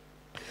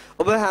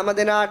 ඔබ හැම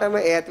දිනාටම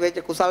ඒ ඇති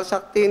වෙච්ච කුසල්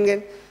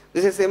ශක්තියින්ගෙන්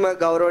විශේෂයෙන්ම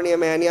ගෞරවනීය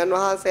මෑණියන්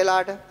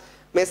වහන්සේලාට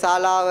මේ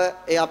ශාලාව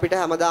ඒ අපිට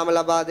හැමදාම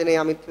ලබා දෙන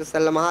යමිත්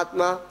විසල්ල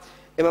මහත්මයා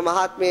එම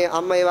මහත්මිය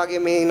අම්මා ඒ වගේ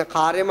මේ ඉන්න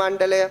කාර්ය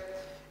මණ්ඩලය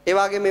ඒ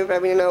වගේ මේ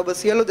පැමිණෙන ඔබ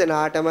සියලු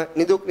දෙනාටම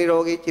නිදුක්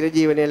නිරෝගී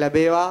චිරජීවනයේ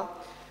ලැබේවා.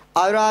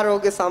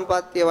 ආයුරාෝග්‍ය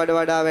සම්පන්නිය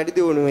වඩා වැඩි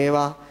දියුණු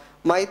වේවා.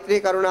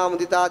 මෛත්‍රී කරුණා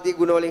මුදිතා ආදී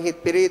ගුණ වලින්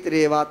හිත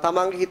පිරීතිරේවා.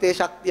 තමන්ගේ හිතේ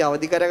ශක්තිය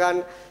අවදි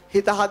කරගන්න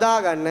හිත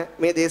හදාගන්න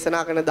මේ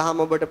දේශනා කරන ධර්ම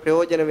ඔබට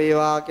ප්‍රයෝජන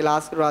වේවා කියලා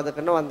ආශිර්වාද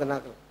කරන වන්දනා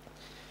කරනවා.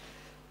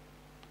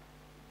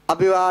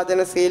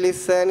 අභිවාදන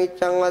සීලිස්ස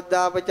නිච්ඡං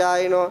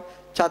වද්දාපචායිනෝ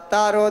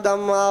චත්තාරෝ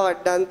ධම්මා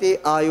වඩ්ඩಂತಿ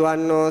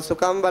ආයුවන්නෝ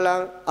සුඛං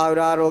බලං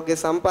ආයුරාෝග්‍ය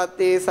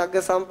සම්පatti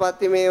සග්ග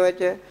සම්පatti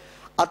මේවච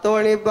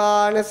අතෝ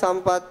නිබ්බාන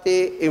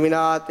සම්පatti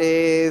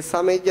ඉමිනාතේ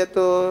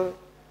සමිජ්ජතෝ.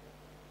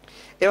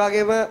 ඒ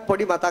වගේම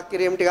පොඩි මතක්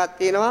කිරීම ටිකක්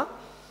තියෙනවා.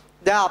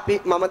 දැන්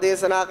අපි මම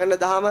දේශනා කරන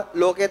ධර්ම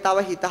ලෝකේ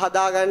තව හිත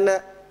හදාගන්න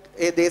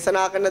ඒ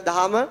දේශනා කරන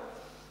ධර්ම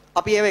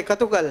අපි ඒව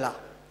එකතු කළා.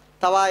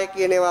 තව අය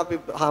කියන ඒවා අපි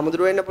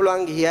හාමුදුරු වෙන්න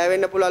පුළුවන්, ගිහියා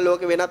වෙන්න පුළුවන්,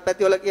 ලෝකේ වෙනත්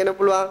පැතිවල කියන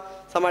පුළුවන්.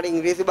 සමහර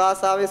ඉංග්‍රීසි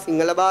භාෂාවෙන්,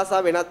 සිංහල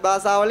භාෂාව වෙනත්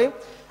භාෂාවලින්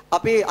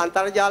අපි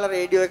අන්තර්ජාල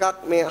රේඩියෝ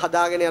එකක් මේ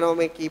හදාගෙන යනවා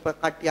මේ කීප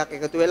කට්ටියක්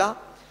එකතු වෙලා.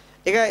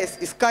 ඒක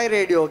ස්කයි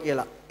රේඩියෝ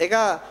කියලා. ඒක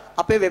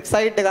අපේ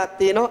වෙබ්සයිට් එකක්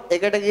තියෙනවා.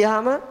 ඒකට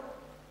ගියාම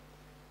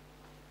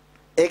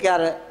ඒකේ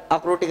අර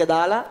අකුරු ටික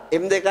දාලා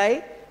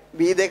M2යි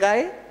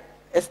B2යි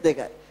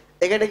S2යි.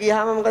 ඒකට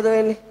ගියාම මොකද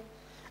වෙන්නේ?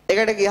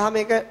 ඒකට ගියාම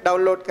ඒක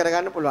ඩවුන්ලෝඩ්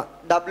කරගන්න පුළුවන්.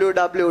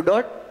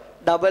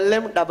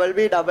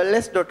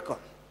 www.mmbbs.com.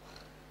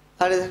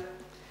 හරිද?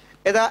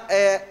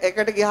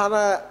 ඒකට ගියාම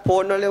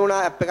ෆෝන් වල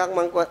වුණා ඇප් එකක්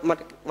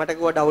මට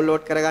කිව්වා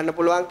ඩවුන්ලෝඩ් කරගන්න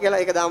පුළුවන් කියලා.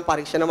 ඒක දාම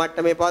පරීක්ෂණ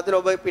මට්ටමේ පවතින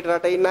ඔබ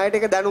පිටරට ඉන්න අයට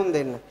ඒක දැනුම්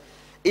දෙන්න.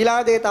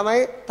 ඊළඟ දේ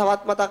තමයි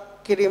තවත් මතක්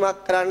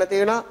කිරීමක් කරන්න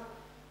තියෙනවා.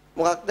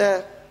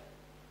 මොකක්ද?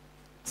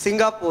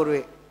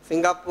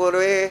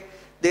 සිංගප්පූරුවේ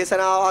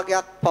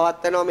දේශනාවකයක්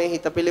පවත්වනවා මේ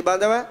හිත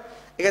පිළිබඳව.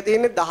 ඒක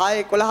තියෙන්නේ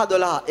 10 11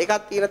 12.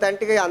 ඒකත් තියෙන තැන්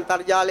ටික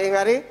අන්තර්ජාලයෙන්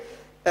හරි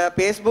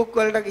Facebook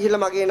වලට ගිහිල්ලා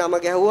මගේ නම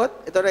ගැහුවොත්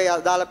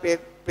එතකොට දාලා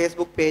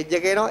Facebook page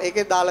එක එනවා.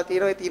 ඒකේ දාලා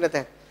තියෙනවා ඒ තියෙන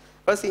තැන්.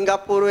 ඔය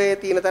සිංගප්පූරුවේ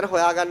තියෙන තැන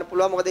හොයාගන්න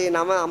පුළුවන්. මොකද මේ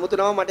නම 아무තු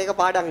නම මට ඒක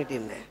පාඩම්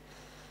හිටින්නේ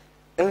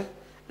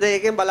නැහැ. දැන්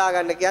ඒකෙන් බලා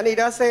ගන්න කියන්නේ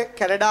ඊට පස්සේ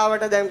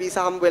කැනඩාවට දැන්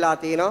වීසා හම්බ වෙලා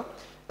තියෙනවා.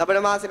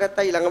 ලබන මාසෙ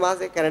නැත්තම් ඊළඟ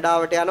මාසෙ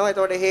කැනඩාවට යනවා.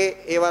 එතකොට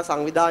ඒවා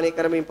සංවිධානය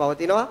කරමින්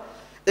පවතිනවා.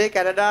 ඒ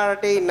කැනඩා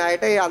රටේ ඉන්න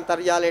අයට ඒ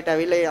අන්තර්ජාලයට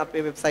ඇවිල්ලා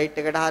අපේ වෙබ්සයිට්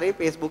එකට හරි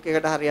Facebook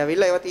එකට හරි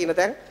ඇවිල්ලා ඒවා තියෙන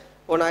තැන්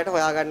ඕන අයට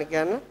හොයාගන්න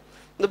කියන්න.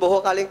 මුද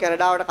බොහෝ කාලෙන්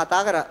කැනඩාවට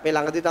කතා කරා. මේ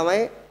ළඟදී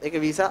තමයි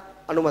ඒක වීසා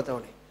අනුමත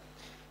වුනේ.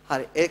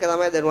 හරි. ඒක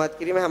තමයි දැනුවත්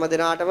කිරීම හැම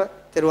දිනාටම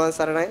තෙරුවන්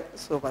සරණයි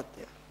සුවපත්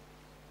වේවා.